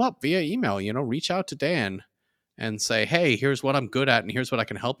and hit him up via email, reach out to Dan and say, hey, here's what I'm good at. And here's what I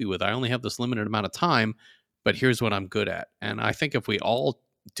can help you with. I only have this limited amount of time, but here's what I'm good at. And I think if we all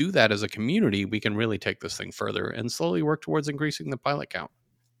do that as a community, we can really take this thing further and slowly work towards increasing the pilot count.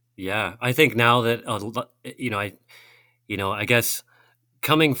 Yeah, I think now that I guess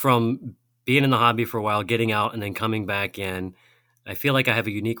coming from being in the hobby for a while, getting out, and then coming back in, I feel like I have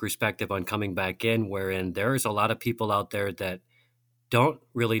a unique perspective on coming back in, wherein there's a lot of people out there that don't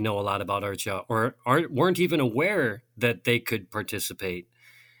really know a lot about IRCHA or weren't even aware that they could participate.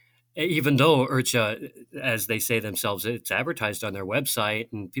 Even though IRCHA, as they say themselves, it's advertised on their website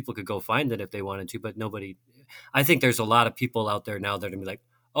and people could go find it if they wanted to, but nobody. I think there's a lot of people out there now that are going to be like,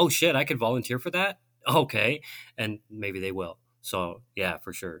 oh shit, I could volunteer for that? Okay. And maybe they will. So yeah,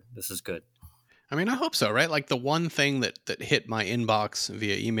 for sure. This is good. I mean, I hope so, right? Like the one thing that hit my inbox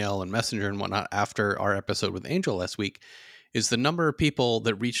via email and messenger and whatnot after our episode with Angel last week is the number of people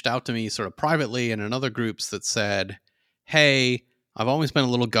that reached out to me sort of privately and in other groups that said, hey, I've always been a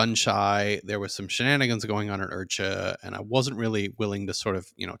little gun shy. There was some shenanigans going on at IRCHA and I wasn't really willing to sort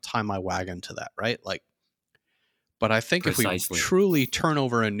of, tie my wagon to that, right? Like, but I think Precisely. If we truly turn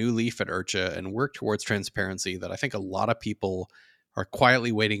over a new leaf at IRCHA and work towards transparency, that I think a lot of people are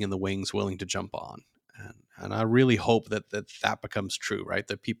quietly waiting in the wings, willing to jump on. And I really hope that becomes true, right?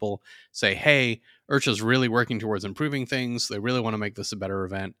 That people say, hey, IRCHA's really working towards improving things. They really want to make this a better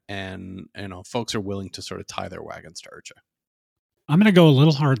event. And, folks are willing to sort of tie their wagons to IRCHA. I'm going to go a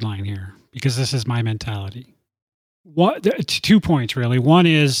little hardline here because this is my mentality. 2 points, really. One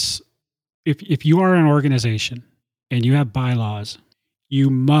is if you are an organization and you have bylaws, you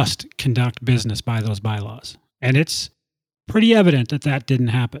must conduct business by those bylaws. And it's pretty evident that didn't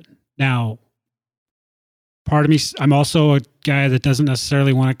happen. Now, part of me, I'm also a guy that doesn't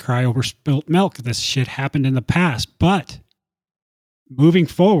necessarily want to cry over spilt milk. This shit happened in the past. But moving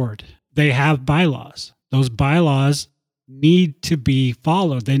forward, they have bylaws. Those bylaws need to be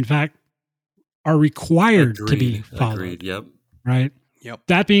followed. They, in fact, are required to be followed. Agreed. Yep. Right? Yep.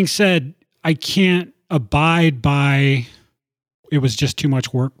 That being said, I can't abide by it was just too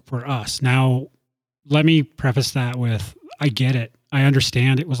much work for us. Now, let me preface that with, I get it. I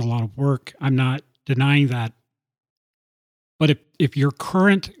understand it was a lot of work. I'm not denying that. But if your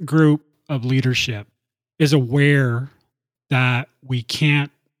current group of leadership is aware that we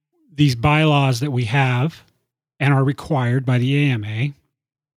can't, these bylaws that we have and are required by the AMA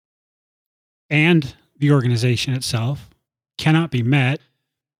and the organization itself cannot be met,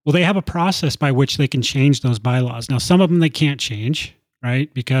 well, they have a process by which they can change those bylaws. Now, some of them they can't change,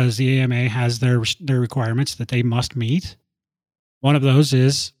 right? Because the AMA has their requirements that they must meet. One of those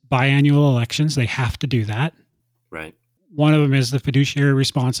is biannual elections. They have to do that. Right. One of them is the fiduciary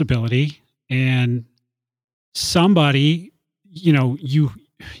responsibility, and somebody,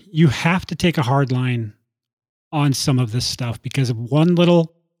 you have to take a hard line on some of this stuff, because if one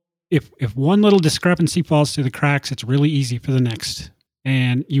little discrepancy falls through the cracks, it's really easy for the next,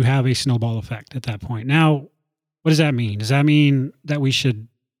 and you have a snowball effect at that point. Now, what does that mean? Does that mean that we should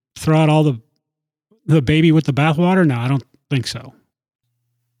throw out all the baby with the bathwater? No, I don't think so.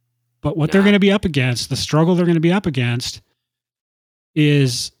 But what they're going to be up against, the struggle they're going to be up against,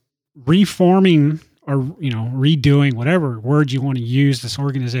 is reforming or, redoing, whatever word you want to use, this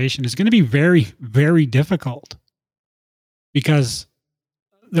organization is going to be very, very difficult, because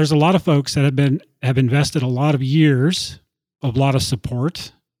there's a lot of folks that have invested a lot of years, a lot of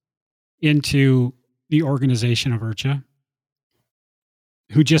support into the organization of IRCHA,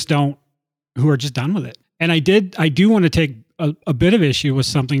 who are just done with it. And I do want to take a bit of issue with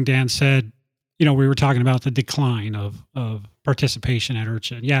something Dan said. We were talking about the decline of participation at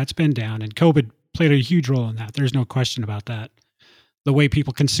IRCHA. Yeah, it's been down, and COVID played a huge role in that. There's no question about that. The way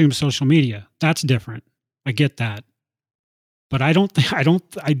people consume social media, that's different. I get that. But I don't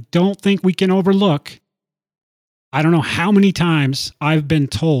think we can overlook. I don't know how many times I've been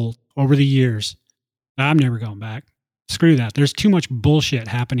told over the years, I'm never going back. Screw that. There's too much bullshit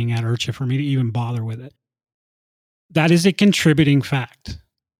happening at IRCHA for me to even bother with it. That is a contributing fact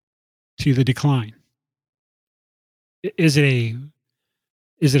to the decline. Is it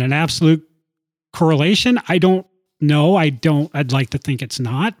an absolute correlation? I don't know. I'd like to think it's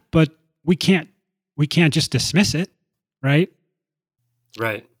not, but we can't just dismiss it, right?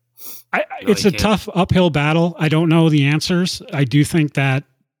 Right. It's a tough uphill battle. I don't know the answers. I do think that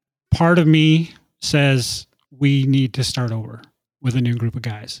part of me says we need to start over with a new group of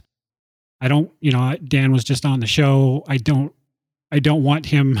guys. Dan was just on the show. I don't want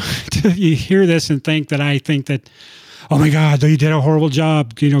him to hear this and think that I think that, oh my God, they did a horrible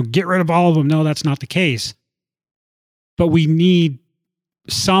job. Get rid of all of them. No, that's not the case. But we need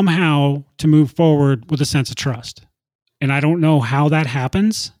somehow to move forward with a sense of trust. And I don't know how that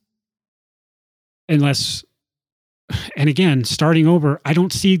happens unless, and again, starting over, I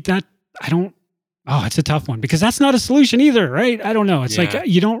don't see that. It's a tough one, because that's not a solution either, right? I don't know. It's like,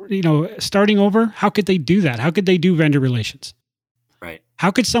 starting over, how could they do that? How could they do vendor relations? Right. How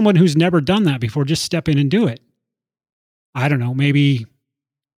could someone who's never done that before just step in and do it? I don't know. Maybe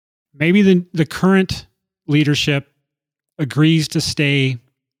the current leadership agrees to stay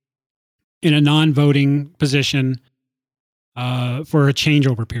in a non-voting position for a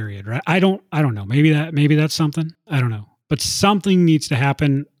changeover period, right? I don't know. Maybe that's something. I don't know. But something needs to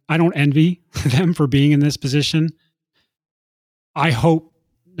happen. I don't envy them for being in this position. I hope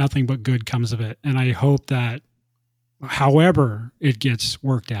nothing but good comes of it. And I hope that however it gets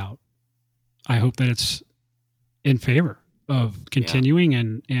worked out, I hope that it's in favor of continuing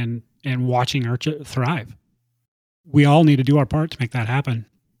and watching IRCHA thrive. We all need to do our part to make that happen.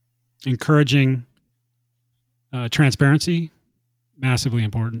 Encouraging transparency, massively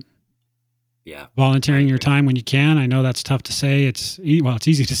important. Yeah. Volunteering your time when you can. I know that's tough to say. It's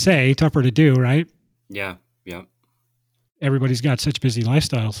easy to say, tougher to do, right? Yeah. Yeah. Everybody's got such busy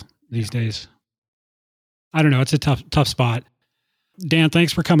lifestyles these days. I don't know. It's a tough spot. Dan,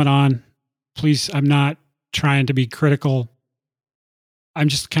 thanks for coming on. Please, I'm not trying to be critical. I'm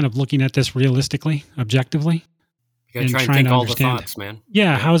just kind of looking at this realistically, objectively. You gotta try and think all the thoughts, man.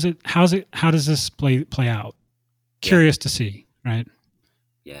 Yeah. How does this play out? Curious to see, right?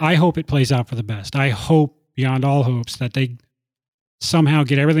 Yeah. I hope it plays out for the best. I hope beyond all hopes that they somehow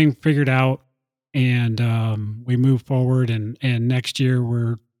get everything figured out and we move forward. And next year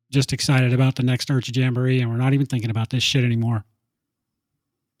we're just excited about the next IRCHA Jamboree, and we're not even thinking about this shit anymore.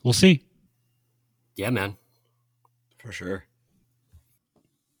 We'll see. Yeah, man. For sure.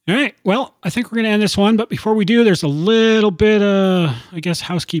 All right. Well, I think we're going to end this one. But before we do, there's a little bit of,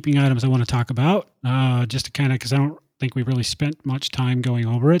 housekeeping items I want to talk about. Just to kind of, because I don't think we've really spent much time going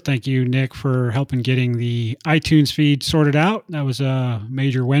over it. Thank you, Nick, for helping getting the iTunes feed sorted out. That was a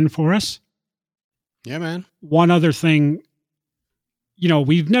major win for us. Yeah, man. One other thing, two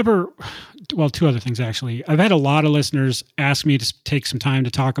other things, actually. I've had a lot of listeners ask me to take some time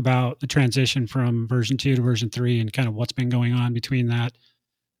to talk about the transition from version 2 to version 3 and kind of what's been going on between that.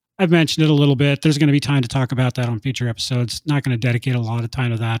 I've mentioned it a little bit. There's going to be time to talk about that on future episodes. Not going to dedicate a lot of time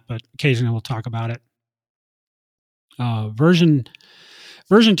to that, but occasionally we'll talk about it. Version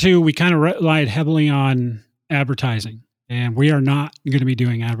 2, we kind of relied heavily on advertising, and we are not going to be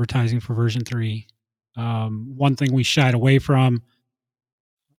doing advertising for version 3. One thing we shied away from,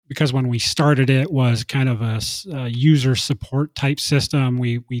 because when we started it was kind of a user support type system.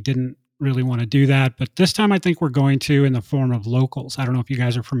 We didn't really want to do that. But this time I think we're going to in the form of locals. I don't know if you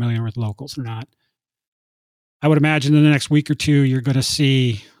guys are familiar with locals or not. I would imagine in the next week or two, you're going to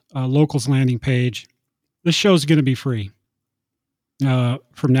see a locals landing page. This show is going to be free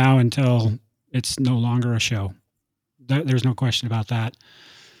from now until it's no longer a show. There's no question about that.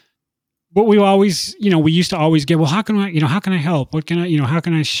 But we always, we used to always get, well, how can I help? What can I, how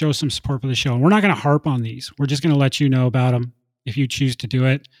can I show some support for the show? And we're not going to harp on these. We're just going to let you know about them. If you choose to do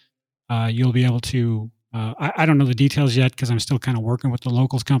it, you'll be able to, I don't know the details yet because I'm still kind of working with the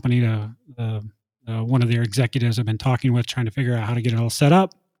locals company. One of their executives I've been talking with, trying to figure out how to get it all set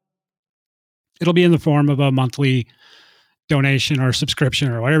up. It'll be in the form of a monthly donation or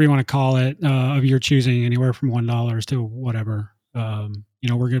subscription or whatever you want to call it, of your choosing, anywhere from $1 to whatever.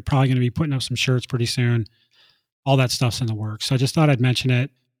 We're probably going to be putting up some shirts pretty soon. All that stuff's in the works. So I just thought I'd mention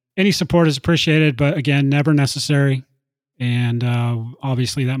it. Any support is appreciated, but again, never necessary. And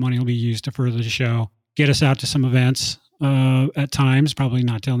obviously that money will be used to further the show, get us out to some events at times, probably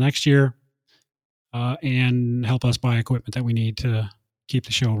not till next year, and help us buy equipment that we need to keep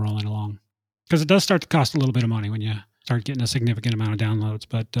the show rolling along. Because it does start to cost a little bit of money when you start getting a significant amount of downloads,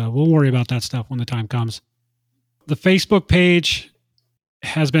 but we'll worry about that stuff when the time comes. The Facebook page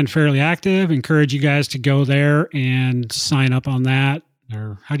has been fairly active. Encourage you guys to go there and sign up on that.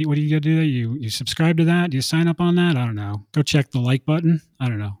 Or what do you do? You subscribe to that? Do you sign up on that? I don't know. Go check the like button. I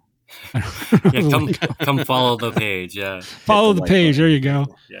don't know. Come follow the page. Yeah. Follow the page. There you go.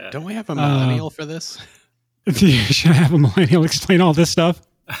 Yeah. Don't we have a millennial for this? You should have a millennial explain all this stuff.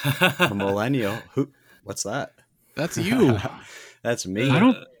 A millennial? What's that? That's you. That's me.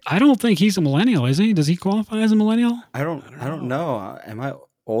 I don't think he's a millennial, is he? Does he qualify as a millennial? I don't know. Am I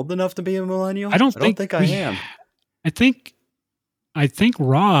old enough to be a millennial? I don't think I am. I think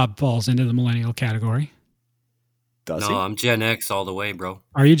Rob falls into the millennial category. Does he? No, I'm Gen X all the way, bro.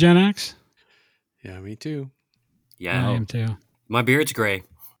 Are you Gen X? Yeah, me too. Yeah. I am too. My beard's gray.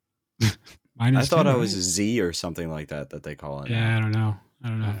 Mine I is thought too. I was a Z or something like that they call it. Yeah, I don't know.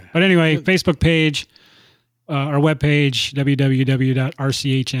 But anyway, Facebook page, our webpage,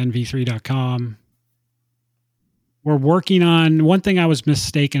 www.rchnv3.com. We're working on one thing I was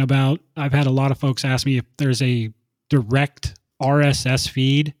mistaken about. I've had a lot of folks ask me if there's a direct RSS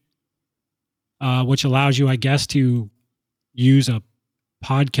feed, which allows you, I guess, to use a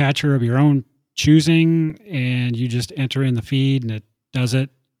podcatcher of your own choosing, and you just enter in the feed and it does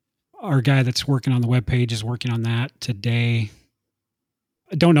it. Our guy that's working on the webpage is working on that today.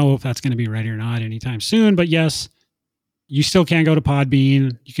 I don't know if that's going to be ready or not anytime soon, but yes, you still can go to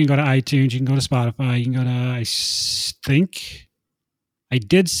Podbean. You can go to iTunes. You can go to Spotify. You can go to, I think, I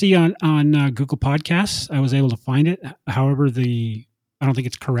did see on Google Podcasts, I was able to find it. However, I don't think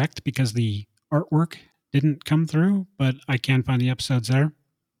it's correct because the artwork didn't come through, but I can find the episodes there.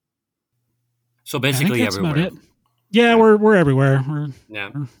 So basically everywhere. Yeah, we're everywhere.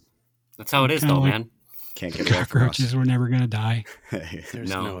 That's how it is, though, man. Can't get away from us. Cockroaches, we're never going to die. There's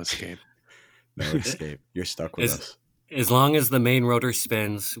no escape. No escape. You're stuck with us. As long as the main rotor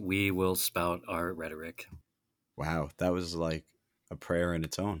spins, we will spout our rhetoric. Wow, that was like a prayer in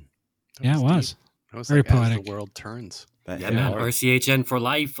its own. Yeah, it was. That was very like, poetic. as the world turns. Man. RCHN for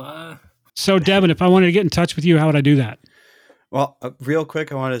life. So, Devin, if I wanted to get in touch with you, how would I do that? Well, real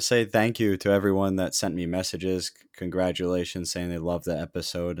quick, I wanted to say thank you to everyone that sent me messages. Congratulations, saying they love the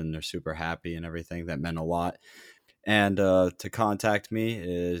episode and they're super happy and everything. That meant a lot. And to contact me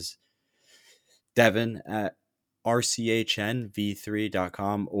is Devin at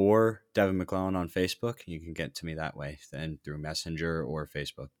RCHNv3.com or Devin McClellan on Facebook. You can get to me that way, then through Messenger or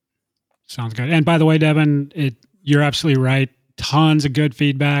Facebook. Sounds good. And by the way, Devin, you're absolutely right. Tons of good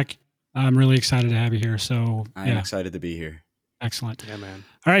feedback. I'm really excited to have you here. So I'm excited to be here. Excellent. Yeah, man.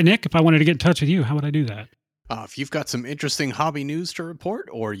 All right, Nick, if I wanted to get in touch with you, how would I do that? If you've got some interesting hobby news to report,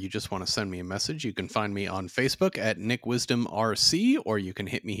 or you just want to send me a message, you can find me on Facebook at NickWisdomRC, or you can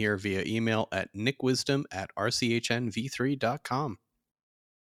hit me here via email at nickwisdom@rchnv3.com.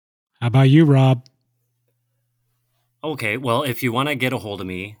 How about you, Rob? Okay, well, if you want to get a hold of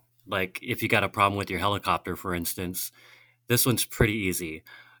me, like if you got a problem with your helicopter, for instance, this one's pretty easy.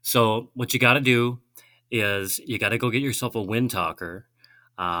 So what you got to do is you got to go get yourself a wind talker.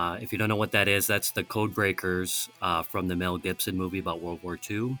 If you don't know what that is, that's the code breakers from the Mel Gibson movie about World War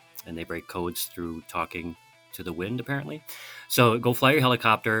II, and they break codes through talking to the wind, apparently. So go fly your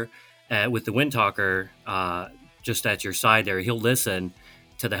helicopter with the wind talker just at your side there. He'll listen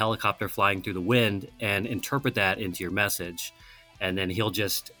to the helicopter flying through the wind and interpret that into your message. And then he'll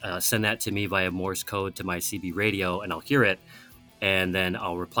just send that to me via Morse code to my CB radio, and I'll hear it, and then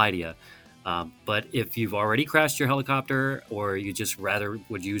I'll reply to you. But if you've already crashed your helicopter, or you just rather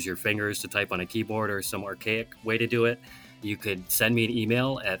would use your fingers to type on a keyboard or some archaic way to do it, you could send me an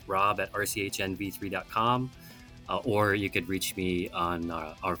email at rob@rchnv3.com, or you could reach me on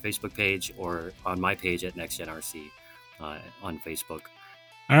our Facebook page or on my page at NextGenRC on Facebook.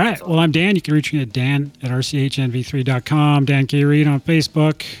 All right. Well, I'm Dan. You can reach me at dan@rchnv3.com. Dan K. Reed on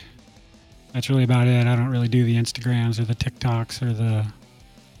Facebook. That's really about it. I don't really do the Instagrams or the TikToks or the...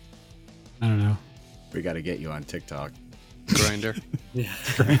 I don't know. We got to get you on TikTok. Grinder. Yeah.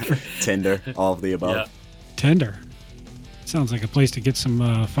 Tinder, all of the above. Yeah. Tinder. Sounds like a place to get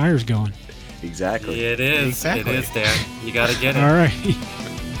some fires going. Exactly. It is. Exactly. It is, Dan. You got to get it. All right.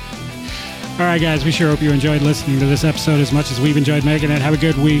 All right, guys. We sure hope you enjoyed listening to this episode as much as we've enjoyed making it. Have a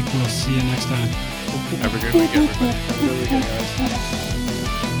good week. We'll see you next time. Have a good week, everybody.